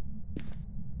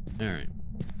 All right.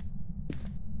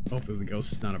 Hopefully the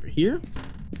ghost is not over here.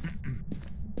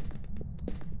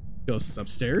 Ghost is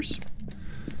upstairs.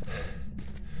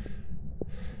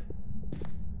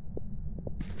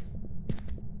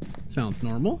 Sounds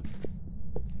normal.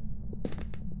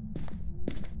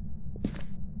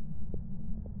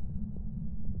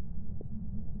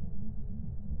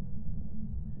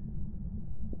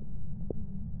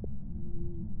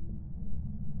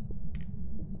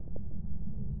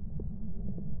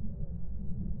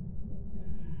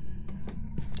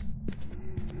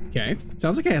 Okay,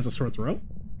 sounds like it has a sore throat.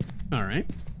 All right,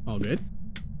 all good.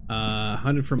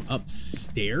 Hunted from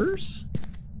upstairs.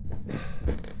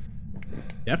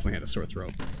 Definitely had a sore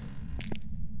throat.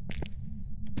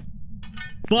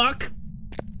 Fuck!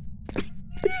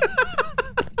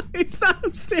 It's not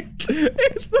upstairs.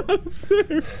 It's not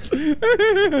upstairs.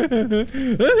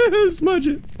 Smudge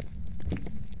it.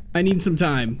 I need some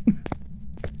time.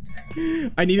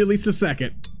 I need at least a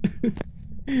second.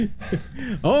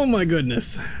 Oh my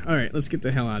goodness. All right, let's get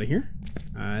the hell out of here.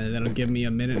 That'll give me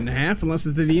 1.5 minutes unless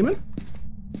it's a demon.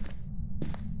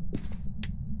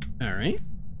 All right.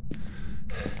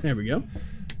 There we go.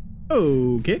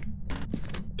 Okay.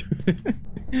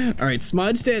 All right,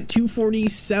 smudged at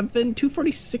 247,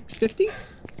 246.50.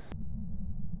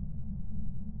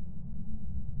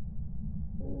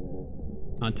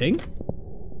 Hunting.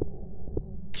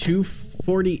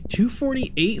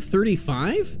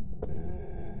 248.35?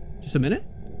 Just a minute.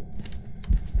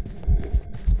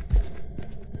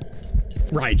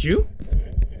 Raiju?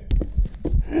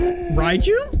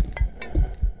 Raiju?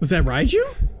 Was that Raiju?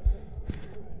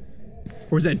 Or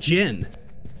was that Jin?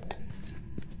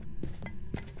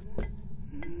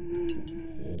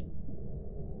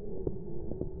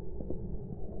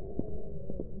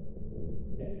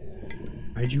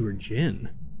 Raiju or Jin?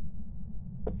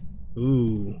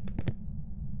 Ooh.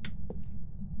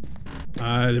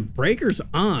 The breaker's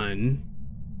on.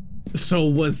 So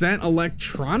was that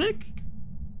electronic?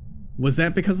 Was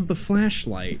that because of the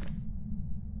flashlight?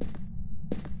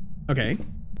 Okay.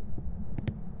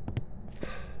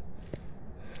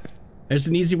 There's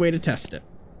an easy way to test it.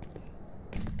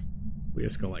 We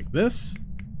just go like this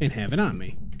and have it on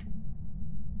me.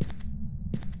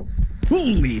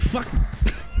 Holy fuck!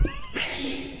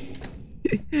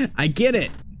 I get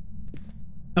it.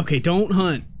 Okay, don't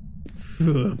hunt.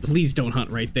 Please don't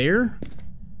hunt right there.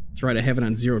 That's right, I have it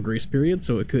on 0 grace period,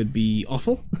 so it could be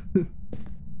awful.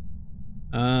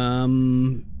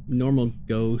 Normal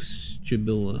ghost should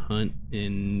be able to hunt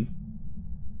in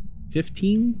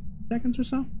 15 seconds or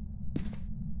so.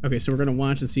 Okay, so we're gonna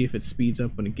watch and see if it speeds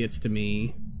up when it gets to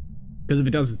me. Because if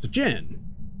it does, it's a Jin.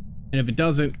 And if it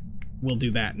doesn't, we'll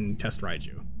do that and test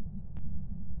Raiju.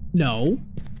 No.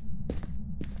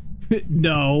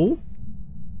 No.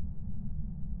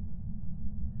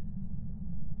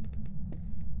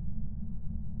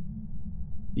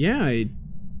 Yeah, it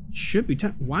should be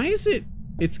time. Why is it?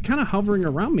 It's kind of hovering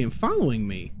around me and following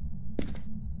me.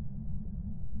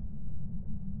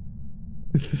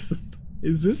 Is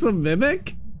this a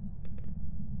mimic?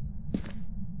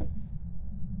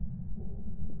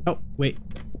 Oh, wait.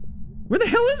 Where the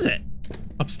hell is it?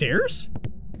 Upstairs?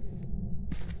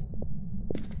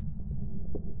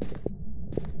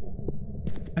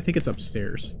 I think it's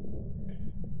upstairs.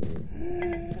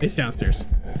 It's downstairs.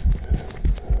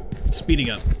 It's speeding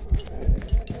up.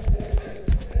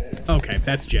 Okay,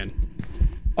 that's Jen.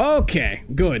 Okay,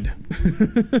 good.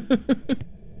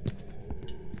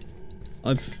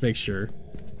 Let's make sure.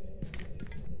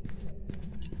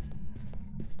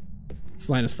 It's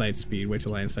line of sight speed. Wait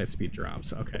till line of sight speed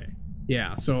drops. Okay.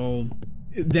 Yeah, so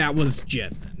that was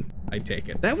Jen then. I take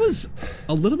it. That was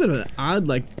a little bit of an odd,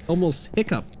 like, almost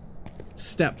hiccup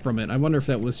step from it. I wonder if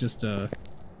that was just a...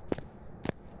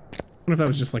 I wonder if that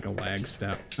was just like a lag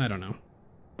step. I don't know.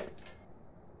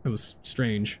 That was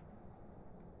strange.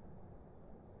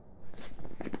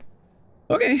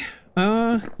 Okay.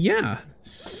 Yeah.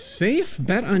 Safe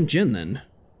bet on Jin then.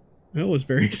 That was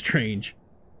very strange.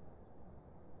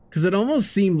 Because it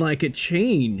almost seemed like it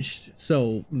changed.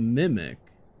 So, mimic.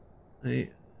 I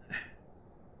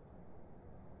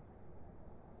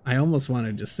almost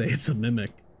wanted to say it's a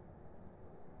mimic.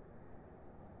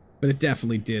 But it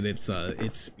definitely did its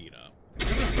speed up.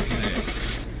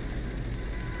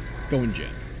 Going Jin.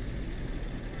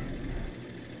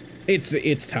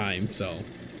 It's time, so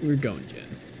we're going Jin.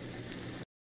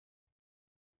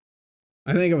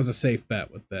 I think it was a safe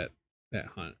bet with that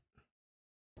hunt.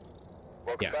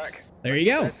 Welcome back. There you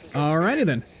go. Alrighty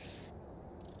then.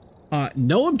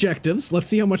 No objectives. Let's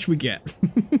see how much we get.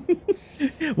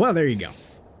 Well, there you go.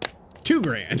 2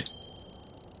 grand.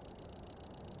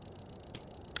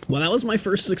 Well, that was my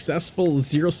first successful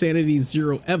 0 sanity,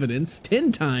 0 evidence,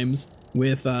 10 times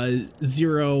with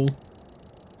 0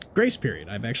 grace period.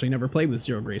 I've actually never played with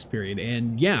 0 grace period,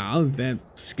 and yeah, that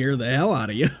scared the hell out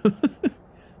of you.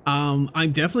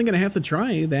 I'm definitely gonna have to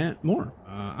try that more,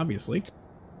 obviously.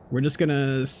 We're just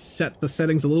gonna set the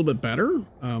settings a little bit better.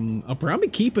 I'll probably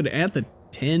keep it at the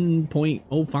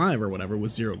 10.05 or whatever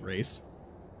with 0 grace.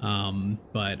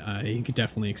 But you could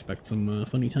definitely expect some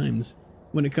funny times.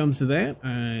 When it comes to that,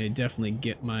 I definitely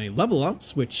get my level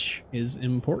ups, which is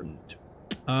important.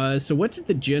 So what did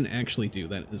the Jin actually do?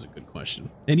 That is a good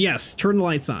question. And yes, turn the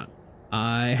lights on.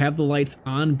 I have the lights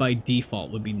on by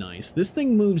default would be nice. This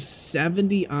thing moves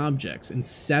 70 objects in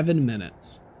 7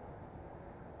 minutes.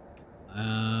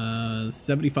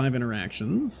 75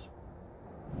 interactions.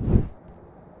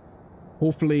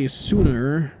 Hopefully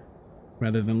sooner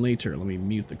rather than later. Let me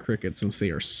mute the crickets since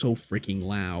they are so freaking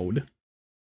loud.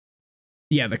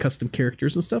 Yeah, the custom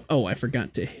characters and stuff. Oh, I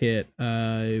forgot to hit,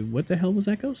 what the hell was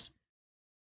that ghost?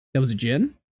 That was a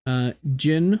Jin?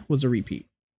 Jin was a repeat.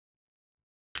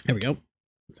 There we go.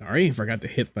 Sorry, I forgot to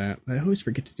hit that. I always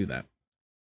forget to do that.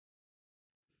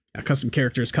 Yeah, custom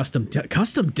characters, custom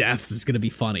deaths is going to be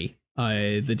funny.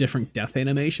 The different death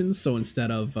animations. So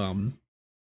instead of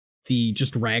the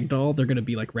just ragdoll, they're going to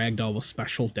be like ragdoll with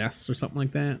special deaths or something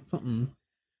like that. Something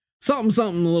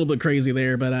something a little bit crazy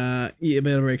there, but you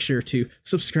better make sure to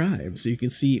subscribe so you can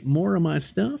see more of my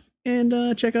stuff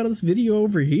and check out this video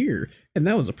over here. And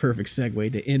that was a perfect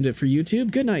segue to end it for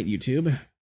YouTube. Good night, YouTube.